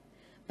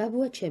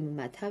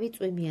 ბაბუაჩემმა თავი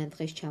წვიმიან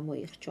დღეს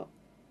ჩამოიხრჩო.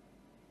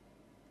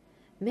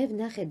 მე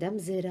ვნახე და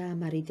მზერა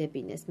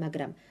ამარიდებინეს,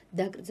 მაგრამ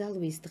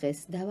დაკრძალვის დღეს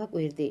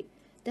დავაკვირდი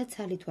და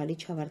ცალი-თვალი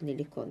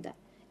ჩავარდნილი ჰქონდა,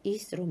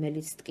 ის,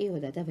 რომელიც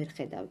ტკიოდა და ვერ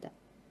ხედავდა.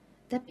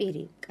 და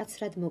პირი,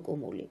 კაცრად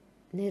მოკუმული,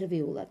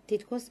 ნერვიულად,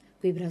 თითქოს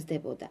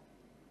გვიბრაზდებოდა.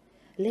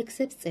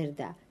 ლექსებს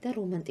წერდა და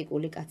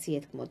რომანტიკული კაცი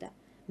ეთქმოდა,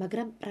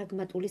 მაგრამ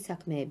პრაგმატული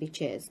საქმეებით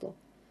შეეძლო.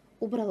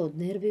 უბრალოდ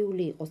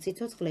ნერვიული იყო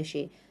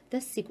სიცოცხლეში და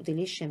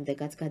სიკვდილის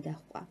შემდეგაც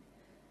გადაჰყვა.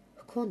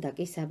 ჰქონდა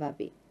კი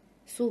საბაბი.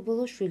 სულ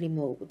ბოლოს შვილი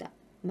მოუკვდა.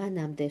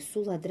 მანამდე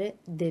სულ ადრე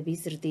დები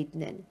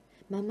ზრდიდნენ.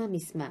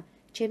 მამამისმა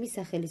ჩემი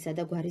სახელისა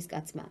და გვარის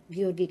კაცმა,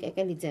 გიორგი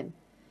კეკელიძემ,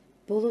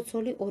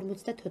 ბოლოცოლი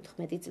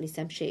 54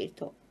 წლისამ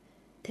შეირთო.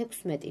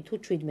 16 თუ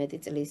 17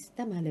 წლის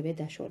და მალევე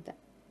დაშორდა.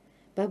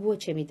 ბაბუა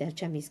ჩემი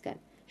დარჩა მისგან,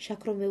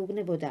 შაქრო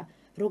მეუბნებოდა,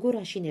 როგორ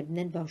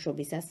აშინებდნენ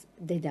ბავშვობისას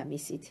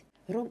დედამისით,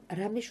 რომ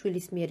რამე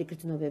შვილის მიერი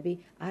გრძნობები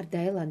არ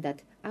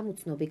დაელანდათ ამ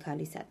უცნობი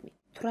ქალისადმი.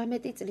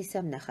 18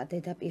 წლისამ ნახა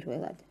დედა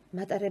პირველად.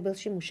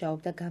 მატარებელში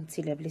მუშაობდა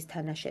გამცილებლის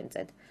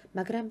თანაშემწედ,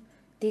 მაგრამ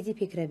დიდი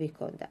ფიქრები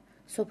ჰქონდა.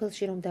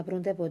 სოფელში რომ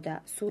დაბრუნდებოდა,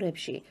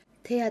 სურებში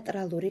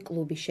თეატრალური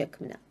კლუბი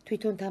შექმნა.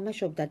 თვითონ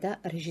თამაშობდა და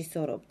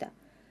რეჟისორობდა.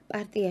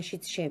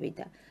 პარტიაშიც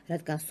შევიდა,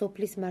 რადგან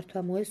სოფლის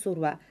მართვა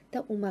მოესურვა და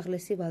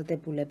უმაღლესი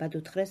ვალდებულებად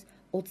უთხრეს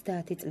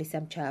 30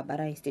 წლისამ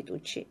ჩააბარა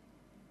ინსტიტუტში.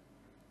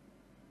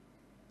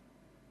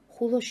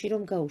 ხულოში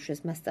რომ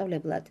გაუშვეს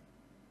მასწავლებლად,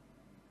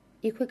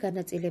 იქვე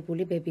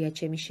განაწილებული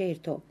ბებიაჩემი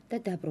შეირთო და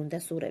დაბრუნდა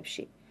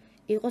სურებში.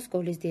 იყო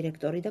სკოლის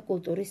დირექტორი და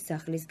კულტურის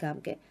სახლის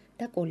გამგე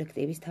და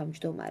კოლექტივის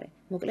თავმჯდომარე.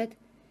 მოკლედ,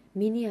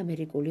 მინი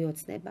ამერიკული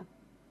ოცნება.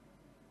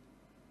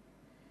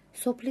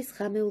 სოფლის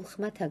ღამეულ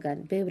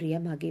ხმათაგან ბევრია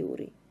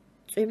მაგიური.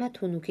 წვიმა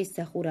თუნუქის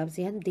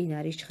სახურავზე ან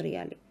მდინარის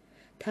ჭხრიალი.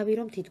 თავი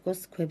რომ თითქოს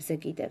ქვებზე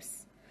კიდევს.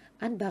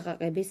 ან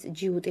ბაყაყების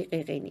ჯიუტი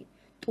ყიყინი,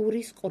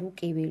 ტურის ყრუ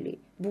კივილი,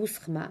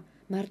 ბუსხმა,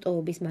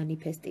 მარტოობის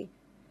მანიფესტი.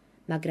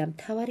 მაგრამ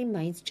თავარი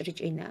მაინც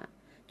ჭრიჭინაა.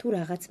 თუ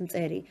რაღაც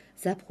მწერი,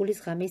 ზაფხულის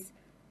ღამის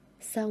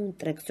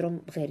საუნდტრეკს რომ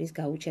მღერის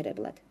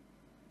გაუჩერებლად.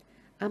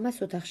 ამას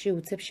ოთახში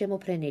უცებ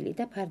შემოფრენილი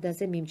და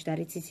ფარდაზე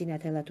მიმჯდარი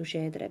ციცინათელა თუ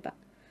შეედრება.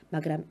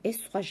 მაგრამ ეს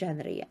სხვა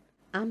ჟანრია.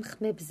 ამ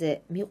ხმებზე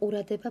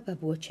მიყურადება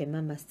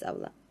ბაბუაჩემმა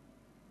მასწავლა.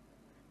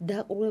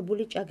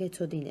 დაყრუებული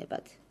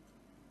ჭაგეცოდინებად.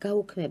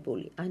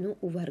 გაუქმებული, ანუ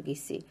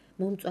უვარგისი,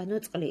 მომწვანო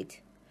წყლით,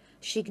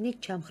 შიგნით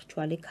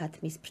ჩამხრჩვალი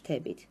ქათმის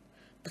ფრთებით.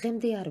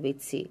 დღემდე არ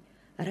ვიცი,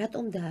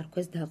 რატომ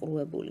დაარქვეს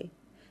დაყრუებული.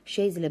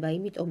 შეიძლება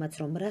იმიტომაც,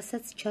 რომ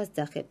რასაც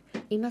ჩასძახებ,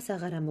 იმას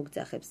აღარ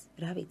ამოგძახებს,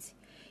 რა ვიცი.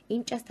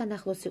 იმ ჭასთან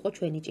ახლოს იყო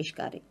ჩვენი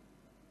ჭიშკარი.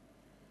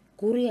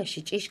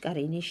 გურიაში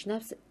ჭიშკარი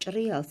ნიშნავს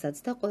ჭრიალსაც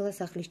და ყველა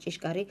სახლის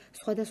ჭიშკარი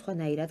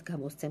სხვადასხვანაირად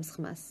გამოსცემს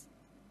ხმას.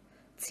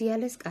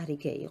 ციალეს კარი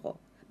გეიღო,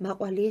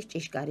 მაყვალიეს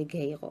ჭიშკარი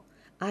გეიღო,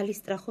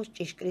 ალისტრახოს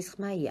ჭიშკრის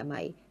ხმაია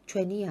მაი,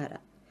 ჩვენი არა.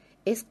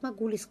 ეს ხმა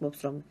გულისხმობს,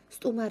 რომ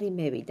სტუმარი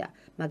მევიდა,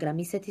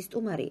 მაგრამ ისეთი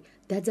სტუმარი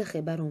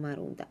დაძახება რომ არ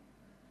უნდა.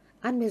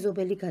 ან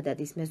მეზობელი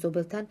გადადის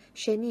მეზობელთან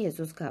შენი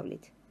ეზოს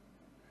გავლით.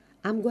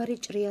 ამგვარი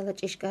ჭრიალა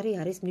ჭიშკარი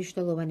არის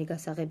მნიშვნელოვანი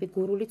გასაღები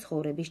გურული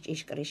ცხოვრების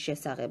ჭიშკრის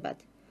შესაღებად.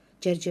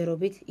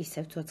 ჯერჯერობით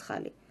ისევ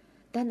ცოცხალი.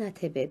 და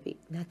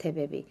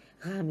ნათებები,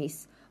 ღამის,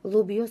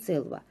 ლობიოს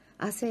ელვა,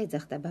 ასე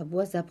ეძახდა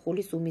ბაბუა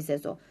ზაფხულის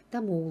უმიზეზო და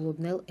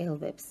მოულოდნელ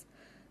ელვებს.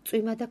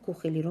 წვიმა და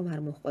ქუხილი რომ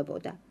არ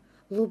მოჰყვებოდა.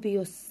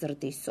 ლობიოს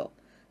ზრდისო,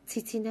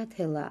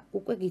 ციცინათელა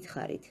უკვე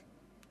გითხარით.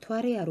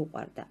 თვარი არ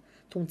უყვარდა,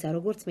 თუმცა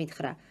როგორც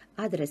მითხრა,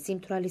 ადრე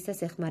სიმთვრალისას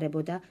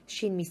ეხმარებოდა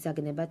შინ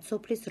მისაგნებად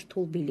სოფლის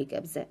რთულ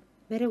ბილიკებზე.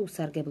 მერე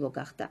უსარგებლო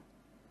გახდა.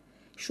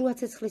 შუა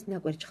ცეცხლის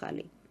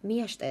ნაკვერჩხალი,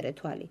 მიაშტერე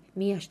თვალი,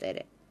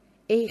 მიაშტერე.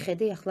 ეი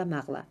ხედე ახლა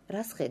მაღლა,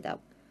 რას ხედავ?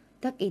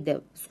 და კიდევ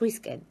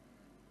ზღვისკენ,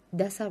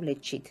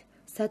 დასავლეთშით,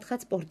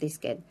 სათხაც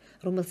პორტისკენ,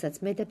 რომელსაც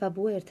მე და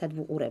ბაბუა ერთად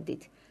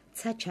ვუყურებდით,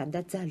 ცაჩან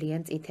და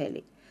ძალიან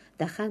წითელი.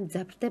 და ხან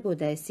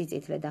ძაფრდებოდა ეს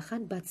სიწითლე და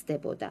ხან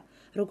ბაცდებოდა,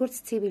 როგორც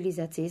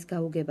ცივილიზაციის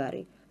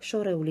გაუგებარი,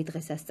 შორეული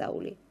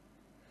დღესასწაული.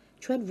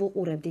 ჩვენ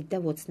ვუყურებდით და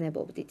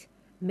ვოცნებობდით.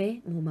 მე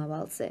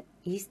მომავალზე,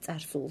 ის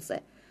წარსულზე.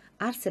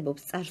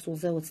 არსებობს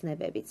წარსულზე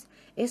ოცნებებიც.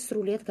 ეს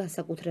სრულიად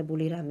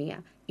განსაკუთრებული რამეა,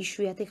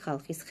 იშვიათი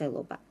ხალხის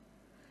ხელობა.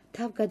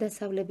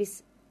 თავგადასავლების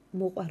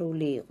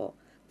მოყვარული იყო,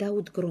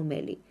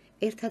 დაუდგრომელი,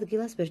 ერთ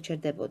ადგილას ვერ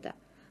ჩერდებოდა.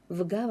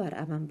 ვგავარ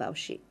ამ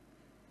ამბავში.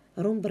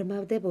 რომ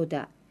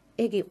ბრმავდებოდა,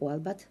 ეგ იყო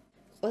ალბათ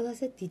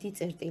ყველაზე დიდი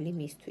წერტილი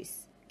მისთვის.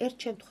 ერთ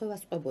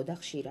შემთხვევას ყვებოდა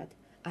ხშირად,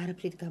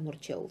 არაფრით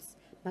გამორჩეულს,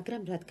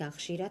 მაგრამ რადგან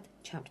ხშირად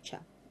ჩამრჩა.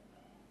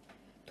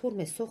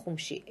 თურმე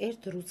სოხუმში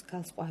ერთ რუს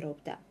ქალს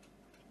ყვარობდა.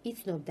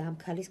 იცნობდა ამ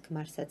ქალის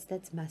ქმარსაც და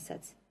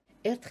ძმასაც.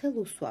 ერთხელ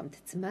უსვამთ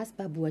ძმას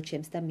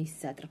ბაბუაჩემს და მის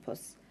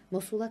სატრფოს.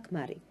 მოსულა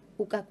ქმარი,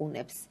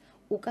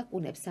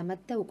 უკაკუნებს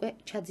ამათ და უკვე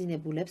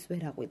ჩაძინებულებს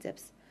ვერ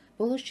აღვიძებს.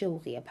 ბოლოს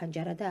შეუღია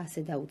ფანჯარა და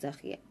ასე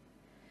დაუძახია.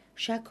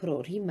 შაქრო,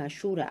 რიმა,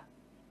 შურა,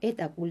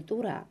 ეტა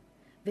კულტურა,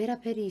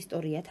 ვერაფერი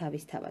ისტორია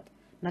თავისთავად,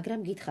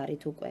 მაგრამ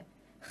გითხარით უკვე,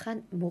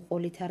 ხან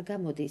მოყოლით არ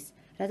გამოდის,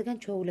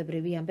 რადგან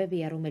ჩვეულებრივი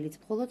ამბებია, რომელიც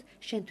მხოლოდ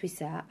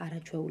შენთვისაა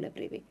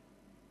არაჩვეულებრივი.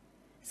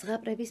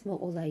 ზღაპრების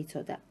მოყოლა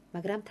იცოდა,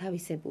 მაგრამ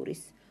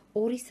თავისებურის,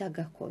 ორი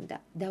საგა ჰქონდა,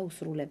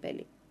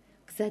 დაუსრულებელი.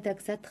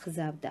 გზადაგზად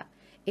ხზავდა,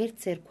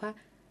 ერთს ერქვა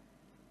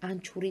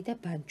ანჩური და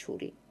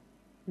ბანჩური,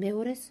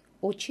 მეორეს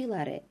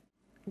ოჩილარე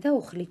და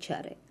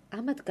ოხლიჩარე.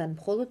 ამათგან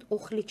მხოლოდ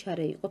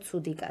ოხლიჩარე იყო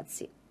ცუდი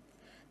კაცი.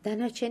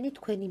 დანარჩენი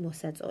თქვენი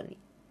მოსაწონი.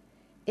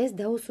 ეს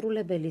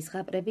დაუსრულებელი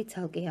ზღაპრები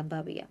ცალკე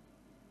ამბავია.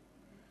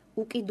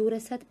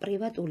 უკიდურესად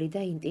პრივატული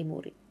და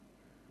ინტიმური.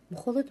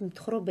 მხოლოდ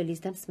მთხრობელის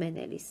და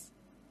მსმენელის.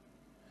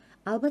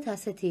 ალბათ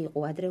ასეთი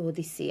იყო ადრე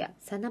ოდისია,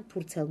 სანამ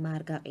ფურცელმა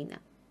არ გაყინა.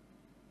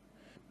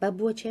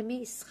 ბაბუაჩემი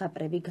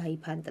ზღაპრები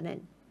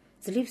გაიფანტნენ.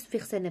 ძლივს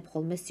ვიხსენებ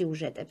ხოლმე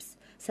სიუჟეტებს,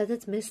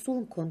 სადაც მე სულ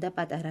მქონდა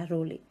პატარა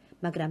როლი,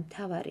 მაგრამ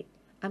მთავარი,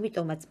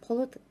 ამიტომაც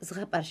მხოლოდ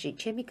ზღაპარში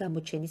ჩემი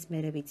გამოჩენის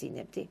მერე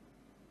ვიძინებდი.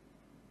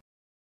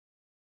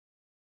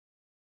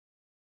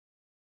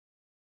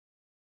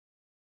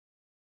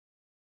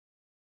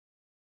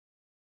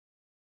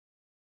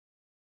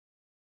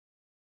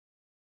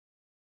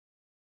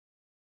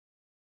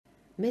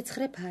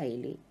 მეცხრე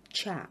ფაილი,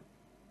 ჩა.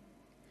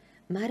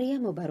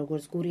 მარიამობა,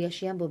 როგორც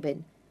გურიაში ამბობენ,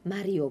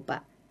 მარიობა,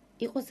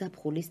 იყო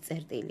ზაფხულის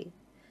წერტილი.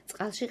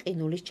 წყალში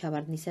ყინულის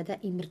ჩავარდნისა და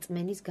იმ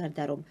რწმენის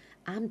გარდა, რომ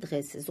ამ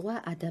დღეს ზღვა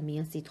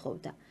ადამიანს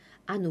ითხოვდა,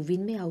 ანუ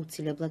ვინმე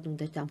აუცილებლად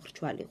უნდა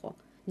დამხრჩვალიყო.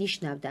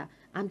 ნიშნავდა,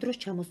 ამ დროს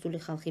ჩამოსული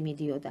ხალხი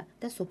მიდიოდა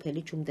და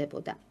სოფელი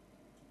ჩუმდებოდა.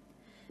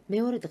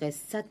 მეორე დღეს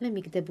სადმე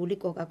მიგდებული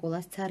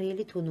კოკაკოლას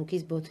ცარიელი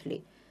თუნუქის ბოთლი,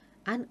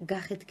 ან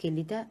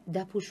გახეთქილი და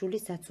დაფუშული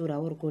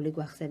საცურაო რგოლი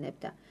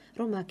გვახსენებდა,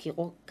 რომ აქ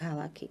იყო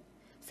ქალაქი.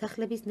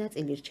 სახლების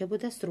ნაწილი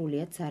რჩებოდა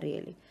სრულიად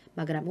ცარიელი,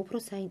 მაგრამ უფრო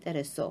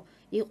საინტერესო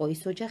იყო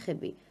ის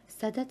ოჯახები,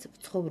 სადაც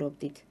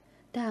ვცხოვრობდით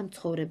და ამ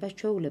ცხოვრებას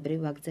ჩვეულებრივ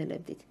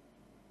ვაგრძელებდით.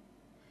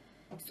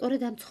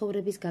 სწორედ ამ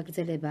ცხოვრების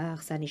გაგრძელებაა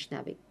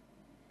აღსანიშნავი.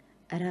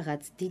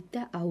 რაღაც დიდ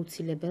და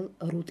აუცილებელ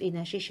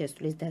რუტინაში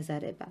შესვლის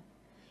დაზარება.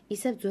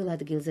 ისევ ძველ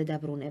ადგილზე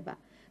დაბრუნება,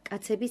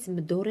 კაცების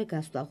მდორე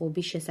გასვლა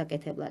ღობის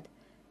შესაკეთებლად.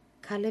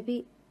 ქალები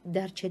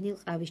დარჩენილ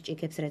ყავის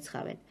ჭიქებს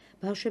რეცხავენ,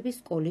 ბავშვები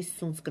სკოლის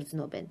სუნს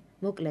გრძნობენ.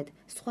 მოკლედ,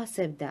 სხვა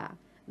სევდაა.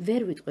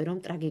 ვერ ვიტყვი, რომ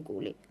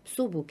ტრაგიკული,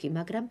 მსუბუქი,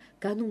 მაგრამ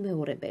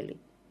განუმეორებელი.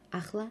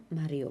 ახლა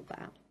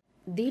მარიობაა.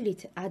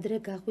 დილით ადრე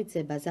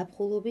გაღვიძება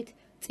ზაფხულობით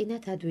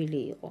წინათ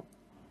ადვილი იყო.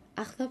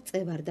 ახლა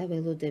ვწევარდა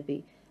ველოდები,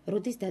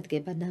 როდის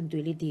დადგება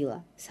ნამდვილი დილა,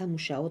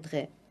 სამუშაო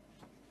დღე.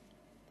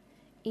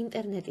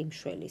 ინტერნეტი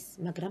მშველის,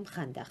 მაგრამ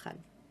ხანდახან.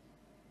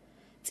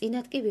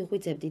 წინათ კი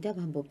ვიღვიძებდი და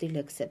ვამბობდი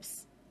ლექსებს.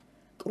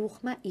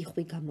 კრუხმა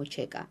იხვი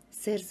გამოჩეკა,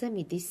 სერზე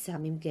მიდის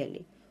სამი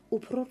მგელი,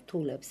 უფრო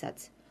რთულებსაც.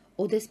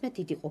 ოდესმე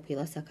დიდი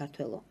ყოფილა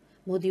საქართველო,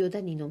 მოდიოდა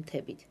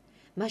ნინომთებით.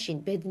 მაშინ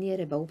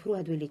ბედნიერება უფრო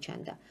ადვილი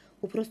ჩანდა,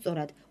 უფრო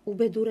სწორად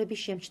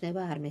უბედურების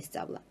შემჩნევა არ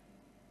მესწავლა.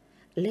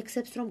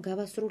 ლექსებს რომ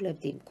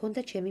გავასრულებდი,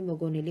 მქონდა ჩემი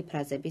მოგონილი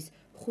ფრაზების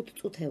 5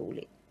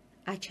 წუთეული.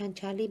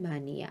 აჩანჩალი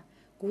მანია,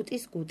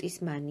 გუტის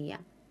მანია.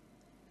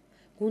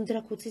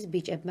 გუნდრაქუცის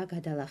ბიჭებმა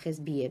გადალახეს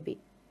ბიები.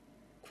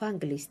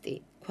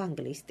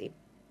 ქვანგლისტი.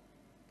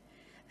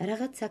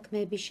 რაღაც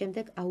საქმეების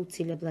შემდეგ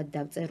აუცილებლად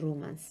დავწერ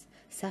რომანს,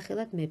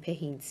 სახელად მეფე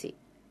ჰინცი.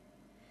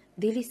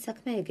 დილის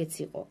საქმე ეგეც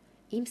იყო,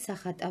 იმ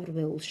სახატავ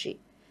რვეულში.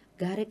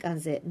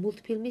 გარეკანზე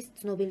მულტფილმის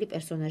ცნობილი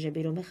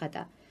პერსონაჟები რომ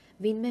ეხატა,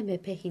 ვინმე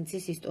მეფე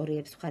ჰინცის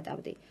ისტორიებს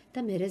ვხატავდი და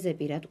მერე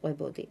ზეპირად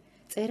ყვებოდი.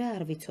 წერა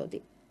არ ვიცოდი.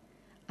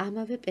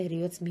 ამავე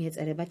პერიოდს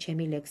მიეწერება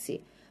ჩემი ლექსი,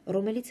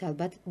 რომელიც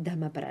ალბათ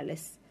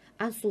დამაბრალეს,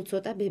 ან სულ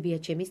ცოტა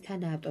ბებიაჩემის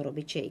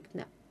თანაავტორობით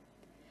შეიქმნა.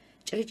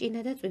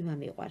 ჭრიჭინა და წვიმა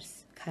მიყვარს,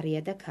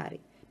 ქარია და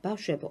ქარი.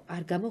 ბავშვებო,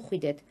 არ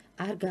გამოხვიდეთ,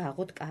 არ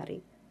გააღოთ კარი.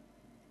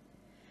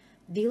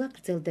 დილა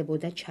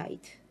გრძელდებოდა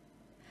ჩაით.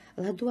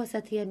 ლადო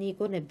ასათიანი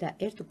იგონებდა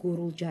ერთ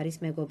გურულ ჯარის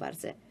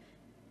მეგობარზე.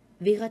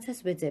 ვიღაცას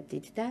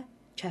ვეძებდით და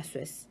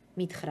ჩასვეს,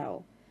 მითხრაო.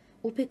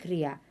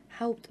 უფიქრია,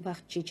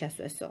 ჰაუპტვახტში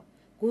ჩასვესო.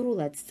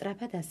 გურულად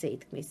სწრაფად ასე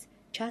ითქმის,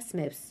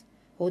 ჩასმევს,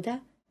 ჰოდა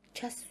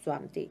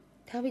ჩასვამდი.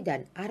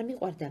 თავიდან არ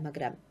მიყვარდა,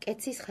 მაგრამ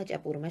კეცის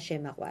ხაჭაპურმა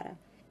შემაყვარა.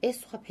 ეს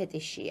სხვა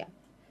ფეტიშია.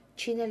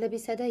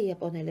 ჩინელებისა და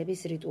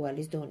იაპონელების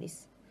რიტუალის დონის.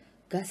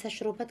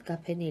 გასაშრობად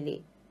გაფენილი,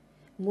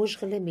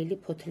 მოჟღლემილი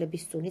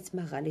ფოთლების სუნიც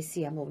მაღალი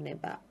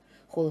სიამოვნება,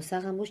 ხოლო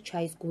საღამოს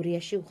ჩაის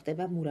გურიაში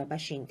უხდება მურაბა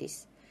შინდის.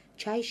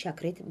 ჩაი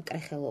შაქრით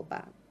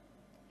მკრეხელობაა.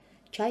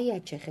 ჩაი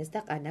აჩეხეს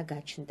და ყანა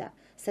გაჩნდა,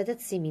 სადაც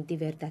სიმინდი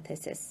ვერ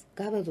დათესეს.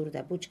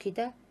 გაველურდა ბუჩქი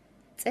და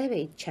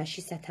წევეით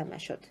ჩაში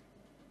სათამაშოდ.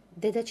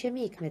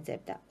 დედაჩემი იქ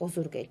მეძებდა,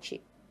 ოზურგეთში.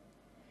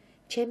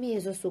 ჩემი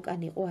ეზოს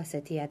უკან იყო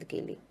ასეთი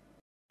ადგილი.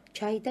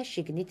 ჩაი და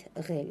შიგნით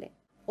ღელე.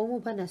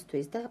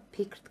 ომობანასთვის და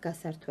ფიქრთ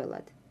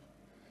გასართველად.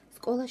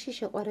 სკოლაში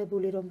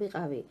შეყვარებული რომ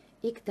ვიყავი,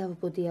 იქ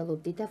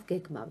დავბოდიალობდი და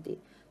ვგეგმავდი.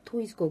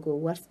 თუ ის გოგო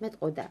უარს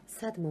მეტყოდა,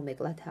 სად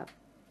მომეკლა თავ.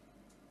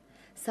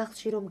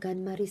 სახლში რომ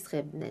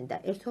განმარისხებდნენ და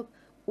ერთობ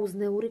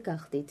უზნეური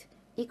გახდით,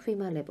 იქ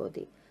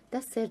ვიმალებოდი და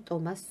სერ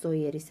ტომას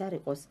სოიერის არ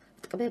იყოს,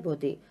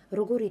 ვტკბებოდი,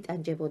 როგორ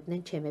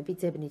იტანჯებოდნენ ჩემები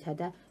ძებნითა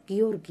და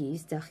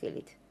გიორგიის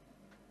ძახილით.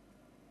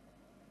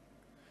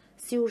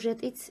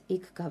 სიუჟეტიც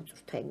იქ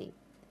გავწვრთენი.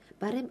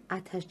 ბარემ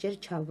 1000-ჯერ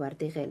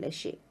ჩავვარდი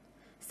ღელეში.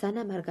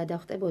 სანამ არ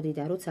გადავხტებოდი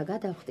და როცა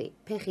გადავხდი,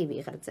 ფეხი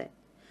ვიღრძე.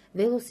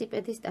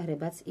 ველოსიპედის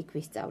ტარებაც იქ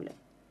ვისწავლე.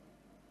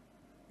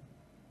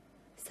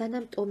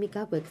 სანამ ტომი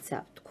გაგვექცა,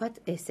 ვთქვათ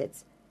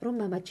ესეც, რომ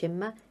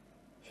მამაჩემმა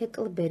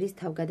ჰეკლბერის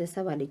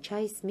თავგადასავალი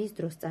ჩაის მის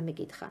დროს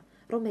წამიკითხა,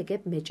 რომ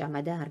ეგებ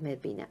მეჭამა და არ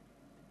მებინა.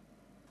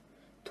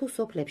 თუ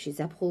სოფლებში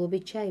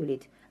ზაფხულობით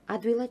ჩაივლით,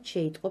 ადვილად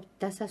შეიტყობთ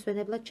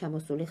დასასვენებლად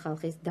ჩამოსული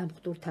ხალხის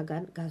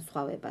დამხტურთაგან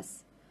განსხვავებას.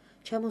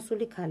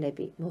 ჩამოსული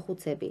ქალები,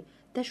 მოხუცები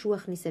და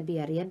შუახნისები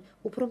არიან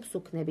უფრო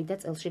მსუქნები და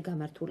წელში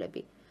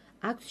გამართულები.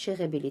 აქვთ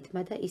შეღებილი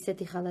თმა და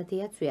ისეთი ხალათი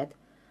აცვიათ,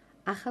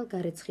 ახალ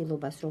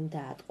გარეცხილობას რომ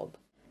დაატყობ.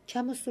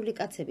 ჩამოსული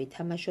კაცები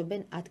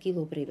თამაშობენ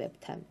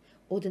ადგილობრივებთან,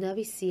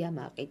 ოდნავი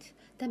სიამაყით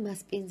და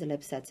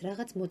მასპინძლებსაც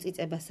რაღაც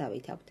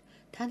მოწიწებასავით აქვთ,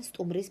 თან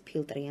სტუმრის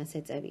ფილტრიანს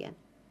ეწევიან.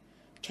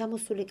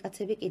 ჩამოსული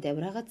კაცები კიდევ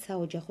რაღაც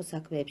საოჯახო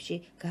საქმეებში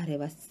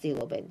გარევას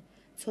ცდილობენ,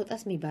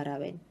 ცოტას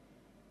მიბარავენ,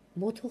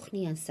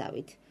 მოთოხნიან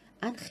სავით,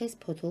 ან ხეს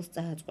ფოთოლს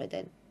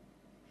წააწყვეტენ.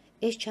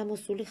 ეს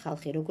ჩამოსული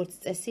ხალხი, როგორც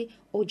წესი,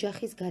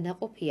 ოჯახის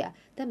განაყოფია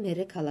და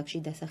მერე ქალაქში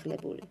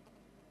დასახლებული.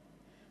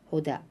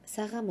 ჰოდა,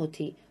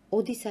 საღამოთი,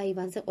 ოდის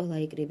აივანზე ყველა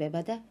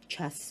იკრიბება და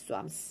ჩას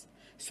სვამს.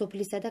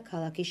 სოფლისა და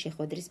ქალაქის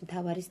შეხვედრის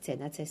მთავარი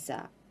სცენაც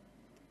ესაა.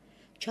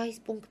 ჩაის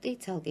პუნქტი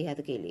ცალკე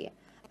ადგილია,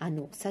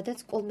 ანუ სადაც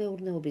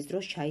კოლმეურნეობის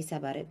დროს ჩაის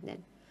აბარებდნენ,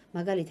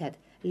 მაგალითად,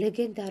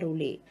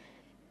 ლეგენდარული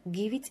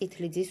გივი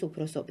წითლიძის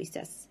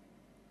უფროსობისას.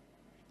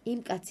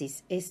 იმ კაცის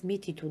ეს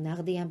მითი თუ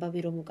ნაღდი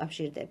ამბავი რომ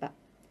უკავშირდება.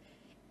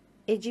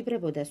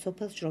 ეჯიბრებოდა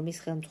სოფელ შრომის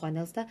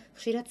ხელმძღვანელს და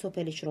ხშირად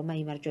სოფელი შრომა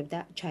იმარჯვებდა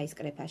ჩაის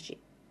კრეფაში.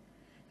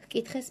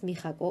 ჰკითხეს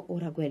მიხაკო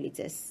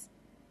ორაგველიძეს,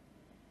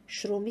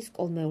 შრომის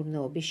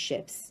კოლმეურნეობის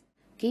შეფს.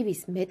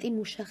 გივის მეტი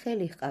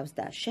მუშახელი ჰყავს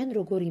და შენ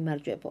როგორ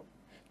იმარჯვებო?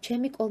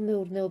 ჩემი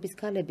კოლმეურნეობის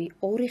ქალები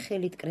 2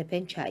 ხელით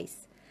კრეფენ ჩაის,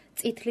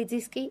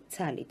 წითლიძის კი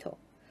ცალითო.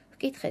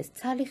 ჰკითხეს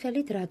ცალი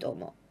ხელით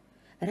რატომო?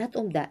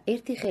 რატომ და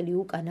 1 ხელი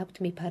უკან აქვთ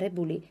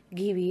მიფარებული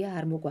გივია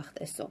არ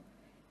მოგვახტესო.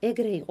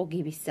 ეგრე იყო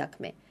გივის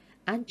საქმე,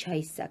 ან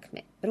ჩაის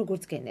საქმე,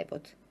 როგორც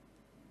გენებოთ.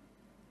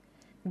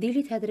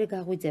 დილით ადრე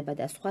გაღვიძება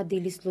და სხვა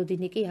დილის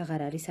ლოდინი კი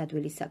აღარ არის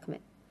ადვილის საქმე.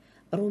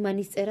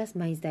 რომანის წერას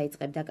მაინც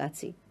დაიწყებდა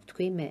კაცი,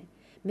 თქვი მე.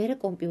 მერე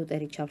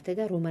კომპიუტერი ჩავრთე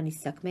და რომანის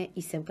საქმე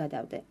ისევ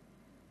გადავდე.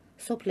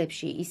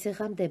 სოფლებში ისე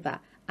ღამდება,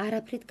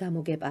 არაფრით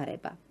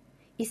გამოგეპარება.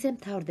 ისე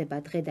მთავრდება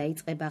დღე და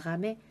იწყება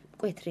ღამე,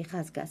 მკვეთრი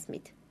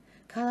ხაზგასმით.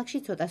 ქალაქში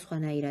ცოტა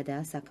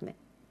სხვანაირადაა საქმე.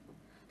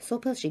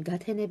 სოფელში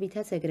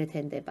გათენებითაც ეგრეთ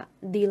ენდება,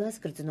 დილას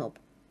გრძნობ.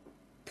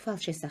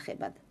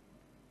 თვალშესახებად.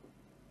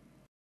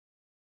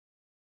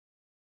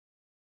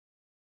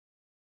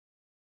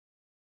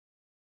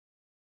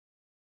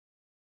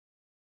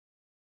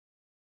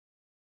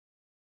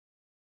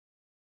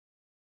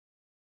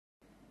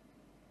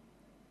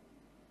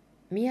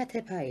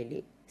 მიათე ფაილი,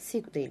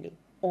 სიკვდილი,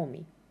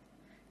 ომი.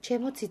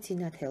 ჩემო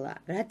ციცინათელა,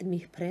 რად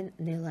მიჰფრენ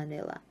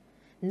ნელა-ნელა.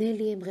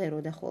 ნელი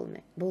ემღეროდა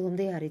ხოლმე,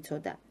 ბოლომდე არ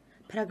იცოდა,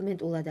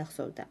 ფრაგმენტულად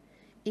ახსოვდა.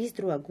 ის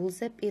დროა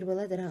გულზე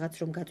პირველად რაღაც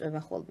რომ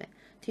გაწვევა ხოლმე,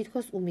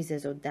 თითქოს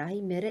უმიზეზოდ და აი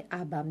მერე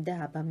აბამ და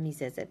აბამ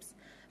მიზეზებს,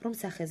 რომ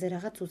სახეზე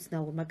რაღაც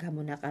უცნაურმა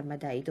გამონაყარმა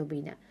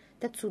დაიდობინა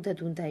და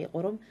ცუდად უნდა იყო,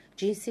 რომ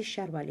ჯინსის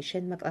შარვალი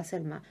შენმა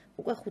კლასელმა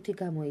უკვე 5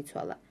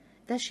 გამოიცვალა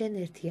და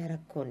შენ 1 არა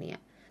გქონია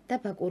და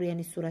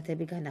ბაკურიანის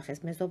სურათები განახეს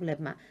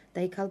მეზობლებმა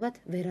და იქ ალბათ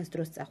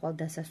ვერასდროს წახვალ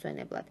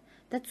დასასვენებლად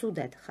და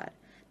ცუდად ხარ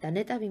და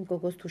ნეტავ იმ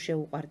გოგოს თუ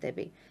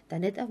შეუყვარდები და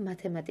ნეტავ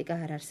მათემატიკა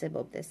არ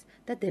არსებობდეს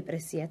და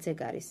დეპრესიაც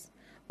ეგ არის.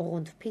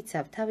 ოღონდ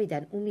ფიცავ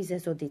თავიდან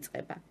უმიზეზოდ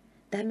იწყება.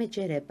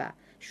 დამეჯერება,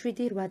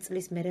 7-8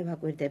 წლის მერე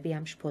ვაკვირდები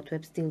ამ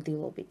შფოთვებს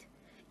დილდილობით.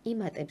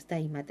 იმატებს და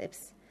იმატებს.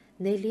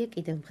 ნელიე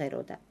კიდევ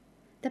მღეროდა.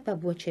 და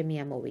ბაბუა ჩემი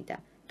ამოვიდა.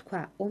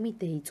 თქვა, ომი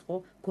დაიწყო,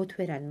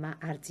 გოთვერანმა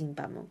არ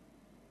ძიმბამო.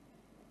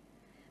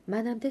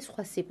 მანამდე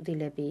სხვა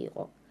სიკვდილები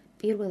იყო.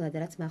 პირველად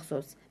რაც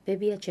მახსოვს,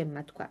 ბებია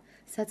ჩემმა თქვა,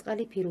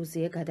 საწყალი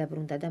ფირუზიე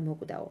გადაბრუნდა და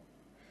მოკვდაო.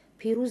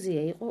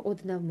 ფირუზიე იყო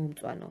ოდნავ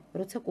მომწვანო,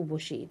 როცა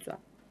კუბოში იწვა.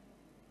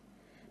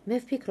 მე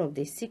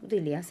ვფიქრობდი,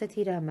 სიკვდილი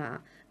ასეთი რამაა,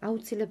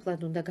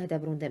 აუცილებლად უნდა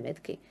გადაბრუნდე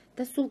მეთქი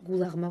და სულ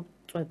გულაღმა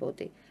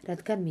წვებოდი,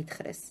 რადგან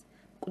მითხრეს.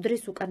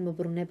 მკვდრის უკან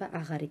მობრუნება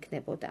აღარ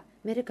იქნებოდა,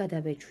 მერე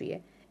გადავეჩვიე,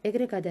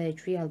 ეგრე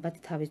გადაეჩვიე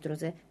ალბათ თავის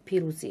დროზე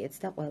ფირუზიეც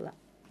და ყველა.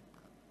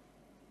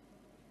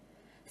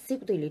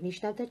 სიკვდილი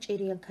ნიშნავდა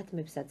ჭირიან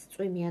ქათმებსაც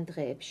წვიმიან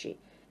დღეებში,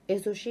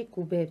 ეზოში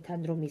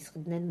გუბეებთან რომ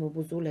ისხდნენ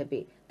მობუზულები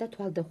და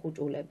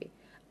თვალდახუჭულები.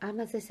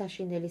 ამაზე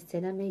საშინელი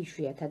სცენა მე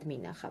იშვიათად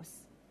მინახავს.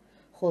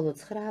 ხოლო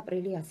 9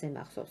 აპრილი ასე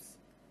მახსოვს.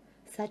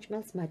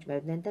 საჭმელს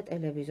მაჭმევდნენ და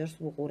ტელევიზორს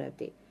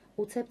ვუყურებდი.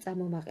 უცებ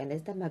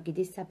წამომაყენეს და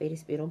მაგიდის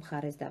საპირისპირო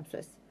მხარეს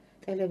დამსვეს.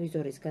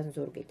 ტელევიზორისგან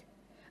ზურგით.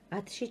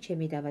 10-ში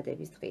ჩემი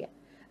დაბადების დღეა.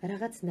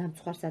 რაღაც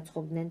ნამცხვარს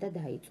აცხობდნენ და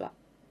დაიწვა.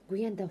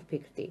 გვიან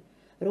დავფიქრდი,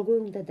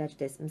 როგორ უნდა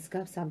დაჯდეს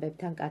მსგავს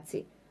ამბებთან კაცი,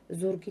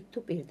 ზურგით თუ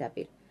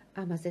პირდაპირ,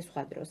 ამაზე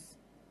სხვა დროს.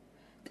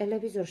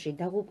 ტელევიზორში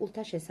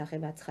დაღუპულთა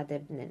შესახებ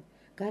აცხადებდნენ.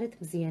 გარეთ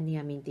მზიანი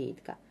ამინდი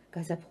იდგა,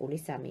 გაზაფხული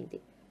სამინდი,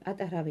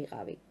 პატარა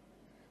ვიყავი.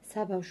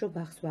 საბავშვო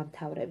ბაღს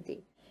ვამთავრებდი.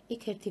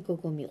 იქ ერთი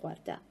გოგო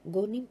მიყვარდა,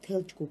 გონი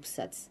მთელ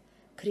ჯგუფსაც,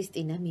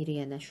 ქრისტინა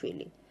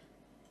მირიანაშვილი.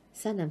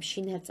 სანამ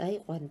შინარ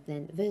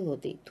წაიყვანდნენ,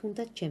 ველოდი,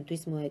 თუნდაც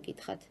ჩემთვის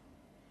მოეკითხათ.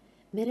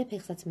 მერე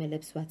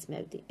ფეხსაცმელებს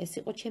ვაცმევდი, ეს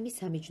იყო ჩემი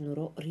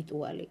სამიჯნურო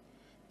რიტუალი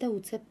და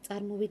უცებ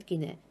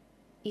წარმოვიდგინე,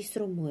 ის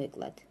რომ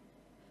მოეკლათ.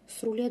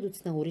 სრულიად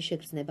უცნაური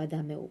შეგრძნება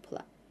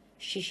დამეუფლა,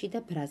 შიში და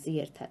ბრაზი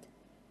ერთად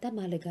და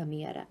მალე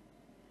გამიარა.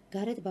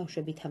 გარეთ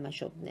ბავშვები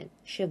თამაშობდნენ,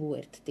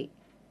 შევუერთდი.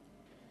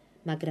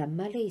 მაგრამ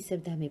მალე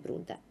ისევ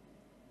დამიბრუნდა.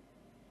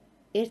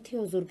 ერთი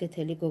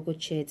ოზურგეთელი გოგო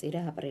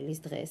შეეწირა აპრილის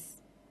დღეს.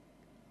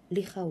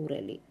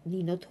 ლიხაურელი,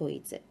 ნინო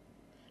თოიძე.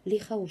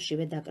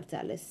 ლიხაურშივე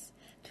დაკრძალეს.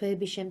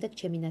 თვეების შემდეგ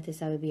ჩემი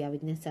ნათესავები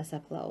ავიდნენ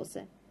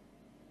სასაფლაოზე.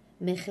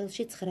 მე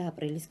ხელში 9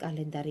 აპრილის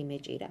კალენდარი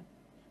მეჭირა.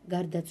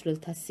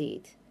 გარდაცვლილთა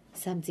სიით,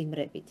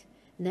 სამძიმრებით,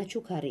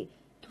 ნაჩუქარი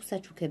თუ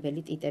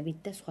საჩუქებელი ტიტებით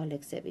და სხვა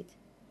ლექსებით.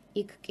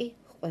 იქ კი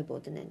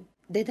ხვებოდნენ.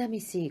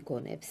 დედამისი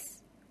იგონებს.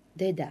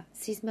 დედა,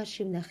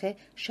 სიზმარში ვნახე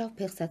შავ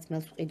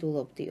ფეხსაცმელს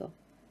ვყიდულობდიო.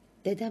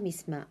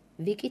 დედამისმა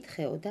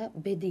ვიკითხეო და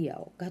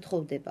ბედიაო,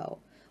 გათხოვდებაო.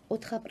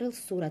 4 აპრილს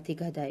სურათი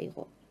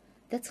გადაიღო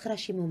და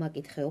 9-ში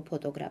მომაკითხეო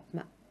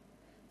ფოტოგრაფმა.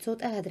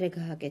 ცოტა ადრე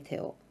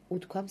გააკეთეო,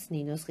 უთქვამს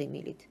ნინოს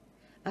ღიმილით.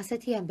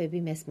 ასეთი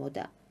ამბები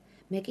მესმოდა.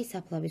 მე კი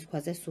საფლავის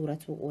ქვაზე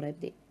სურათს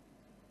უყურებდი.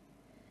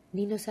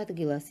 ნინოს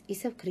ადგილას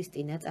ისევ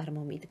ქრისტინა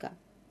წარმომიდგა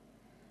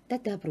და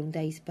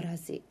დაბრუნდა ის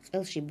ბრაზი,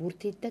 ყელში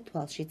ბურთით და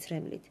თვალში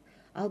ცრემლით.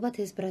 ალბათ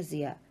ეს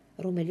ბრაზია,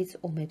 რომელიც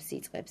ომებს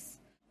იწყებს.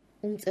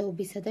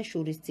 უმწეობისა და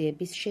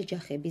შურისძიების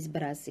შეჯახების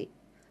ბრაზი.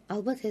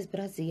 ალბათ ეს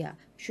ბრაზია,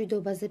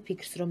 მშვიდობაზე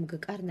ფიქრს რომ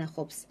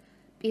გკარნახობს,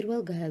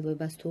 პირველ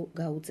გაელვებას თუ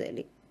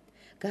გაუძელი.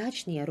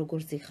 გააჩნია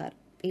როგორ ზიხარ,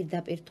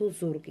 პირდაპირ თუ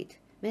ზურგით.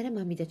 მერე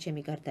მამიდა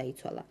ჩემი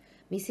გარდაიცვალა.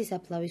 მისი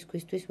საფლავის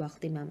ქვისთვის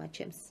ვახდი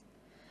მამაჩემს.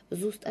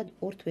 ზუსტად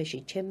 2 თვეში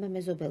ჩემმა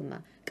მეზობელმა,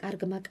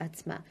 კარგმა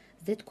კაცმა,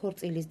 ზედ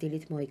ქორწილის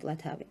დილით მოიკლა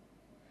თავი.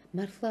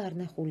 მართლა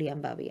არნახული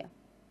ამბავია.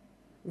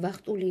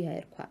 ვახტულია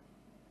ერქვა.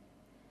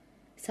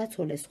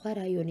 საცოლე სხვა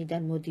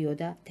რაიონიდან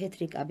მოდიოდა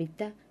თეთრი კაბით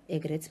და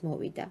ეგრეც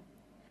მოვიდა.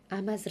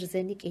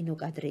 ამაზრზენი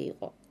კინოკადრი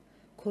იყო.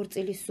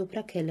 ქორწილის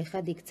სუფრა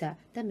ქელეხად იქცა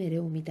და მერე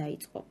ომი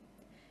დაიწყო.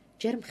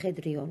 ჯერ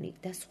მხედრიონი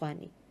და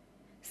სხვანი.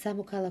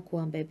 სამოქალაქო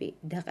ამბები,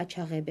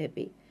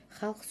 დაყაჩაღებები,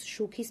 ხალხს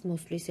შუქის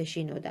მოსვლის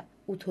ეშინოდა,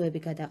 უთოები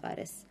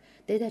გადაყარეს.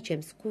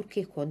 დედაჩემს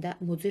ქურქი ჰქონდა,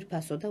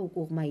 მოძვირფასო და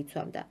უკუღმა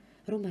იცვამდა,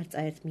 რომ არ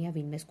წაერთმია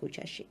ვინმეს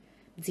ქუჩაში.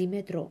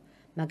 მძიმე დრო,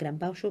 მაგრამ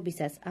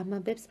ბავშვობისას ამ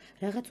ამბებს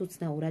რაღაც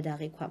უცნაურად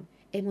აღიქვამ,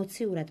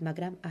 ემოციურად,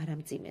 მაგრამ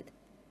არამძიმედ.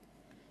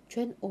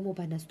 ჩვენ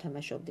ომობანას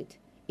ვთამაშობდით,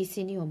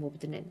 ისინი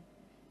ომობდნენ.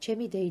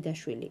 ჩემი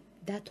დეიდაშვილი,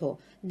 დათო,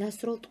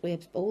 ნასროლ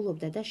ტყვიებს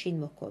პოულობდა და შინ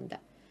მოჰქონდა.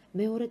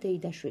 მეორე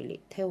დეიდაშვილი,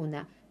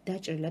 თეონა,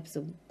 დაჭრილებს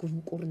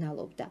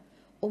გვმკურნალობდა.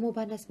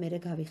 ომობანას მერე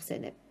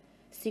გავიხსენებ.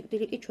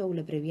 სიკვდილი კი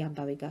ჩვეულებრივი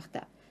ამბავი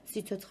გახდა,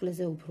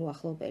 სიცოცხლეზე უფრო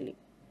ახლობელი.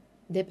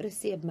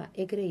 დეპრესიებმა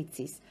ეგრე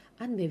იცის,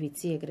 ან მე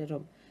ვიცი ეგრე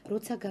რომ,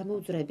 როცა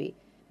გამოვძვრები,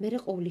 მერე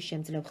ყოვლის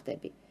შემძლევ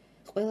ხდები.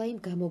 ყველა იმ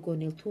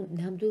გამოგონილ თუ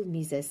ნამდვილ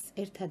მიზეზს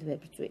ერთად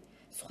ვებრძვი.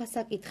 სხვა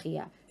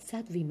საკითხია,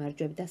 სად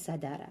ვიმარჯვებ და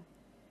სად არა.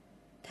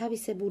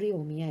 თავისებური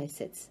ომია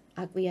ესეც,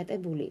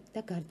 აკვიატებული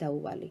და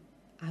გარდაუვალი,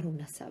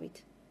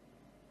 არუნასავით.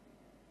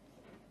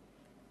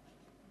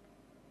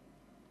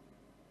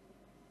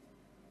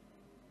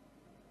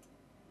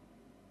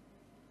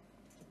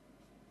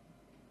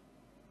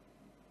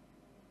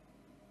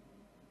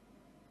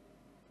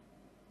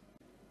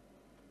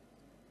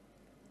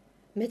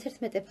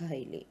 მე-11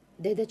 ფაილი,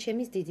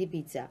 დედაჩემის დიდი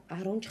ბიძა,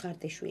 არონ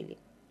ჩხარტიშვილი.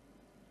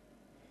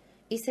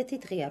 ისეთი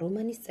დღეა,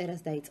 რომანის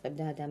წერას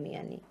დაიწყებდა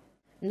ადამიანი.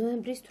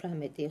 ნოემბრის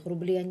 18,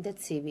 ღრუბლიანი და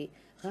ცივი,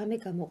 ღამე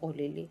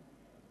გამოყოლილი.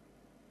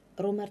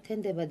 რომ არ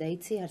თენდება და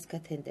იცი არც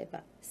გათენდება.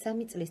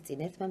 3 წლის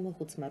წინ ერთმა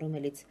მოხუცმა,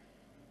 რომელიც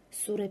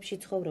სურებში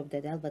ცხოვრობდა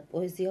და ალბათ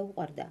პოეზია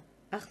უყვარდა,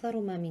 ახლა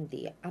რომ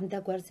ამინდია, ამ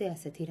დაგვარზე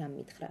ასეთი რამ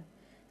მითხრა.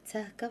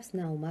 ცაჰგავს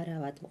ნაუმარ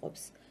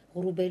ავადმყოფს.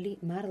 ღრუბელი,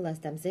 მარლას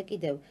და მზე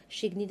კიდევ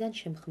შიგნიდან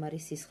შემხმარი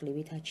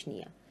სისხლივით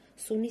აჩნია.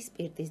 სუნის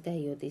სპირტის და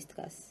იოდის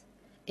დგას.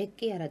 ეგ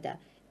კი არა და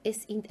ეს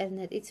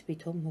ინტერნეტიც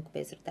ვითომ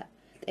მოგბეზრდა.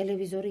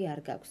 ტელევიზორი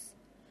არ გაქვს.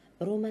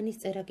 რომანის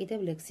წერა კიდევ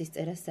ლექსის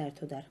წერას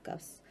საერთოდ არ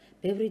ჰგავს.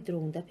 ბევრი დრო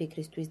უნდა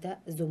ფიქრისთვის და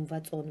ზომვა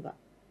წონვა.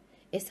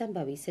 ეს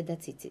ამბავი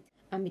ისედაც იცით,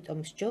 ამიტომ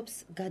სჯობს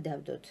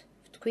გადავდოთ,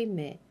 ვთქვი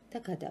მე და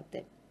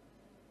გადავდე.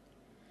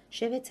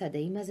 შევეცადე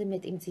იმაზე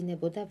მეტი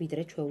მძინებოდა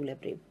ვიდრე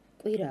ჩვეულებრივ.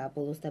 კვირაა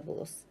ბოლოს და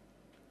ბოლოს.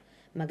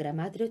 მაგრამ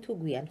ადრე თუ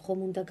გვიან ხომ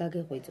უნდა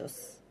გაგეღვიძოს.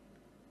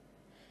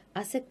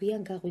 ასე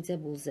გვიან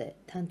გაღვიძებულზე,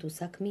 თან თუ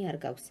საქმე არ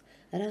გაქვს,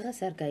 რაღაც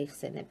არ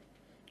გაიხსენებ.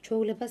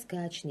 ჩვეულებას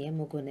გააჩნია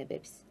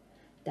მოგონებებს.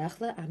 და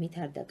ახლა ამით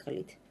არ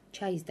დაგყლით,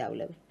 ჩაის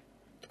დავლევ.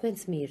 თქვენც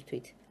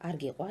მიირთვით, არ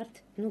გიყვართ,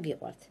 ნუ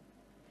გიყვართ.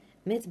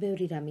 მეც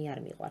ბევრი რამე არ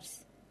მიყვარს.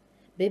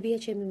 ბებია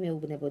ჩემი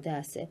მეუბნებოდა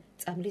ასე,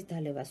 წამლის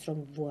დალევას რომ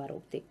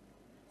ვუარობდი.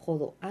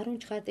 ხოლო არონ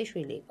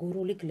ჩხარტიშვილი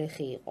გურული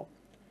გლეხი იყო.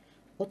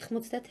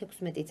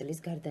 96 წლის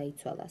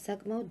გარდაიცვალა,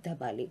 საკმაოდ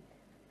დაბალი.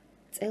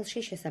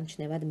 წელში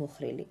შესამჩნევად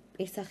მოხრილი,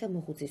 პირსახე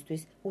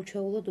მოხუცისთვის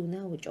უჩვეულოდ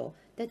უნაოჭო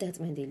და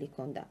დაწმენდილი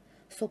ჰქონდა.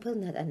 სოფელ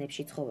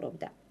ნატანებში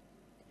ცხოვრობდა.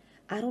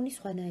 არონი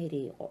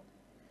სხვანაირი იყო.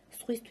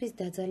 სხვისთვის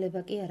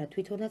დაძალება კი არა,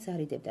 თვითონაც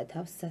არიდებდა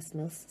თავს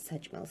სასმელს,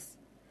 საჭმელს.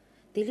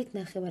 დილით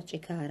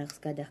ნახევარჭიქა არახს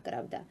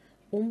გადაჰკრავდა,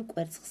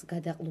 კვერცხს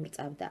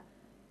გადაყლურწავდა.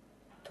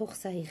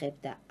 თოხს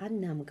აიღებდა, ან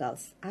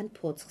ნამგალს, ან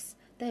ფოცხს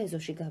და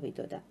ეზოში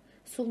გავიდოდა.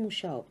 სულ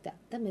მუშაობდა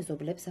და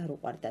მეზობლებს არ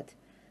უყვარდათ.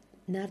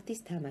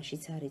 ნარდის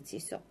თამაშიც არ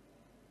იცისო.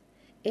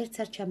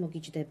 ერთს არ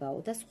ჩამოგიჯდებაო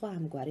და სხვა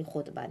ამგვარი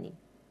ხოტბანი.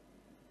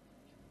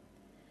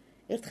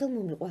 ერთხელ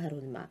მომიყვა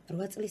არონმა,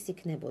 8 წლის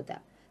იქნებოდა.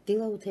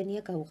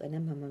 დილაუთენია გაუყენა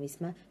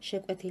მამამისმა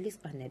შეკვეთილის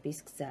ყანების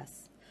გზას.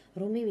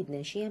 რომ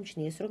მივიდნენ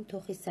შეამჩნიეს, რომ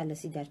თოხის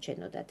სალესი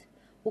დარჩენოდათ.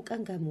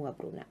 უკან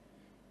გამოაბრუნა.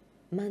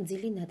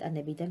 მანძილი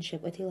ნატანებიდან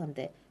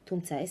შეკვეთილამდე,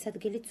 თუმცა ეს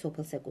ადგილით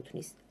სოფელს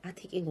ეკუთვნის,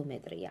 10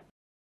 კილომეტრია.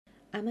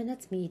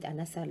 ამანაც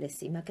მიიტანა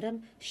სალესი, მაგრამ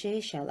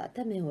შეეშალა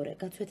და მეორე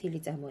გაცვეთილი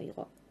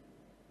წამოიღო.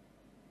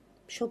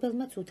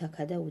 მშობელმაც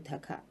უთაქა და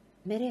უთაქა,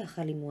 მერე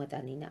ახალი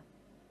მოატანინა.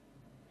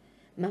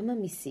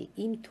 მამამისი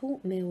იმ თუ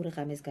მეორე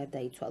ღამეს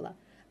გარდაიცვალა.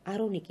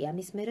 არონი კი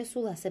ამის მერე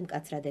სულ ასე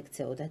მკაცრად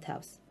ექცეოდა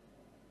თავს.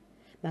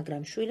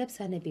 მაგრამ შვილებს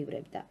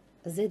ანებივრებდა,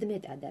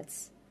 ზედმეტადაც.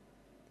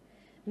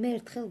 მე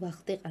ერთხელ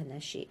ვახტი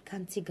ყანაში,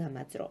 კანცი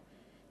გამაძრო,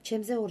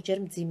 ჩემზე ორჯერ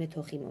მძიმე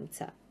თოხი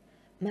მომცა.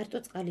 მარტო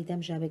წყალი და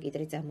მჟავე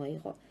კიტრი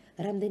წამოიღო,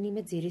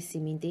 რამდენიმე ძირის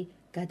სიმინდი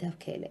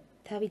გადავქელე,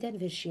 თავიდან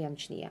ვერ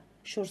შეამჩნია,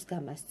 შორს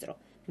გამასწრო,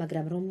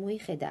 მაგრამ რომ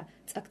მოიხედა,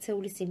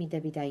 წაქცეული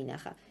სიმინდები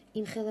დაინახა,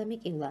 იმხელა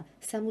მიკივლა,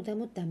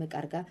 სამუდამოდ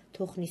დამეკარგა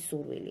თოხნის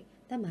სურვილი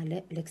და მალე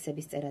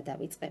ლექსების წერა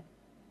დავიწყე.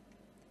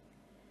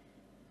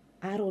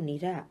 არონი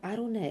რა,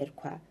 არონა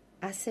ერქვა,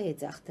 ასე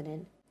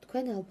ეძახდნენ.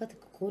 თქვენ ალბათ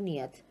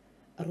გგონიათ,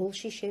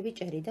 როლში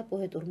შევიჭერი და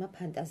პოეტურმა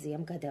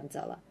ფანტაზიამ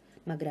გადამძალა,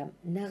 მაგრამ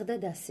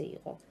ნაღდად ასე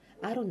იყო.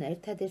 არონა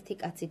ერთადერთი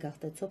კაცი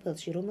გახდა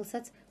სოფელში,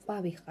 რომელსაც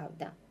ყვავი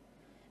ჰყავდა.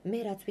 მე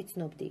რაც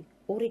ვიცნობდი,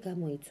 ორი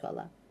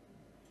გამოიცვალა.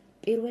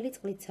 პირველი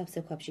წყლით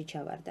სავსე ქვაბში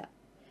ჩავარდა.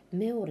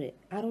 მეორე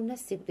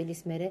არონას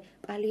სიკვდილის მერე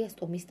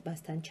პალიასტომის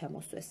ტბასთან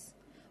ჩამოსვეს.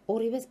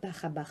 ორივეს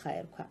ბახა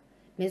ერქვა.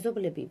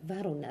 მეზობლები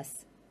ვარონას,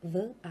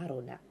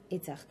 არონა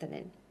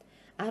ეძახდნენ.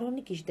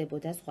 არონი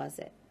გიждდებოდა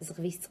ზღვაზე,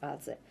 ზღვის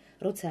წყალზე,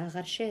 როცა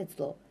აღარ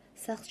შეეძლო,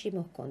 სახლში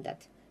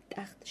მოჰქონდათ,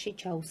 ტახტში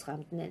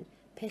ჩაუსხამდნენ,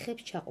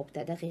 ფეხებს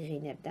ჩაყოფდა და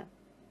ღიღინებდა.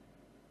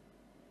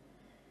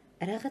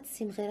 რაღაც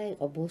სიმღერა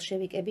იყო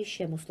ბოლშევიკების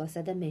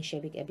შემოსვლასა და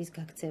მენშევიკების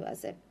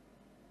გაქცევაზე.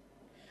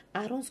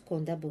 არონს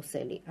ჰქონდა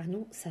ბოსელი,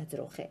 ანუ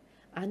საძროხე,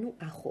 ანუ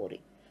ახორი,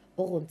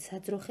 ოღონდ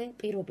საძროხე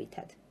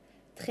პირობითად.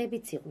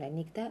 თხებიც იყვნენ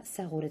იქ და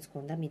საღორეც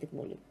ჰქონდა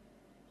მიდგმული.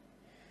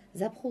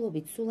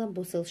 ზაფხულობით სულ ამ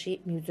ბოსელში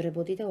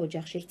მივძვრებოდი და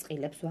ოჯახში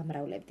რწყილებს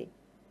ვამრავლებდი.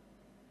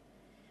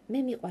 მე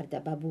მიყვარდა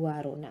ბაბუა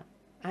არონა.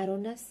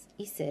 არონას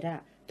ისე რა,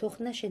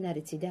 თოხნა შენ არ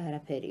იცი და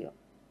არაფერიო.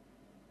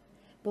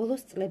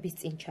 ბოლოს წლების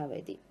წინ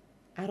ჩავედი.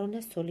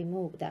 არონას ცოლი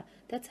მოუგდა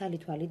და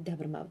ცალი-თვალით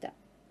დაბრმავდა.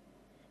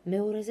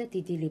 მეორეზე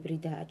დიდი ლიბრი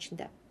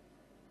დააჩნდა.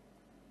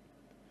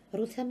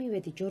 როცა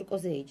მივედი,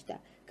 ჯორკოზე იჯდა,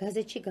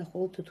 გაზეთში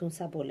გახვალ თუთუნს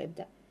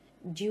აბოლებდა,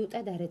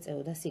 ჯიუტად არ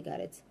ეწეოდა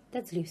სიგარეტს და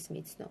ძლივს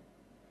მიცნო.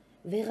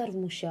 ვეღარ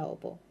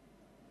ვმუშაობო.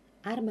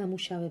 არ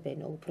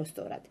მამუშავებენო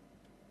უпроსტორად.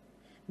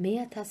 მე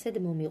 1000-ად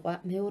მომიყვა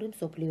მეორე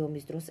მსოფლიო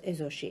ომის დროს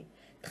ეზოში,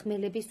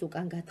 თხმელების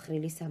უკან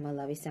გათხრილი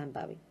სამალავის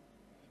ამბავი.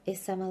 ეს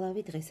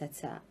სამალავი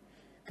დღესაცაა.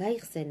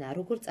 გაიხსენა,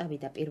 როგორ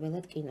წავიდა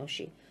პირველად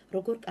კინოში,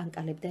 როგორ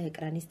კანკალებდა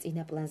ეკრანის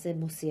წინა პლანზე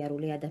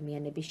მოსიარული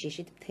ადამიანების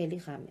შიშით მთელი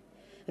ღამე,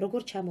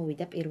 როგორ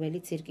ჩამოვიდა პირველი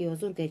ცირკი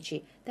ოზურგეთში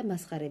და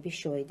მასხარების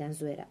შოედან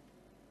ზვერა.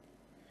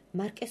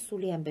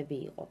 მარკესული ამბები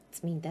იყო,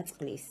 წმინდა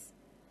წყლის.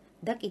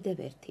 და კიდევ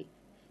ერთი,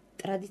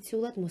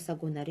 ტრადიციულად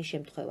მოსაგონარი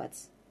შემთხვევაც.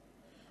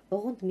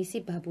 ოღონდ მისი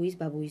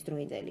ბაბუის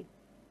დროინდელი.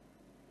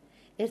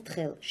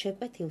 ერთხელ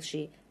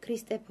შეკვეთილში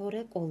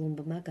ქრისტეფორე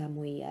კოლუმბმა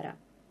გამოიარა.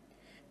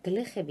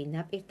 გლეხები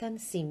ნაპირთან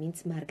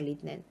სიმინდს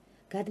მარგლიდნენ,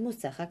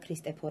 გადმოსძახა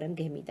ქრისტეფორემ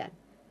გემიდან.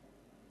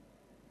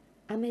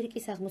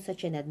 ამერიკის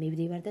აღმოსაჩენად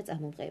მივდივარ და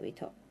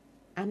წამომყევითო.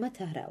 ამათ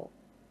არაო.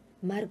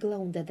 მარგლა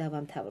უნდა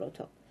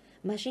დავამთავროთო.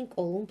 მაშინ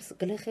კოლუმბს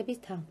გლეხების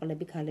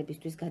თანხმლები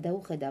ქალებისთვის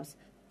გადაუხედავს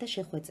და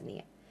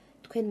შეხვეწნია.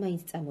 თქვენ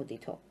მაინც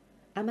წამოდითო.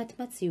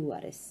 ამათმაც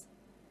იუარეს.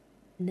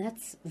 ნაც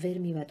ვერ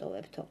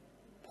მივატოვებთო.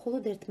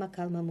 მხოლოდ ერთმა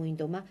ქალმა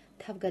მოინდომა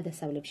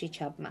თავგადასავლებში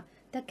ჩაბმა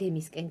და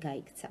გემისკენ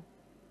გაიქცა.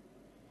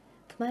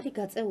 ქმარი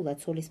გაწეულა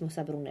ცოლის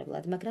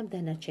მოსაბრუნებლად, მაგრამ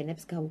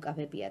დანარჩენებს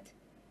გაუკავებიათ.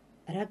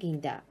 რა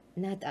გინდა,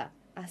 ნატა,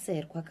 ასე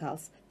ერქვა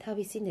ქალს,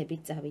 თავისი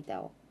ნებით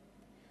წავიდაო.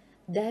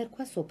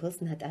 დაერქვა სოფელს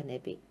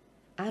ნატანები.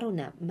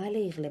 არონა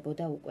მალე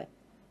იღლებოდა უკვე.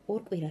 2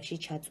 კვირაში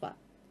ჩაწვა.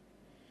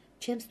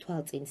 ჩემს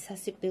თვალწინ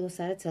სასიკვდილო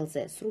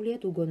სარეცელზე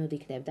სრულიად უგონოდ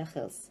იქნებდა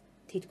ხელს,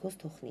 თითქოს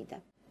თოხნიდა.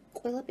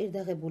 ყველა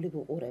პირდაღებული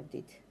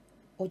ვუყურებდით.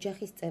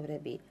 ოჯახის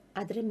წევრები,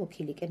 ადრე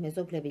მოქილიკე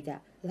მეზობლები და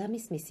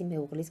ლამის მისი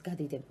მეუღლის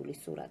გადიდებული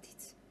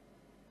სურათიც.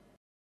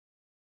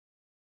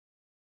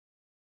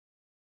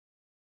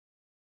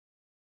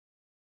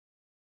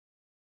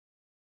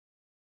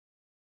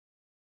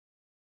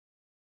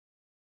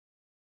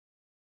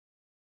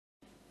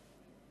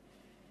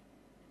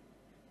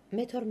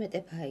 მე-12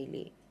 ფაილი,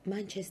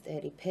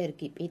 მანჩესტერი,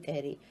 ფერგი,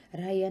 პიტერი,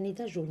 რაიანი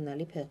და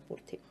ჟურნალი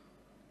ფეხბურთი.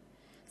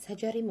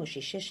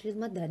 საჯარიმოში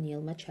შეშლილმა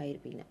დანიელმა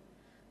ჩაირბინა.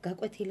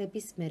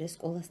 გაკვეთილების მერე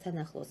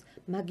სკოლასთან ახლოს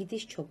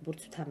მაგიდის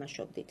ჩოგბურთს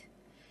ვთამაშობდით.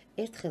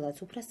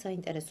 ერთხელაც უფრო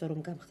საინტერესო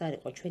რომ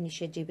გამხდარიყო ჩვენი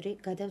შეჯიბრი,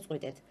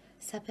 გადავწყვიტეთ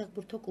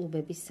საფეხბურთო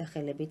კლუბების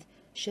სახელებით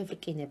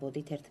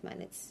შევრკინებოდით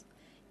ერთმანეთს.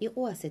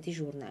 იყო ასეთი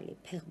ჟურნალი,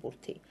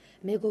 ფეხბურთი,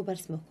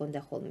 მეგობარს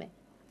მოჰქონდა ხოლმე,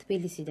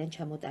 თბილისიდან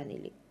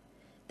ჩამოტანილი.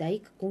 და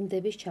იქ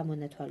გუნდების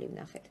ჩამონათვალი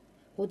ვნახეთ.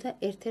 ხოდა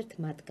ერთ-ერთ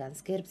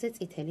მათგანს გერბზე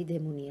წითელი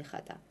დემონი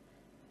ეხატა.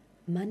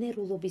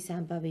 მანერულობის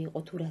ამბავი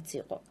იყო თუ რაც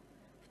იყო.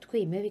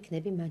 ვთქვი, მე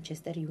ვიქნები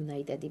მანჩესტერ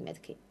იუნაიტედი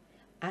მეთქი.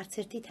 არც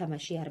ერთი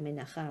თამაში არ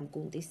მენახა ამ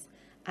გუნდის,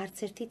 არც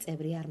ერთი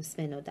წევრი არ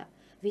მსმენოდა.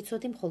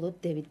 ვიცოდი მხოლოდ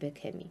დევიდ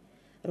ბექემი,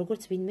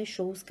 როგორც ვინმე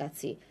შოუს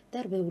კაცი და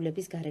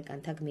რვეულების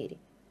გარეკანთა გმირი.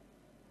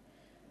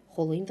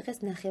 ხოლო იმ დღეს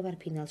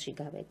ნახევარფინალში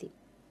გავედი.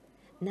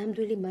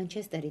 ნამდვილი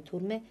მანჩესტერი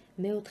თურმე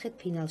მეოთხედ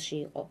ფინალში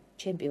იყო,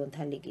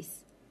 ჩემპიონთა ლიგის.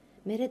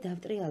 მერე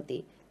დავტრიალდი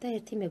და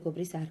ერთი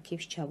მეგობრის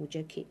არქივს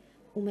ჩავუჯექი.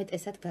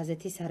 უმეტესად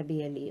გაზეთის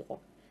არბიელი იყო.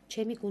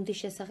 ჩემი გუნდის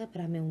შესახებ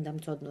რამე უნდა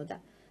მწოდნოდა.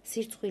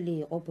 სირცხვილი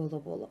იყო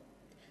ბოლო-ბოლო.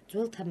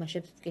 ძველ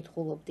თამაშებს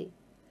ვკითხულობდი,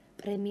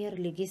 პრემიერ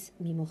ლიგის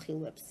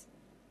მიმოხილვებს.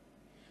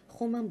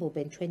 ხომ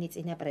ამბობენ ჩვენი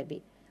წინაპრები,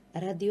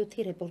 რადიოთი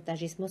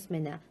რეპორტაჟის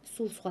მოსმენა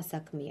სულ სხვა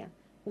საქმეა,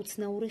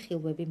 უცნაური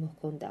ხილვები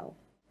მოჰქონდაო.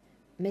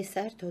 მე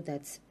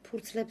საერთოდაც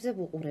ფურცლებზე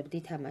ვუყურებდი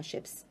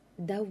თამაშებს,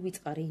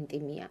 დაუვიწყარი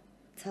ინტიმია,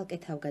 ცალკე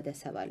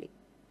თავგადასავალი.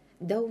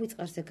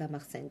 დაუვიწყარზე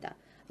გამახსენდა,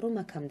 რომ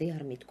აქამდე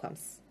არ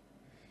მithქვამს.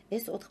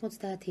 ეს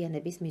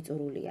 90-იანების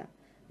მიწურულია,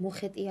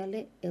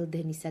 მოხეტიალე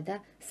ელდენისა და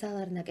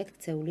სალარნაკეთ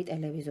ქცეული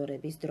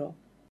ტელევიზორების დრო.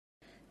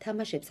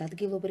 თამაშებს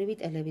ადგილობრივი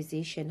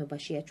ტელევიზიის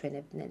შენობაში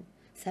აჩვენებდნენ,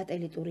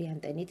 სატელიტური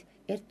ანტენით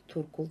ერთ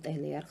თურქულ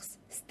ტელეარხს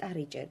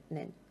სტარი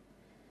ჭერდნენ.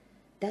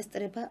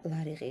 დასწრება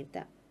ლარი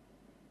ღირდა.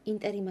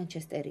 ინტერი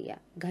მანჩესტერია,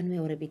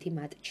 განმეორებითი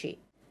მატჩი.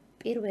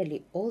 პირველი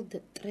ოლდ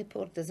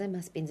ტრეფორდზე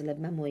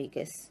მასპინძლებმა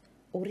მოიგეს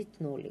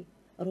 2-0.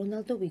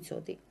 რონალდო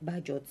ვიცოდი,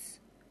 ბაჯოც,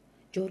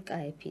 ჯორკა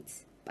ეფიც,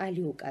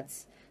 პალიუკაც,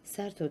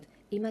 საერთოდ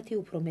იმათი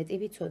უფრო მეტი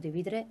ვიცოდი,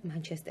 ვიდრე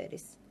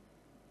მანჩესტერის.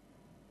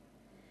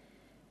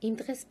 იმ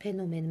დღეს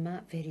ფენომენმა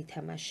ვერ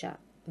ითამაშა,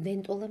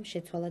 ვენტოლამ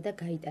შეცვალა და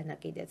გაიტანა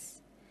კიდეც.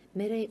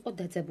 მერე იყო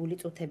დაძაბული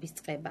წუთების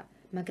წყება,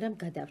 მაგრამ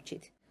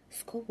გადავრჩით.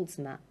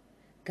 სკოულსმა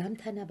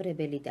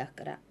გამთანაბრებელი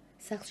დაჰკრა,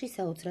 სახლში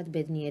საოცრად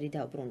ბედნიერი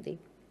დავბრუნდი,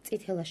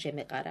 წითელა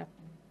შემეყარა.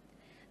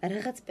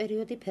 რაღაც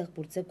პერიოდი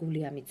ფეხბურთზე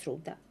გული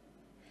ამიცრუვდა.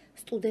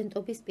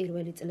 სტუდენტობის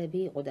პირველი წლები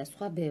იყო და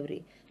სხვა ბევრი,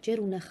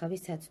 ჯერ უნახავი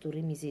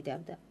საცდური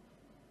მიზიდავდა.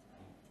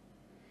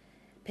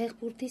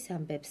 ფეხბურთის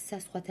ამბებს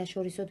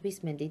საზღვათაშორისოდ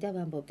ვისმენდი და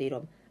ვამბობდი,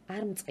 რომ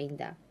არ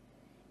მწყინდა.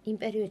 იმ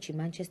პერიოდში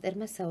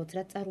მანჩესტერმა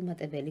საოცრად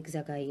წარუმატებელი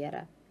გზა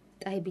გაიარა,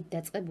 ტაებით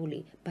დაწყებული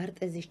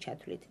ბარტეზის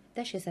ჩათვლით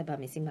და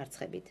შესაბამისი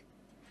მარცხებით.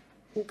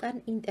 უკან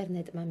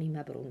ინტერნეტმა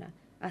მიმაბრუნა,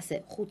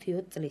 ასე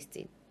 5-10 წლის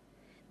წინ.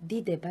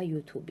 დიდება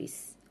YouTube-ის.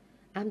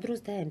 ამ დროს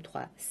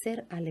დაემთხვა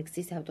სერ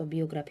ალექსის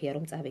ავტობიოგრაფია,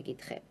 რომ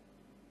წავიკითხე.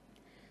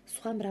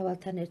 სხვა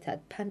მრავალთან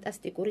ერთად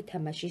ფანტასტიკური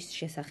თამაშის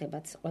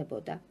შესახებაც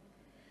ყვებოდა,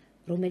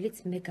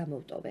 რომელიც მე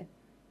გამოვტოვე.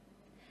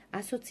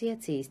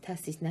 ასოციაციის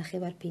თასის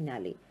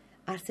ნახევარფინალი,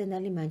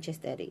 არსენალი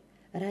მანჩესტერი,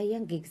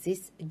 რაიან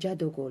გიგზის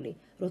ჯადოგოლი,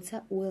 როცა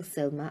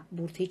უელსელმა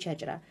ბურთი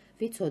ჩაჭრა,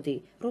 ვიცოდი,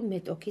 რომ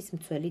მეტოქის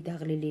მცველი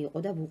დაღლილი იყო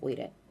და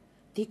ვუყვირე.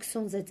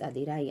 დიქსონზე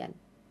წადი რაიან.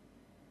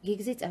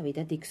 გიგზი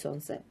წავიდა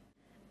დიქსონზე.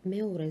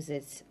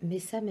 მეორეზეც,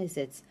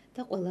 მესამეზეც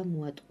და ყველა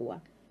მოატყუა,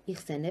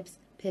 იხსენებს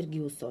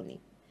ფერგიუსონი.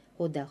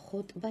 და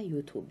ხოტბა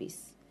YouTube-ის.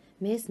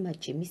 მე ეს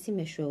მატჩი მისი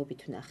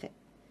მეშვეობით ვნახე.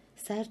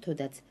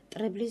 საერთოდაც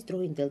ტრებლის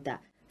დროინდელ და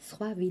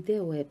სხვა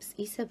ვიდეოებს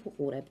ისევ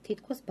ვუყურებ,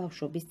 თითქოს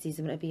ბავშვობის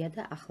ძიზმრებია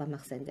და ახლა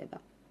მახსენდება.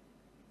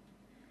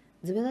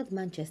 ძველად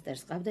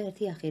მანჩესტერს ყავდა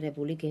ერთი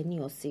ახირებული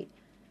გენიოსი,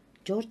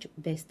 ჯორჯ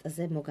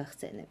ბესტზე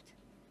მოგახსენებთ.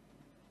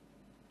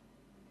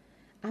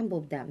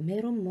 ამბობდა, მე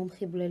რომ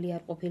მომხიბვლელი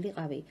არ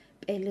ყოფილიყავი,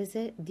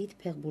 პელეზე დიდ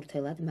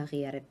ფეხბურთელად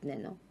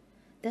მაღიარებდნენო.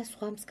 და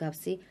სხვა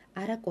მსგავსი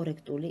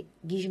არაკორექტული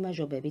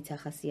გიჟმაჟობებიც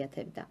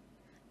ახასიათებდა.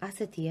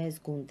 ასეთია ეს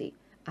გუნდი,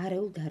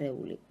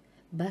 არეულ-დარეული,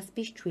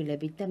 ბასბის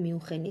ჩვილებით და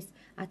მიუნხენის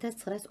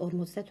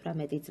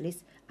 1958 წლის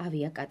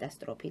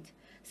ავიაკატასტროფით,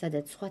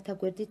 სადაც სხვათა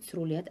გვერდით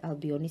სრულიად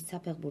ალბიონის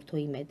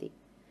საფეხბურთო იმედი.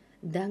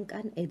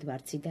 დანკან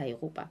ედვარდსი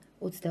დაიღუპა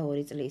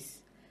 22 წლის,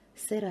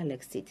 სერ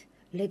ალექსით,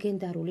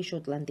 ლეგენდარული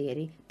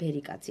შოტლანდიერი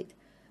ბერიკაცით,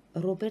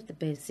 რობერტ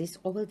ბენსის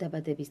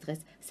ყოველდაბადების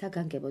დღეს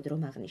საგანგებოდ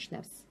რომ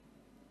აღნიშნავს.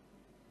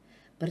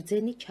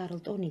 ბრძენი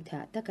ჩარლტონითა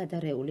და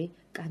გადარეული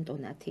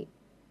კანტონათი.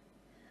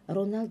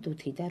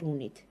 რონალდუთი და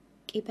რუნით.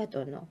 კი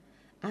ბატონო,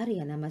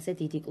 არიან ამაზე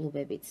დიდი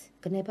კლუბებიც,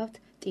 გნებავთ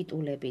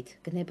ტიტულებით,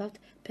 გნებავთ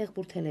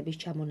ფეხბურთელების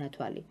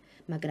ჩამონათვალი,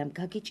 მაგრამ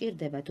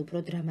გაგიჭირდებათ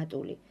უფრო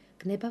დრამატული,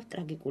 გნებავთ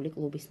ტრაგიკული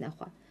კლუბის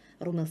ნახვა,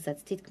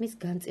 რომელსაც თითქმის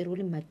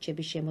განწირული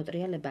მატჩების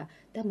შემოტრიალება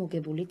და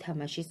მოგებული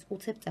თამაშის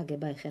უცებ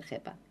წაგება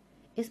ეხერხება.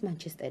 ეს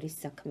მანჩესტერის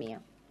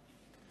საქმეა.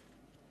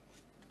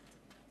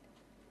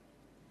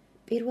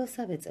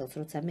 პირველსავე წელს,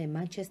 როცა მე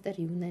მანჩესტერ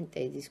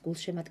იუნაიტედის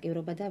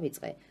გულშემატკივრობა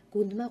დავიწყე,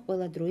 გუნდმა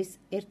ყველა დროის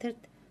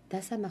ერთ-ერთ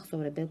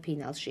დასამახსოვრებელ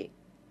ფინალში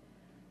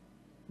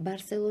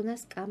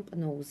ბარსელონას კამპ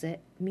ნოუზე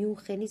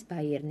მიუნხენის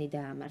ბაიერნი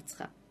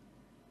დაამარცხა.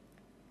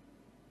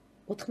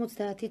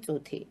 90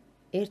 წუთი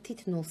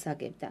 1-0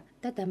 აგებდა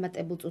და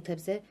დამატებულ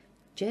წუთებზე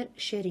ჯერ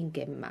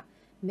შერინგემმა,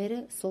 მერე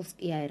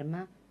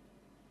სოლსკიაერმა,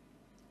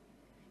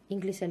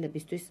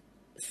 ინგლისელებისთვის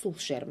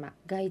სულშერმა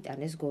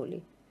გაიტანეს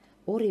გოლი.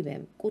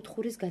 ორივემ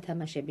კუთხურის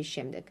გათამაშების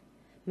შემდეგ.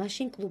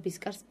 მაშინ კლუბის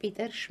კარს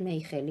პიტერ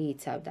შმეიხელი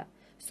იცავდა.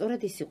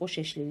 სწორედ ის იყო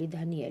შეშლილი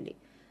დანიელი,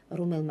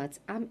 რომელმაც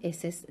ამ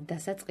SS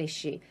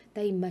დასაწყისში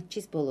და იმ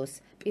მატჩის ბოლოს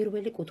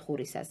პირველი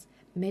კუთხურისას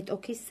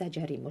მეტოქის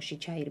საჯარიმოში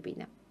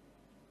ჩაირბინა.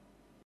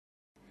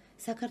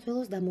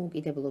 საქართველოს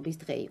დამოუკიდებლობის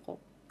დღე იყო.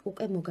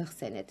 უკვე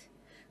მოგახსენეთ.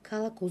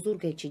 ქალაქ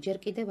ოზურგეთში ჯერ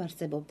კიდევ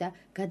არსებობდა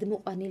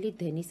გადმოყვანილი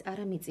დენის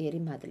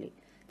არამიწიერი მადლი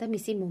და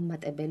მისი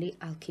მომმატებელი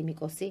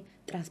ალქიმიკოსი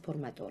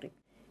ტრანსფორმატორი.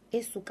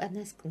 ეს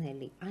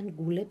უკანასკნელი ან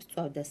გულებს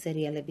წვავდა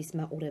სერიალების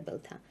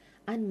მაყურებელთა,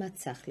 ან მათ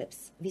სახლებს,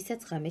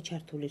 ვისაც ღამე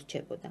ჩართული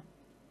რჩებოდა.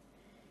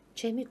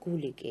 ჩემი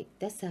გული კი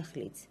და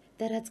სახლიც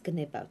და რაც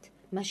გნებავთ,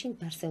 მაშინ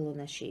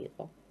ბარსელონაში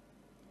იყო.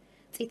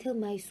 წითელ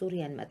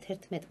მაისურიანმა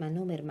 11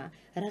 ნომერმა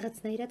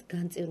რაღაცნაირად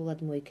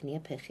განწირულად მოიქნია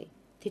ფეხი,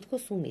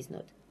 თითქოს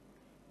უმიზნოდ.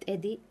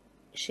 ტედი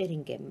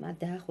შერინგემმა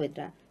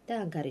დაახვედრა და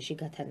ანგარიში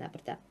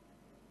გათანაბრდა.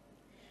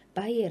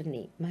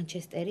 ბაიერნი,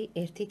 მანჩესტერი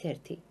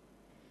 1-1.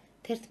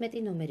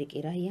 11 ნომერი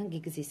კი რაიან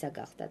გიგზისა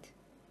გახდათ.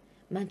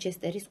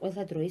 მანჩესტერის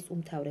ყველა დროის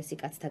უმთავრესი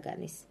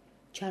კაცთაგანის,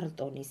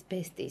 ჩარლტონის,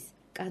 ბესტის,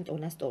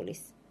 კანტონას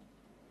ტოლის.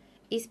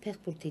 ის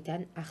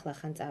ფეხბურთიდან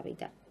ახლახან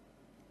წავიდა.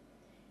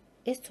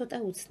 ეს ცოტა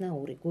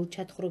უცნაური,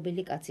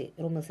 გულჩათხრობილი კაცი,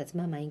 რომელსაც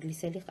მამა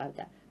ინგლისელი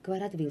ყავდა,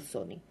 გვარად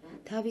ვილსონი,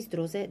 თავის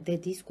დროზე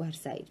დედის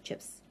გვარს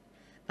აირჩევს.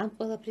 ამ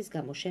ყველაფრის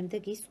გამო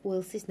შემდეგ ის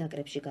უელსის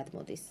ნაკრებში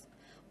გადმოდის.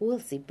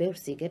 უელსი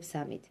ბევრს იგებს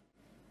ამით.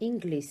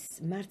 ინგლისს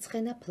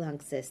მარცხენა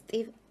ფლანგზე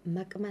სტივ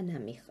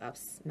მაკმანამი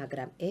ჰყავს,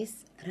 მაგრამ ეს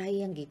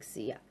რაიან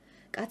გიგზია,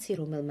 კაცი,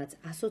 რომელმაც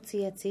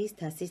ასოციაციის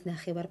თასის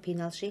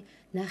ნახევარფინალში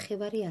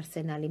ნახევარი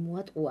არსენალი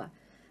მოატყუა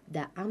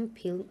და ამ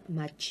ფილმ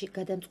მატჩში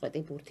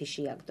გადამწყვეტი ბურთი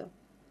შეაგდო.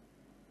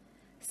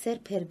 სერ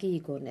ფერგი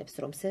იგონებს,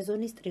 რომ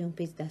სეზონის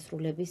ტრიუმფის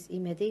დასრულების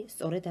იმედი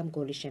სწორედ ამ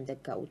გოლის შემდეგ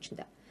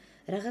გაუჩნდა.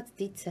 რაღაც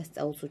დიდ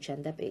სასწაულს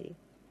უჩანდა პირი.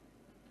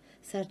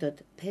 საერთოდ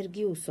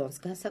ფერგიუსონს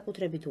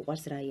განსაკუთრებით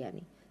უყვარს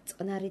რაიანი,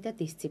 წყნარი და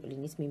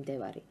დისციპლინის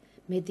მიმდევარი,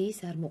 მედიის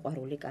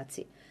არმოყვარული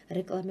კაცი,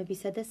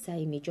 რეკლამებისა და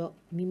საიმიჯო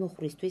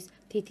მიმოხვრისთვის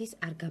თითის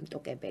არ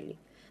გამტოკებელი,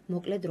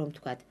 მოკლედ რომ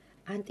თქვათ,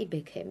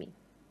 ანტი-ბექემი.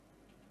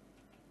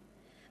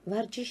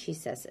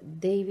 ვარჯიშისას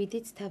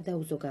დეივიდიც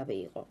თავდაუზოგავი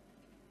იყო.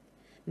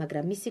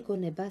 მაგრამ მისი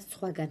გონება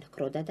სხვაგან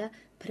ჰქროდა და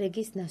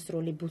ფრეგის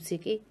ნასროლი ბუცი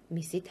კი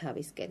მისი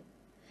თავისკენ.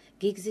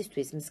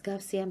 გიგზისთვის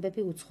მსგავსი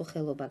ამბები უცხო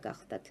ხელობა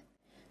გახდათ.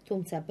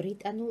 თუმცა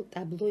ბრიტანულ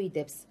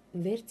ტაბლოიდებს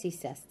ვერც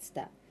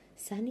ისასცდა.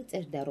 სანი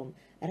წერდა, რომ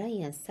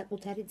რაიანს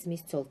საკუთარი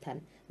ძმის ცოლთან,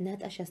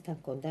 ნატაშასთან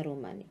ჰქონდა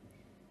რომანი.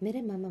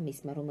 მერე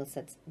მამამისმა,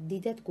 რომელსაც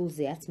დიდად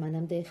გულზე არც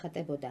მანამდე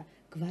ეხატებოდა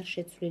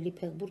გვარშეცვლილი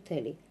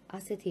ფეხბურთელი,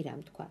 ასეთი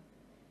რამ თქვა.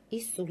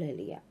 ის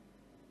სულელია.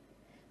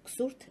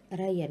 გსურთ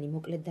რაიანი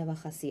მოკლედ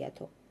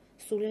დავახასიათო.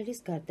 სულელის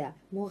გარდა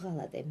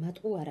მოღალატე,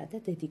 მატყუარა და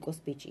დედიკოს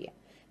ბიჭია.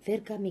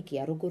 ვერ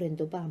გამიგია როგორ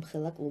ენდობა ამ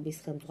ხელა კლუბის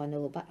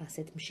ხელმძღვანელობა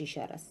ასეთ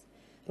მშიშარას,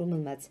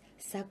 რომელმაც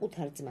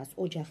საკუთარ ძმას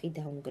ოჯახი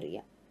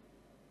დაუნგრია.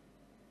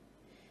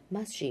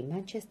 მასში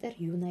მანჩესტერ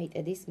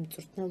იუნაიტედის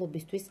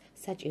მწვრთნელობისთვის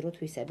საჭირო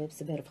თვისებებს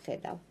ვერ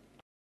ვხედავ.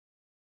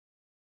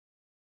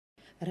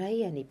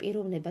 რაიანი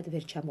პიროვნებად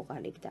ვერ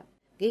ჩამოყალიბდა.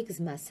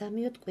 გიგზმა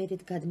 3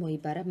 კვირით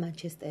გადმოიბარა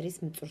მანჩესტერის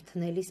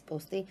მწვრთნელის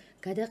პოსტი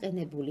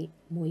გადაყენებული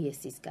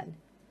მოიესისგან.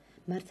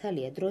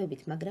 მართალია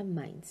დროებით, მაგრამ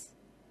მაინც.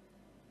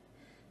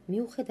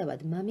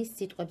 მიუხედავად მამის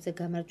სიტყვებზე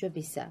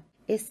გამარჯვებისა,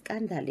 ეს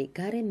სკანდალი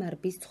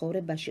გარემარბის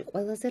ცხოვრებაში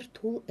ყველაზე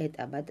რთულ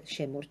ეტაპად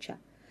შემორჩა.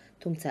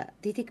 თუმცა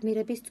დიდი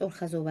გმირები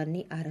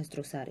სწორხაზოვანი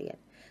არასდროს არიან.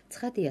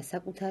 ცხადია,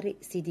 საკუთარი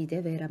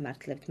სიდიდე ვერ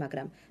ამართლებთ,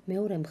 მაგრამ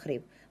მეორე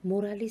მხრივ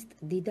მორალისტ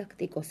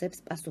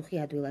დიდაქტიკოსებს პასუხი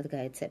ადვილად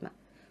გაეცემა.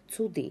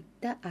 ცუდი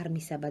და არ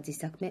მისაბაძი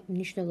საქმე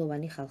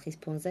მნიშვნელოვანი ხალხის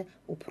ფონზე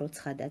უფრო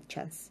ცხადად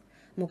ჩანს.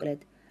 მოკლედ,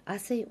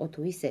 ასე იყო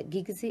თუ ისე,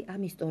 გიგზი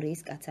ამ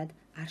ისტორიის კაცად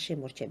არ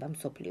შემორჩება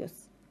მსოფლიოს.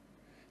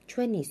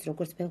 ჩვენი ის,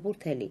 როგორც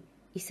ფეხბურთელი,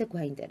 ისე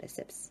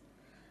გვაინტერესებს.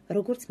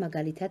 როგორც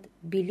მაგალითად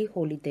ბილი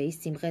ჰოლიდეის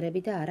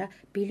სიმღერები და არა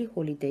ბილი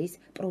ჰოლიდეის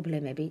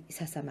პრობლემები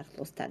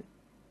სასამართლოსთან.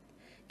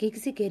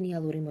 გიგზი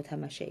გენიალური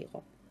მოთამაშე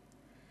იყო.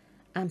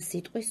 ამ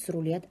სიტყვის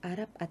სრულიად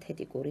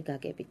არაპათეტიკური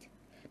გაგებით.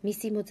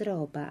 მისი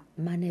მოძრაობა,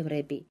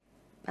 მანევრები,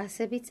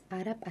 პასებიც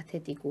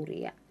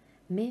არაპათეტიკურია.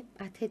 მე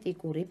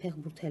პათეტიკური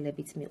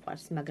ფეხბურთელებიც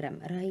მიყვარს, მაგრამ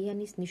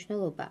რაიანის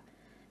მნიშვნელობა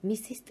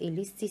მისი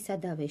სტილის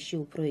სისადავეში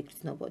უფრო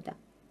იგრძნობოდა.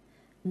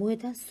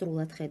 მოედანს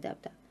სრულად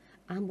ხედავდა.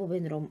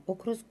 ამბობენ, რომ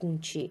ოქროს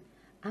გუნდში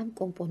ამ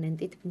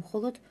კომპონენტით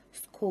მხოლოდ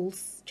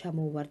სკოულს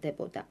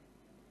ჩამოუვარდებოდა.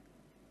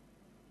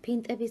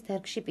 ფინტების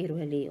დარგში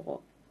პირველი იყო.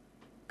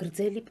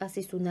 გრძელი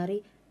პასის უნარი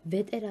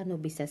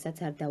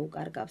ვეტერანობისასაც არ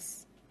დაუკარგავს.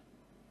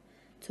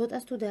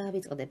 ცოტას თუ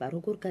დაავიწყდება,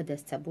 როგორ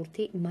გადასცა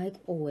ბურთი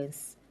მაიკლ ოუენს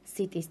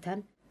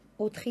სიტისთან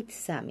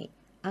 4-3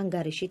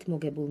 ანგარიშით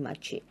მოგებულ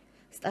მატჩში.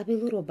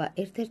 სტაბილურობა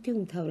ერთ-ერთი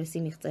უმთავრესი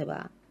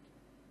მიღწევაა.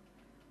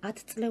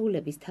 10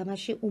 წლეულების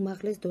თამაში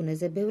უმაღლეს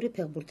დონეზე ბევრი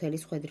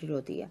ფეხბურთელის ხვედრი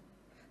როდია.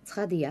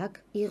 ცხადია, აქ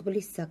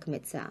იღბლის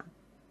საქმეცაა.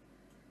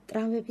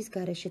 ტრამვების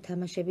გარეშე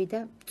თამაშები და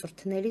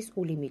მწვრთნელის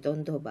ულიმიტო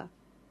ნდობა.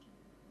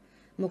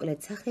 მოკლედ,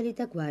 სახელი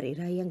და გვარი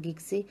რაიან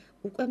გიგზი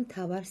უკვე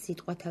მთავარ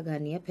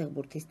სიტყვათაგანია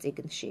ფეხბურთის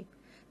წიგნში.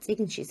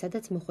 წიგნში,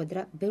 სადაც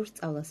მოხვედრა ბევრ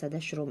სწავლასა და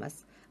შრომას,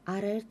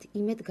 არაერთ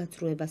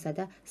იმედგაცრუებასა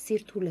და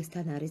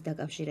სირთულესთან არის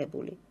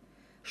დაკავშირებული.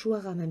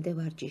 შუაღამემდე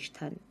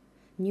ვარჯიშთან,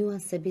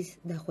 ნიუანსების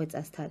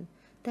დახვეწასთან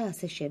და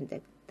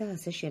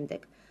ასე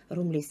შემდეგ,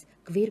 რომლის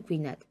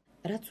გვირგვინად,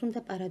 რაც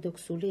უნდა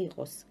პარადოქსული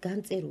იყოს,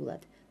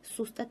 განწირულად,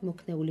 სუსტად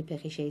მოქნეული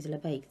ფეხი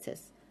შეიძლება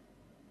იქცეს.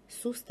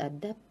 სუსტად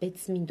და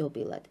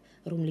ბედწმინდობილად,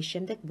 რომლის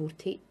შემდეგ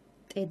ბურთი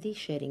ტედი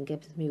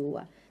შერინგებს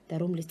მიუვა და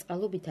რომლის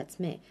წყალობითაც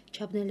მე,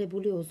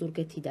 ჩაბნელებული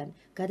ოზურგეთიდან,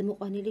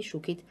 გადმოყვანილი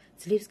შუქით,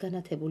 ძლივს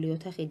განათებული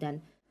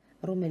ოთახიდან,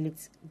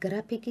 რომელიც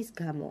გრაფიკის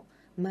გამო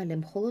მალე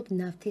მხოლოდ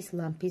ნავთის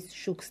ლამპის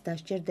შუქს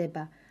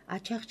დასჭერდება,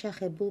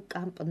 აჩახჩახებულ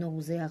კამპ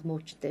ნოუზე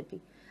აღმოჩნდები,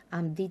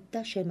 ამ დიდ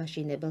და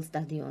შემაშინებელ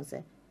სტადიონზე,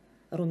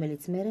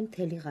 რომელიც მერე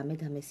მთელი ღამე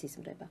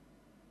დამესიზმრება.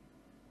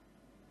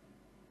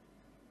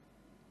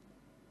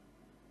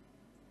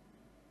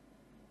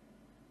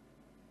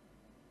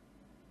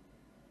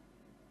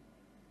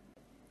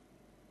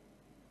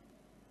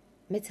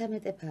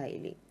 მე-13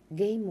 ფაილი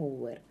Game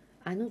Over,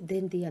 ანუ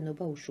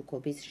დენდიანობა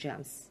უშუქობის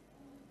ჟამს.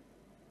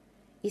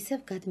 ისევ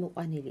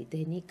გადმოყვანილი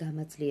დენი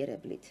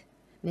გამაძლიერებლით.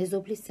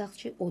 მეზობლის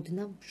სახლში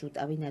ოდნავ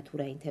მშუტავი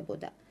ნათურა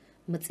ინთებოდა.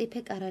 მწიფე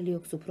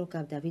კარალიოქს უფრო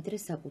გავდა ვიდრე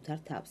საკუთარ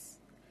თავს.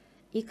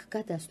 იქ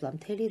გადასვლა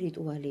მთელი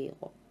რიტუალი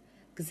იყო.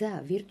 გზა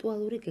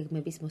ვირტუალური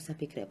გეგმების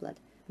მოსაფიქრებლად,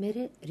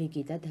 მერე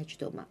რიგი და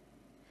დაჯდომა.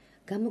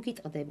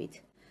 გამოგიტყდებით,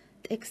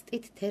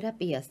 ტექსტით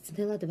თერაპიას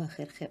ძნელად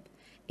ვახერხებ.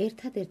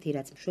 ერთადერთი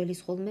რაც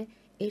მშველის ხოლმე,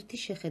 ერთი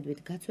შეხედვით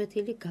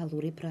გაცვეთილი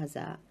გალური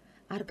ფრაზაა.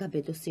 არ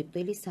გაბედო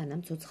სიკვდილი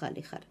სანამ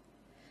ცოცხალი ხარ.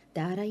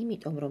 და არა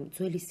იმიტომ, რომ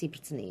ძველი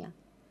სიბრძნეა,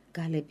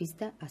 გალების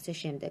და ასე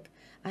შემდეგ,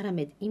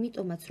 არამედ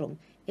იმიტომაც, რომ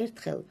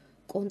ერთხელ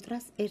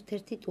კონტრას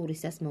ერთ-ერთი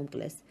ტურისას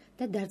მომკლეს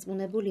და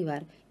დარწმუნებული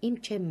ვარ, იმ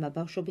ჩემმა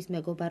ბავშვობის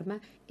მეგობარმა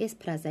ეს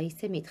ფრაზა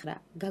ისე მითხრა,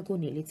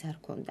 გაგონილიც არ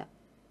ქონდა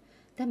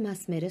და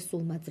მას მერე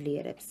სულ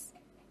მაძლიერებს.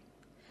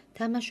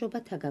 თამაშობა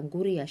თაგან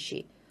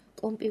გურიაში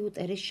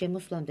კომპიუტერის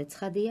შემოსვლამდე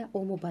ცხადია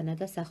ომობანა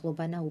და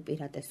სახლობანა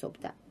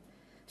უპირატესობდა.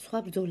 სხვა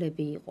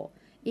ბრძოლები იყო,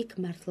 იქ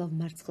მართლა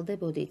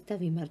ვმარცხლდებოდით და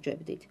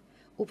ვიმარჯვებდით.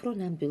 უფრო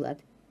ნამდვილად,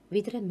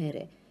 ვიდრე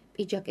მერე,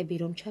 პიჯაკები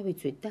რომ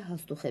ჩავიცვით და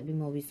ჰალსტუხები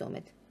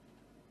მოვიზომეთ.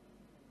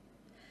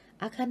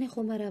 აქანე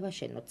ხომ არ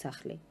ავაშენოთ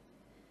სახლი.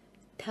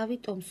 თავი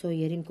ტომ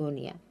სოიერი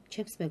მგონია,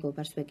 ჩემს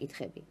მეგობარს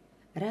ვეკითხები.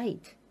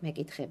 რაით,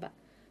 მეკითხება.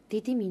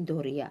 დიდი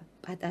მინდორია,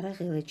 პატარა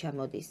ღელე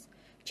ჩამოდის.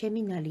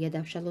 ჩემი ნალია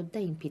დავშალოთ და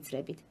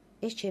იმფიცრებით.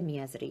 ეს ჩემი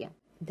აზრია.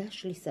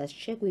 დაშლისას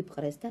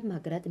შეგვიპყრეს და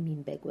მაგრად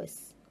მიმბეგვეს.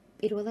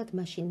 პირველად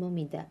მაშინ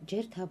მომინდა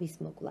ჯერ თავის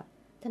მოკლა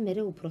და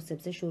მერე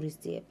უფროსებზე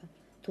შურისძიება.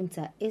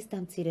 თუმცა ეს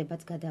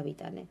დამცირებაც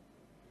გადავიტანე.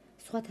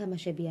 სხვა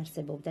თამაშები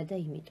არსებობდა და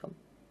იმითომ.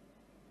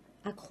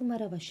 აქ ხომ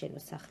არ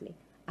ავაშენო სახლი,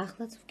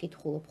 ახლაც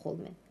ვკითხულობ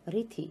ხოლმე,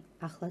 რითი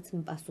ახლაც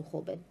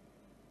მპასუხობენ.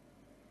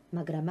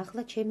 მაგრამ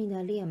ახლა ჩემი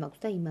ნალია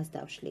მაქვს და იმას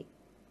დავშლი.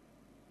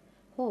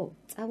 ჰო,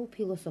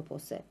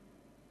 წავუფილოსოფოსე,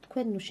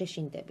 თქვენ ნუ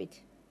შეშინდებით.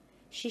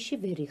 შიში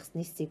ვერ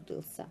იხსნის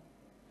სიკვდილსა.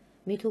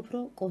 მით უფრო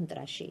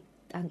კონტრაში,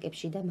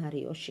 ტანკებში და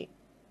მარიოში.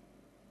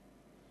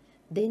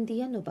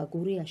 დენდიანობა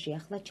გურიაში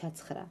ახლა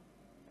ჩაცხრა.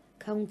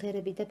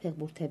 კაუნტერები და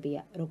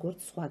ფეხბურთებია, როგორც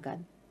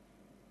სხვაგან.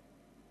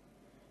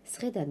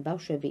 სხედან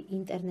ბავშვები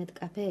ინტერნეტ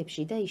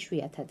კაფეებში და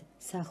იშვიათად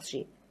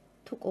სახლში,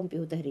 თუ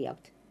კომპიუტერი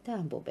აქვთ და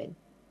ამბობენ,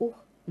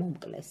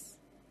 მომკლეს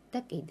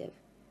და კიდევ.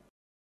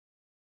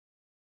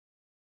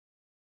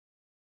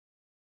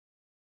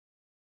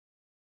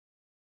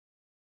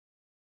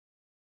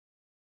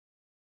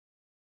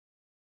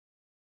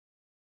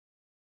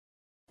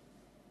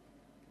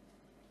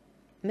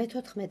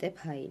 მე-14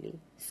 ფაილი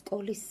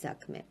სკოლის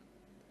საქმე.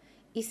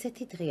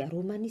 ისეთი დღეა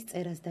რომანის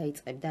წერას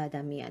დაიწყებდა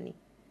ადამიანი,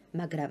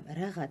 მაგრამ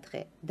რაღა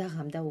დღე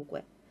დაღამდა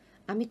უკვე.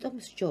 ამიტომ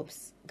სჯობს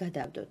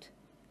გადავდოთ.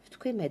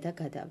 ვთქვი მე და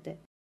გადავდე.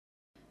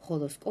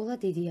 ხოლო სკოლა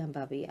დიდი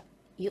ამბავია.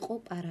 იყო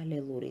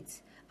პარალელურიც,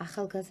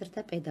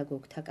 ახალგაზრდა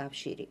პედაგოგთა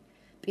კავშირი,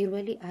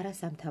 პირველი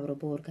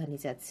არასამთავრობო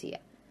ორგანიზაცია,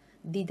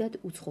 დიდად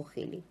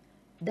უცხოხილი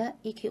და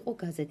იქ იყო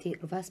გაზეთი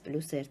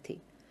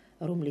 8+1,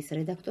 რომლის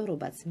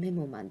რედაქტორობაც მე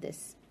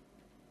მომანდეს.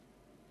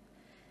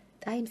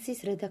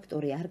 ტაიმსის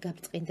რედაქტორი არ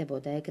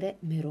გაბწყინდებოდა ეგრე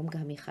მე რომ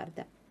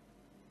გამიხარდა.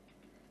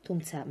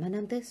 თუმცა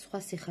მანამდე სხვა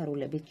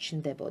სიხარულებით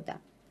ჩნდებოდა,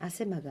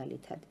 ასე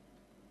მაგალითად.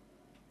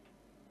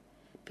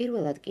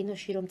 პირველად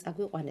კინოში რომ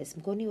წაგვიყვანეს,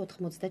 მგონი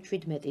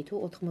 97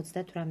 თუ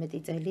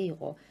 98 წელი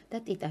იყო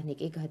და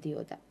ტიტანიკი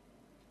გადიოდა.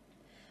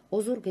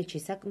 ოზურგეთში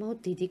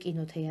საკმაოდ დიდი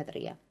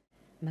კინოთეატრია,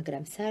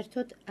 მაგრამ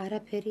საერთოდ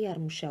არაფერი არ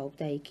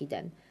მუშაობდა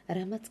იქიდან,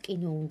 რამაც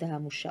კინო უნდა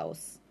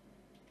ამუშაოს.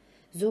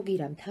 ზოგი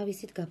რამ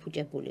თავისით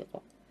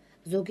გაფუჭებულიყო.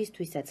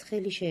 ზოგისთვისაც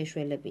ხელი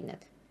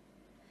შეეშველებინათ.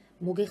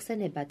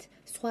 მოგეხსენებათ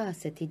სხვა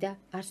ასეთი და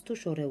არც თუ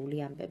შორეული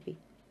ამბები.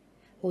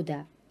 ჰოდა,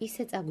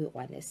 ისე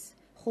წაგვიყვანეს,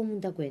 ხომ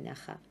უნდა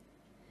გვენახა.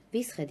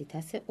 ვისხედით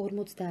ასე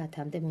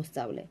 50-მდე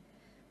მოსწავლე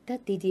და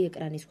დიდი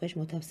ეკრანის ქვეშ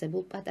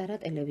მოთავსებულ პატარა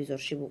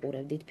ტელევიზორში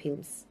ვუყურებდით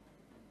ფილმს.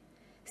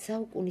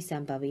 საუკუნის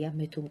ამბავია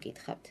მე თუ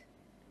მკითხავთ.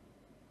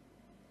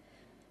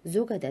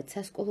 ზოგადად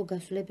სასკოლო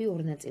გასვლები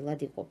ორ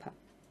ნაწილად იყოფა.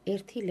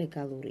 ერთი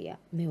ლეგალურია,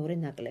 მეორე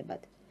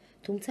ნაკლებად.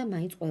 თუმცა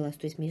მაინც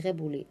ყველასთვის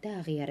მიღებული და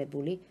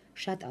აღიარებული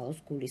შატალოს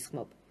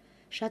გულისხმობ.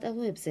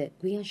 შატალოებზე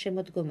გვიან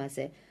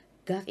შემოდგომაზე,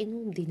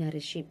 გაყინულ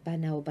მდინარეში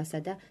ბანაობასა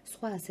და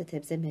სხვა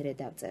ასეთებზე მერე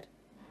დავწერ.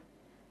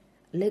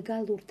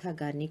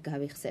 ლეგალურთაგანი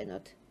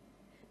გავიხსენოთ.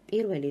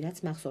 პირველი რაც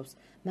მახსოვს,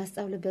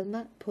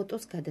 მასწავლებელმა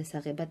ფოტოს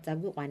გადასაღებად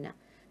წაგვიყვანა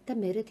და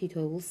მერე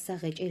თითოეულს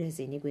საღეჭი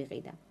რეზინი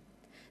გვიყიდა.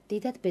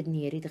 დიდად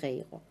ბედნიერი დღე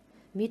იყო.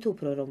 მით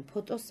უფრო რომ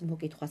ფოტოს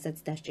მოკითხვასაც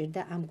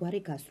დასჭირდა ამგვარი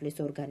გასვლის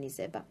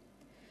ორგანიზება.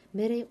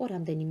 მერე იყო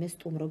რამდენიმე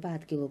სტუმრობა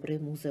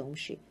ადგილობრივ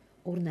მუზეუმში,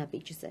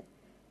 ორნაბიჯზე.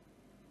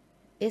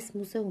 ეს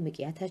მუზეუმი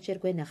კი 1000-ჯერ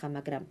გვენახა,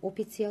 მაგრამ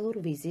ოფიციალურ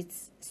ვიზიტს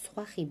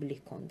სხვა ხიბლი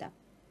ჰქონდა.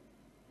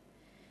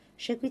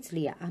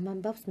 შეგვიძლია ამ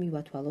ამბავს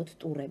მივათვალოთ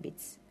ტურებიც.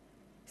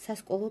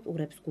 სასკოლო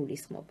ტურებს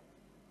გულისხმობ.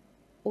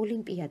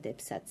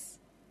 ოლიმპიადებსაც,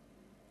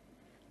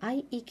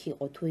 აი იქ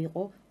იყო თუ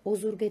იყო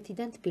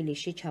ოზურგეთიდან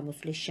თბილისში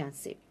ჩამოსვლის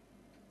შანსი.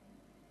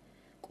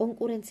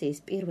 კონკურენციის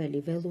პირველი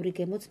ველური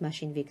გემოც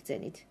მაშინ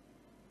ვიგრძენით.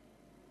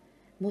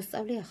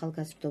 მოსწავლე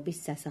ახალგაზრდობის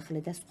სასახლე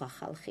და სხვა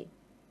ხალხი,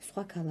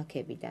 სხვა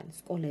ქალაქებიდან,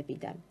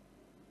 სკოლებიდან.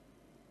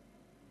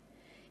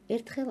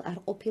 ერთხელ არ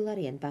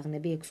ყოფილარიან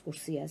ბაღნები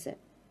ექსკურსიაზე.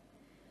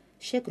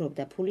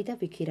 შეგრობდა ფული და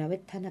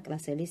ვიქირავეთ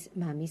თანაკლასელის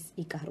მამის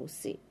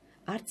იკარუსი.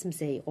 არც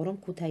მზე იყო, რომ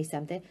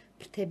ქუთაისამდე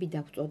ფრთები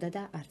დაგვწოდა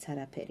და არც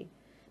არაფერი.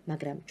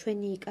 მაგრამ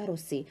ჩვენი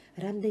იკაროსი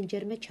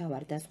რამდენჯერმე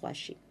ჩავარდა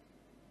ზღვაში.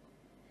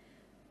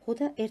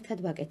 ხოდა ერთად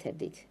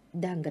ვაკეთებდით.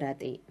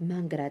 დანგრატი,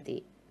 მანგრატი,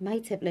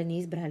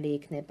 მაიცეპლენიის ბრალი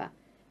იქნება,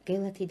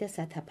 გელათი და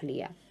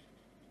სათაფლია.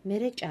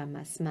 მერე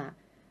ჭამა, სმა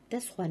და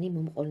სხვანი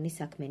მომყოლნი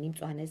საქმენი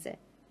მწვანეზე.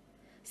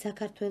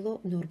 საქართველო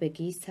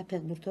ნორვეგიის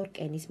საფეხბურთო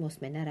რკენის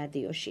მოსმენა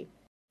რადიოში.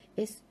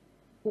 ეს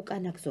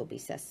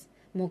უკანაგზობისას,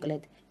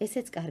 მოკლედ,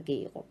 ესეც კარგი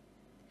იყო.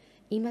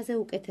 იმაზე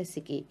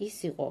უკეთესი კი ის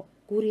იყო,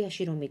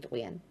 გურიაში რომ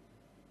იტყვიან.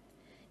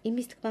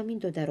 იმის თქმა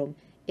მინდოდა, რომ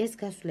ეს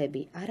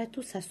გასვლები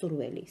არათუ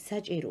სასურველი,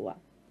 საჭიროა.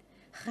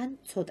 ხან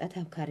ცოტა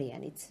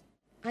თავქარიანიც.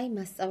 აი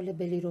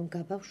მასწავლებელი რომ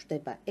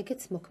გაბავშვდება,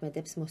 ეგეც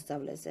მოქმედებს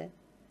მოსწავლეზე.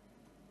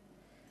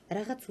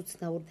 რაღაც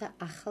უცნაურ და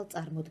ახალ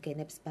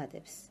წარმოდგენებს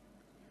ბადებს.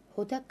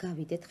 ხოდა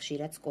გავიდეთ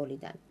ხშირად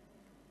სკოლიდან.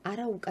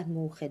 არა უკან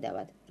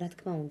მოუხედავად, რა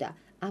თქმა უნდა,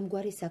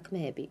 ამგვარი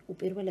საქმეები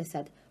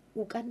უპირველესად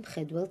უკან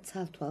მხედველ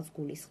ცალთვალს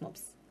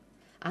გულისხმობს.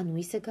 ანუ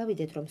ისე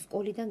გავიდეთ, რომ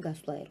სკოლიდან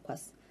გასვლა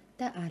ერქვას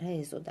და არა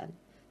ეზოდან.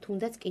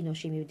 თუნდაც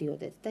კინოში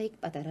მივდიოდეთ და იქ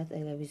პატარა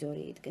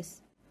ტელევიზორი იდგეს.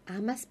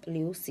 ამას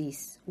პლუს ის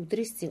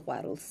უდრის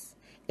სიყვარულს.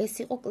 ეს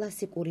იყო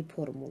კლასიკური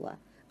ფორმულა,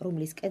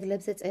 რომლის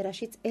კედლებზე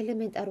წერაშიც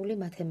ელემენტარული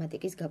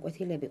მათემატიკის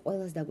გაკვეთილები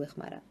ყველას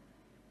დაგვეხმარა.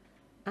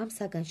 ამ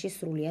საგანში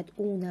სრულიად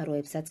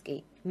უუნაროებსაც კი,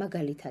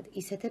 მაგალითად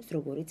ისეთებს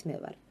როგორიც მე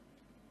ვარ.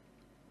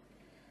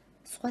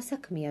 სხვა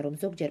საქმეა, რომ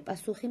ზოგჯერ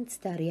პასუხი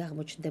მცდარი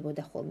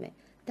აღმოჩნდებოდა ხოლმე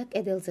და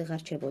კედელზე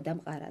ღარჩებოდა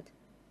მყარად.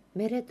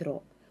 მერე დრო,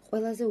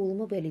 ყველაზე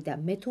ულმობელი და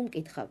მე თუ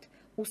მკითხავთ,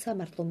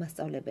 უსამართლო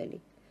მასწავლებელი,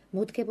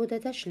 მოდგებოდა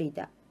და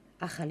შლიდა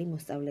ახალი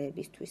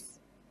მოსწავლეებისთვის.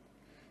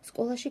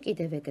 სკოლაში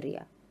კიდევ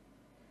ეგრეა.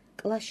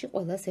 კლასში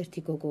ყველას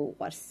ერთი გოგო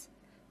უყვარს,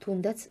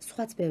 თუნდაც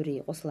სხვაც ბევრი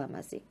იყოს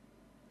ლამაზი.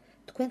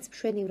 თქვენც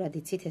მშვენივრად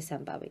იცით ეს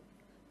ამბავი.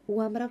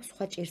 უამრავ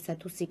სხვა ჭირსა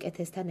თუ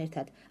სიკეთესთან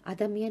ერთად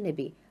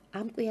ადამიანები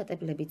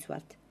ამკვიატებლებიც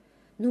ვართ.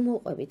 ნუ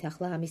მოყვებით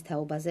ახლა ამის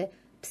თაობაზე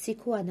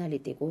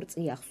ფსიქოანალიტიკურ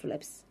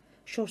წიაღსვლებს.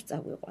 შორს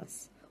წავიყვანს.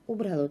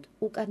 უბრალოდ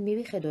უკან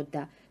მივიხედოთ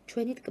და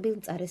ჩვენი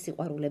ტკბილმწარე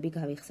სიყვარულები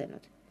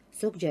გავიხსენოთ.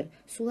 ზოგჯერ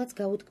სულაც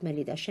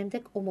გაუთქმელი და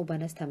შემდეგ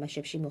ომობანას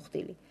თამაშებში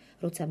მოხდილი,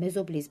 როცა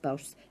მეზობლის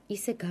ბავშვს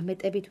ისე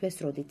გამეტებით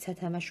ვესროდით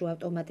სათამაშო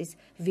ავტომატის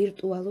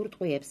ვირტუალურ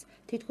ტყვიებს,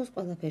 თითქოს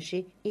ყველაფერში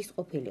ის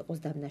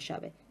ყოფილიყოს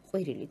დამნაშავე,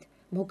 ყვირილით,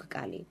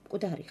 მოგკალი,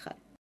 მკვდარი ხარ.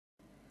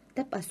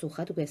 და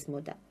პასუხად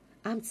გვესმოდა,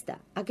 ამცდა,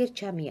 აგერ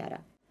ჩამიარა.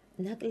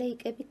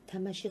 ნაკლეიკებით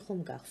თამაში ხომ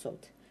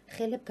გახსოვთ,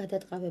 ხელებ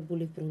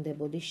გადატყავებული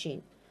ბრუნდებოდი შინ,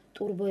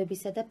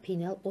 ტურბოებისა და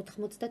ფინალ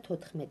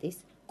 94-ის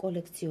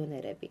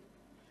კოლექციონერები.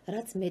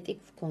 რაც მეტი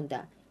გვქონდა,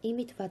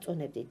 იმით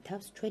ვაწონებდით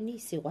თავს ჩვენი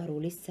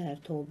სიყვარულის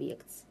საერთო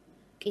ობიექტს.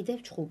 კიდევ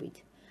ჩხუბით,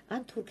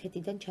 ან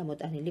თურქეთიდან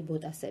ჩამოტანილი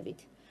ბოტასებით,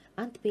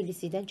 ან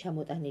თბილისიდან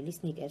ჩამოტანილი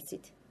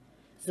სნიკერსით.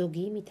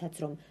 ზოგი იმითაც,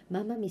 რომ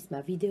მამამისმა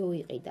ვიდეო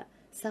იყიდა,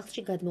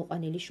 სახლში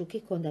გადმოყვანილი შუქი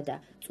ჰქონდა და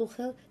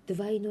წუხელ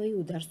დვაინოი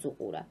უდარს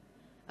უყურა.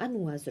 ან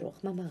უაზრო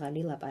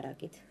ხმამაღალი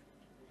ლაპარაკით.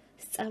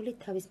 სწავლით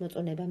თავის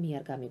მოწონება მე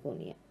არ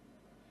გამიგონია.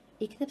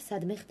 იქნებ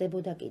სადმე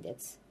ხდებოდა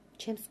კიდეც,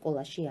 ჩემს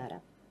სკოლაში არა.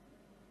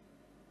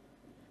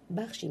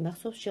 ბაღში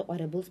მახსოვს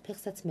შეყვარებულს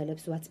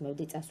ფეხსაცმელებს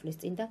ვაცმევდი წასვლის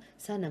წინ და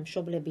სანამ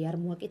მშობლები არ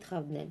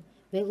მოაკითხავდნენ,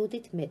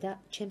 ველოდით მე და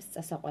ჩემს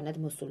წასაყვანად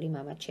მოსული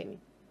მამაჩემი.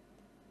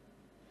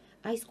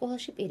 აი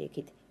სკოლაში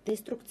პირიქით,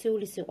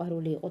 დესტრუქციული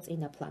სიყვარული იყო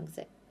წინა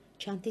ფლანგზე.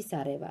 ჩანთის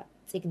არევა,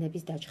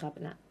 წიგნების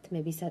დაჩხაპნა,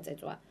 თმების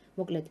აწეწვა,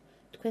 მოკლედ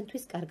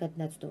თქვენთვის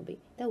კარგად ნაცნობი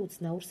და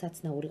უცნაურ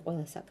საცნაური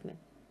ყველა საქმე.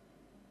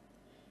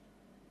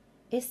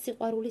 ეს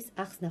სიყვარულის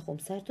ახსნა ხომ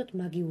საერთოდ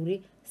მაგიური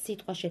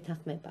სიტყვა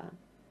შეთანხმებაა.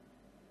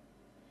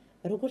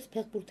 როგორც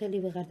ფეხბურთელი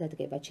ვეღარ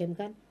დადგება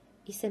ჩემგან,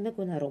 ისე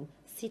მეგონა რომ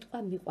სიტყვა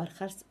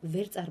მიყვარხარს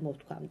ვერ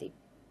წარმოვთქვამდი.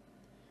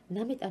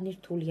 ნამეტანი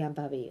რთული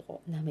ამბავი იყო,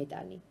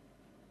 ნამეტანი.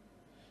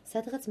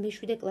 სადღაც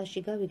მე-7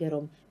 კლასში გავიგე,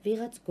 რომ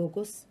ვიღაც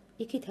გოგოს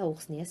იქით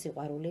აუხსნია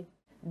სიყვარული,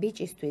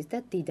 ბიჭისთვის და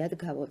დიდად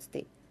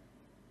გავოცდი.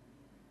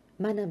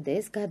 მანამდე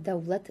ეს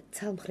გადაულად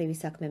ცალმხრივი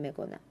საქმე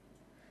მეგონა.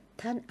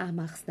 თან ამ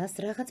ახსნას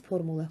რაღაც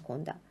ფორმულა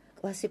ჰქონდა,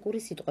 კლასიკური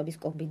სიტყვების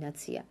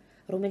კომბინაცია,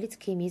 რომელიც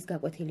ქიმიის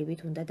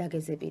გაკვეთილივით უნდა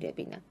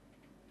დაგეზებირებინა.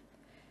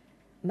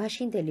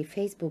 მაშინდელი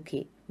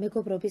Facebook-ი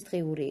მეგობრობის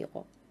დღიური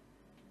იყო.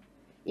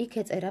 იქ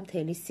ეწერა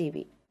მთელი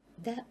CV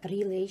და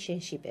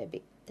relationship-ები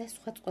და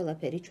სხვა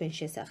ყველაფერი ჩვენ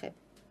შესახებ.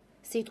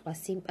 სიტყვა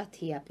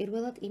სიმპათია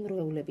პირველად იმ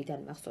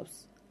როევლებიდან მახსოვს.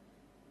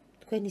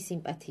 თქვენი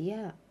სიმპათია?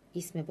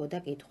 ისმებოდა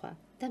კითხვა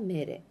და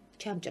მერე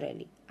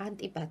ჩამჭრელი,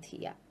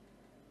 ანტიპათია.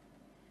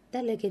 და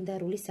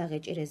ლეგენდარული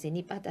საღეჭი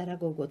რეზინი პატარა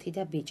გოგოთი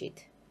და ბიჭით.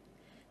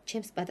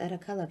 ჩემს პატარა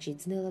ქალაქში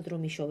ძნელად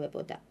რომ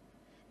იშოვებოდა.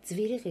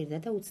 ძვირი ღირდა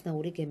და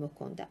უცნაური გემო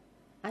ჰქონდა.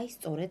 აი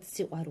სწორედ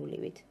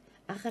სიყვარულივით.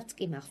 აღარც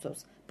კი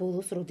მახსოვს,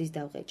 ბოლოს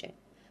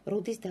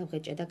როდის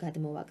დავღეჭე და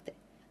გადმოვაგდე.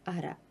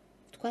 არა,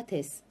 თქვათ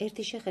ეს,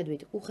 ერთი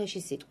შეხედვით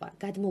უხეში სიტყვა,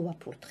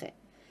 გადმოვაფურთხე.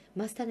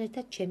 მასთან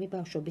ერთად ჩემი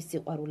ბავშვობის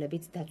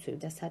სიყვარულებიც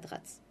დაცვივდა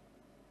სადღაც.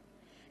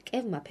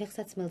 კევმა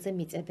ფეხსაცმელზე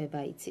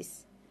მიწებება იცის,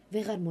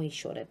 ვეღარ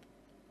მოიშორებ.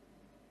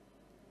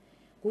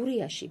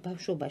 გურიაში,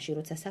 ბავშვობაში,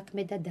 როცა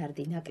საქმე და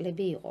დარდი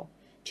ნაკლები იყო,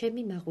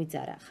 ჩემი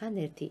მაღვიძარა ხან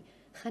ერთი,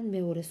 ხან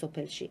მეორე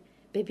სოფელში,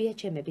 ბებია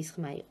ჩემების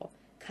ხმა იყო,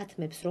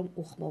 ქათმებს რომ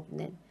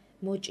უხმობდნენ,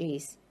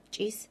 მოჭიის,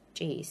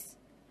 ჭის.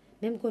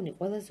 მე მგონი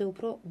ყველაზე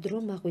უფრო დრო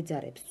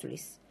მაღვიძარებს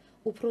ცვლის,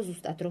 უფრო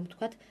ზუსტად რომ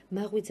თქვათ,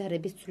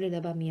 მაღვიძარების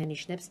ცვლილება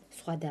მიანიშნებს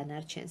სხვა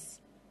დანარჩენს.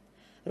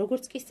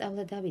 როგორც კი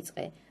სწავლა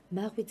დავიწყე,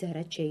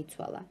 მაღვიძარად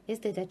შეიცვალა, ეს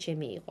დედა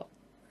ჩემი იყო.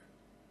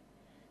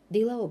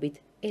 დილაობით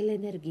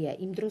ელენერგია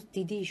იმ დროს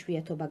დიდი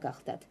იშვიათობა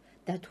გახდათ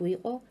და თუ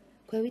იყო,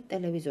 ქვევით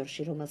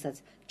ტელევიზორში, რომელსაც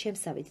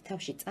ჩემსავით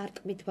თავში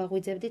წარკმით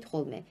ვაღვიძებდით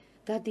ხოლმე,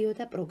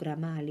 გადიოდა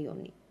პროგრამა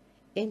ალიონი.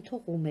 ენთო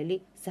ღუმელი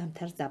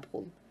ზამთარ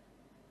ზაფხულ.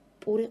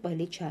 პური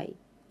ყველი ჩაი,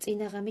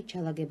 წინაღამით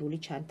ჩალაგებული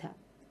ჩანთა.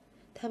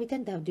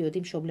 თავიდან დავდიოდი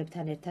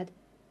მშობლებთან ერთად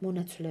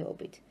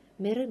მონაცვლეობით,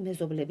 მერე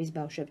მეზობლების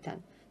ბავშვებთან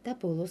და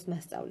ბოლოს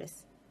მასწავლეს.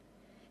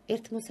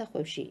 ერთ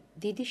მოსახვევში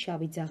დიდი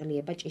შავი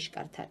ძაღლიება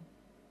ჭიშკართან.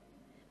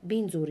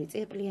 ბინძური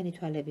წირპლიანი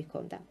თვალები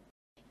ჰქონდა.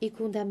 იქ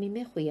უნდა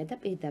მიმეხვია და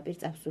პირდაპირ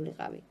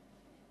წავსულიყავი.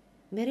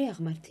 მერე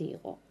აღმართი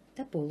იყო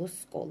და ბოლოს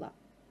სკოლა.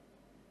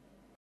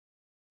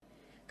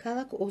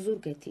 ქალაქ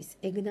ოზურგეთის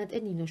ეგნატე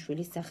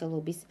ნინოშვილის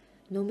სახელობის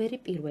ნომერი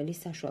 1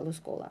 საშუალო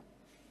სკოლა.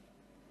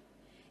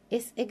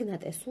 ეს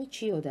ეგნატე სულ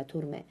ჩიოდა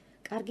თურმე,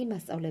 კარგი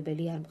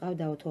მასწავლებელი არ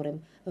მყავდაო თორემ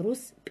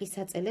რუს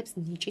პისაწელებს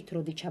ნიჭით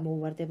როდი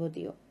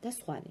ჩამოუვარდებოდიო და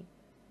სხვანი.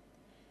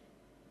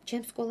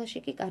 ჩემ სკოლაში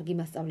კი კარგი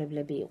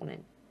მასწავლებლები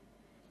იყვნენ.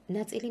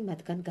 ნაწილი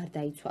მათგან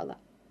გარდაიცვალა.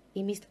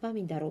 იმის თქმა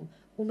მინდა რომ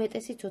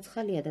უმეტესი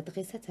ცოცხალია და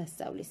დღესაც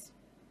ასწავლის.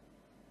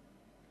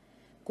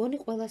 გონი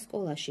ყველა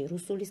სკოლაში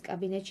რუსულის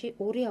კაბინეტში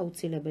 2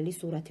 აუცილებელი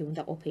სურათი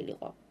უნდა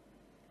ყოფილიყო.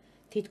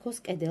 თითქოს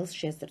კედელს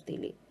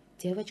შეზრდილი,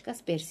 ძევაჩკას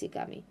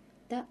პერსიგამი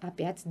და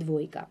აპეაც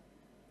დვოიკა.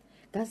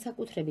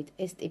 განსაკუთრებით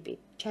ეს ტიპი,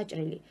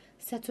 ჩაჭრილი,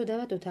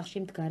 საცოდავად ოთახში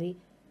მდგარი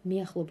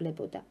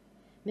მიახლობლებოდა.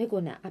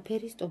 მეგონა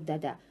აფერისტობდა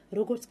და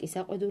როგორც კი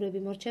საყვედურები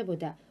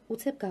მორჩებოდა,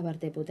 უცებ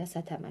გავარდებოდა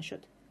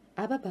სათამაშოდ.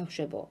 აბა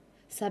ბავშვებო,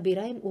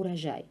 საბირაიმ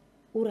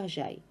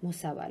ურაჟაი,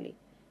 მოსავალი.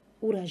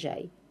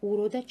 ურაჟაი,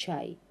 ურო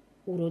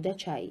და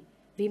ჩაი.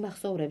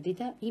 ვიმახსოვრებდი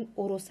და იმ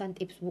ოროსან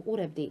ტიპს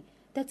ვუყურებდი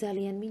და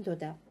ძალიან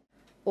მინდოდა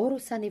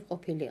ოროსანი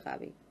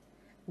ვყოფილიყავი.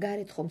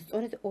 გარეთ ხომ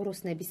სწორედ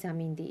ოროსნების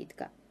ამინდი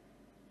იდგა.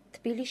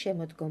 თბილი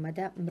შემოდგომა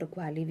და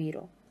მრგვალი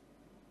ვირო.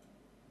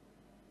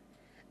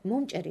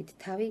 მომჭერით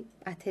თავი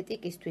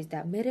პათეტიკისთვის და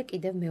მერე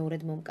კიდევ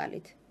მეორედ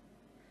მომკალით.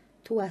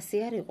 თუ ასე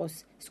არ იყოს,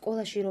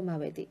 სკოლაში რომ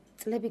ავედი,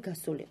 წლები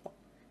გასულიყო,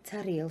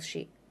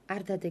 ცარიელში,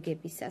 არ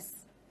დადეგებისას.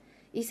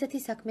 ისეთი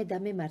საქმე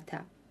დამემართა,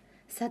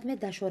 სადმე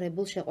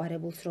დაშორებულ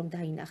შეყვარებულს რომ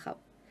დაინახავ.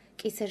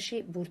 კისერში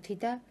ბურთი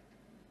და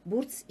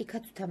ბურთს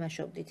იქაც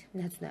ვთამაშობდით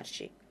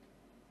ნაცვნარში.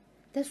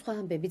 და სხვა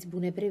ამბებიც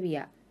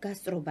ბუნებრივია,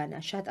 გასწრობანა,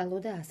 შატალო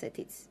და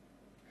ასეთიც.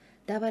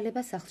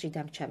 დავალება სახლში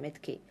დამჩა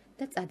მეთქი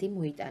და წადი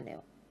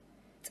მოიტანეო.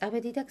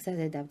 წავედი და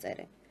გზაზე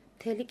დავწერე.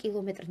 1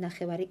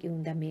 კილომეტრ-ნახევარი კი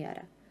უნდა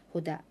მეარა, ხო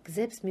და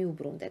გზებს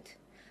მიუბრუნდეთ.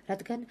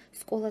 რადგან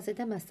სკოლაზე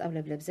და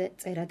მასწავლებლებზე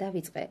წერა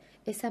დავიწყე,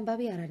 ეს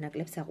ამბავი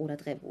არანაკლებ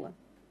საყურადღებოა.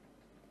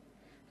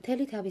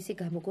 მთელი თავისი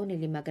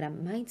გამოგონილი, მაგრამ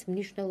მაინც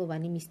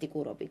მნიშვნელოვანი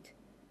მისტიკურობით.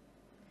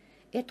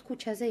 ერთ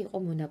ქუჩაზე იყო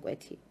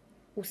მონაკვეთი,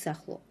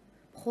 უსახლო,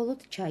 მხოლოდ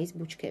ჩაის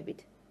ბუჩქებით.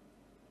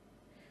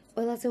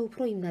 ყველაზე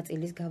უფრო იმ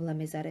ნაწილის გავლა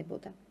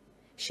მეზარებოდა.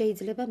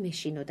 შეიძლება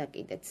მეშინოდა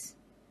კიდეც.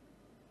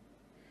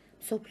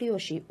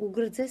 მსოფლიოში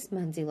უგრძეს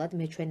მანძილად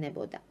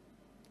მეჩვენებოდა.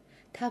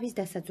 თავის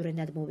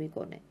დასაძვრენად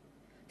მოვიგონე.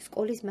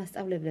 სკოლის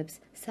მასწავლებლებს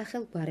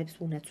სახელგვარებს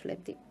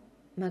ვუნაცვლებდი.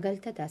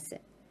 მაგალითად ასე.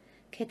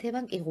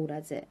 ქეთევან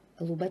კიღურაძე,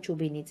 ლუბა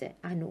ჩუბინიძე,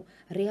 ანუ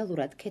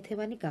რეალურად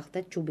ქეთევანი გახდა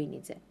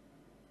ჩუბინიძე.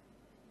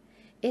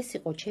 ეს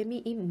იყო ჩემი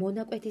იმ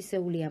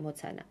მონაკვეთისეული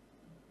ამოცანა.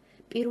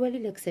 პირველი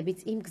ლექსებიც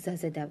იმ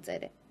გზაზე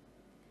დავწერე.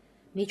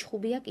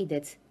 მიჩხუბია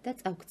კიდეც და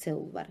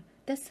წავქცეულ ვარ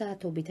და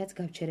საათობითაც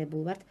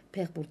გავჩერებულ ვართ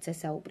ფეხბურთზე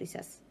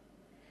საუბრისას.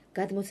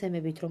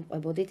 გადმოცემებით რომ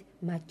ყვებოდით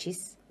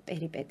მატჩის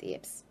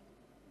პერიპეტიებს.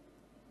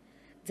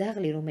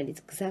 ძაღლი, რომელიც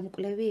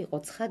გზამკვლევი იყო,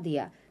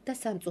 ცხადია და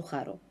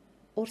სამწუხარო,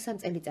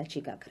 2-3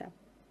 წელიწადში გაქრა.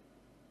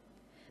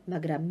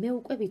 მაგრამ მე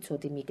უკვე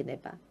ვიცოდი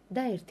მიგნება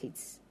და ერთიც.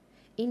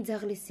 იმ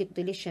ძაღლის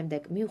სიკვდილის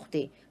შემდეგ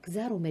მივხვდი,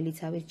 გზა რომელიც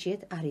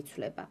ავირჩიეთ არ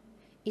იცვლება.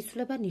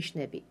 იცვლება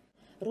ნიშნები,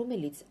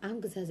 რომელიც ამ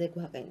გზაზე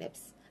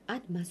გვაყენებს,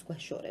 ან მას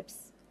გვაშორებს.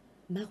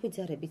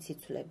 მაღვიძარებიც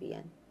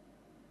იცვლებიან.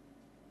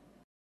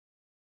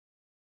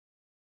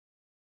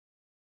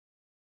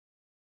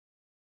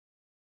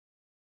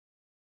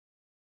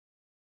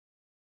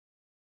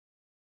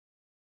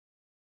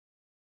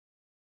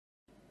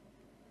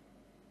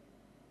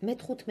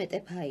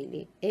 მე-15 ფაილი,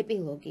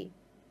 ეპილოგი.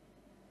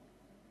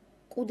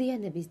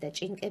 კუდიანების და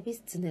ჭინკების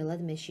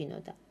ძნელად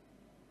მეშინოდა.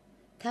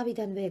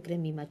 თავიდანვე ეგრე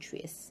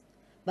მიმაჩვიეს.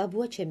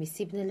 ბაბუა ჩემი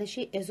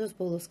სიბნელეში ეზოს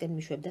ბოლოსკენ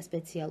მიშვებდა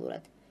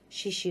სპეციალურად,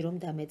 შიში რომ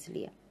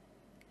დამეძლია.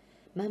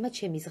 მამა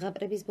ჩემი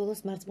ზღაპრების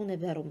ბოლოს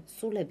მარწმუნებდა, რომ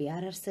სულები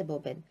არ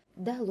არსებობენ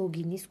და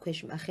ლოგინის ქვეშ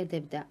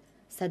მახედებდა,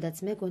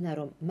 სადაც მეგონა,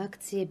 რომ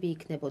მაქციები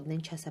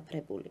იქნებოდნენ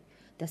ჩასაფრებული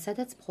და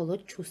სადაც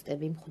მხოლოდ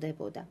ჩუსტები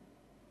მხვდებოდა.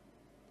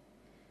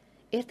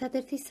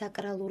 ერთადერთი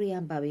საკრალური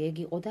ამბავი ეგ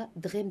იყო და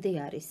დღემდე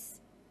არის.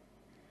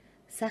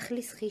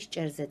 სახლის ხის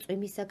ჭერზე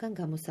წვიმისაგან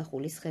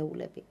გამოსახული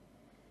სხეულები.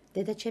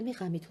 დედაჩემი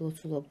ღამით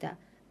ლოცულობდა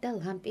და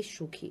ლამპის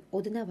შუქი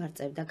ოდნავ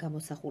არწევდა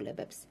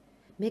გამოსახულებებს.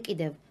 მე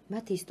კიდევ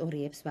მათ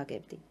ისტორიებს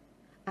ვაგებდი.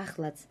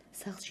 ახლაც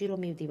სახლში რომ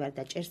მივდივარ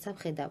და ჭერს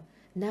ვხედავ,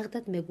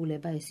 ნაღდად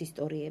მეგულება ეს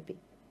ისტორიები.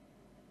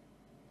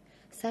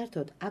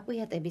 საერთოდ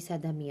აკვიატების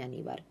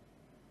ადამიანი ვარ.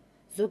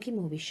 ზოგი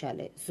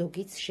მოვიშალე,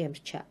 ზოგიც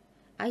შემრჩა.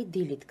 აი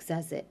დილით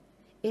გზაზე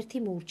ერთი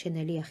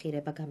მოურჩენელი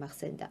ახირება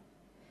გამახსენდა.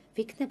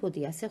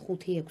 ვიქნებოდი ასე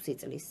 5-6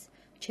 წლის,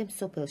 ჩემს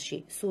სოფელში,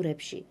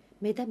 სურებში,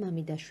 მე და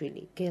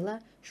მამიდაშვილი, გელა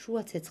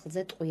შუა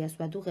ცეცხლზე ტყვიას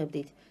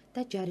ვადუღებდით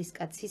და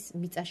ჯარისკაცის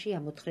მიწაში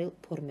ამოთხრილ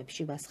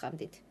ფორმებში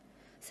ვასხამდით.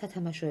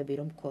 სათამაშოები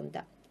რომ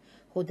მქონდა.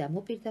 ჰოდა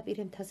მოპირდაპირ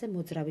მთაზე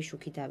მოძრავი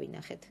შუქი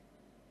დავინახეთ.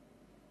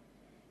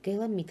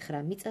 გელამ მითხრა,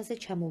 მიწაზე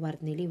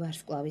ჩამოვარდნილი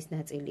ვარსკვლავის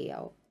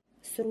ნაწილიაო.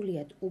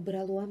 სრულიად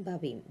უბრალო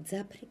ამბავი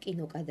მძაფრი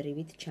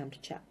კინოკადრივით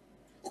ჩამრჩა.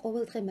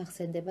 ყოველდღე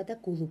მახსენდება და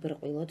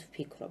გულუბრყვილოდ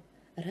ვფიქრობ,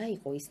 რა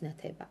იყო ის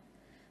ნათება.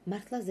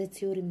 მართლა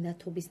ზეციური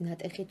მნათობის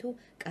ნატეხი თუ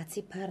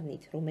კაცი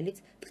ფარნით, რომელიც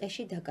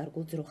ტყეში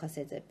დაკარგულ ძროხას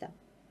ეძებდა.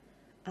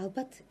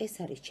 ალბათ ეს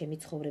არის ჩემი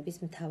ცხოვრების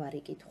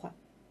მთავარი კითხვა.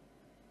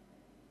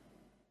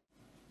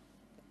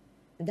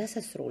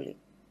 დასასრული.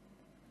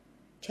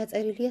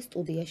 ჩაწერილია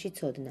სტუდიაში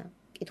ცოდნა.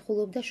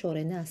 კითხულობდა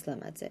შორენა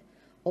ასლამაძე,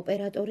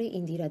 ოპერატორი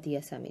ინდირა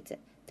დიასამიძე,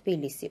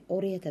 თბილისი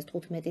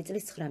 2015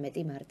 წლის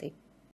 19 მარტი.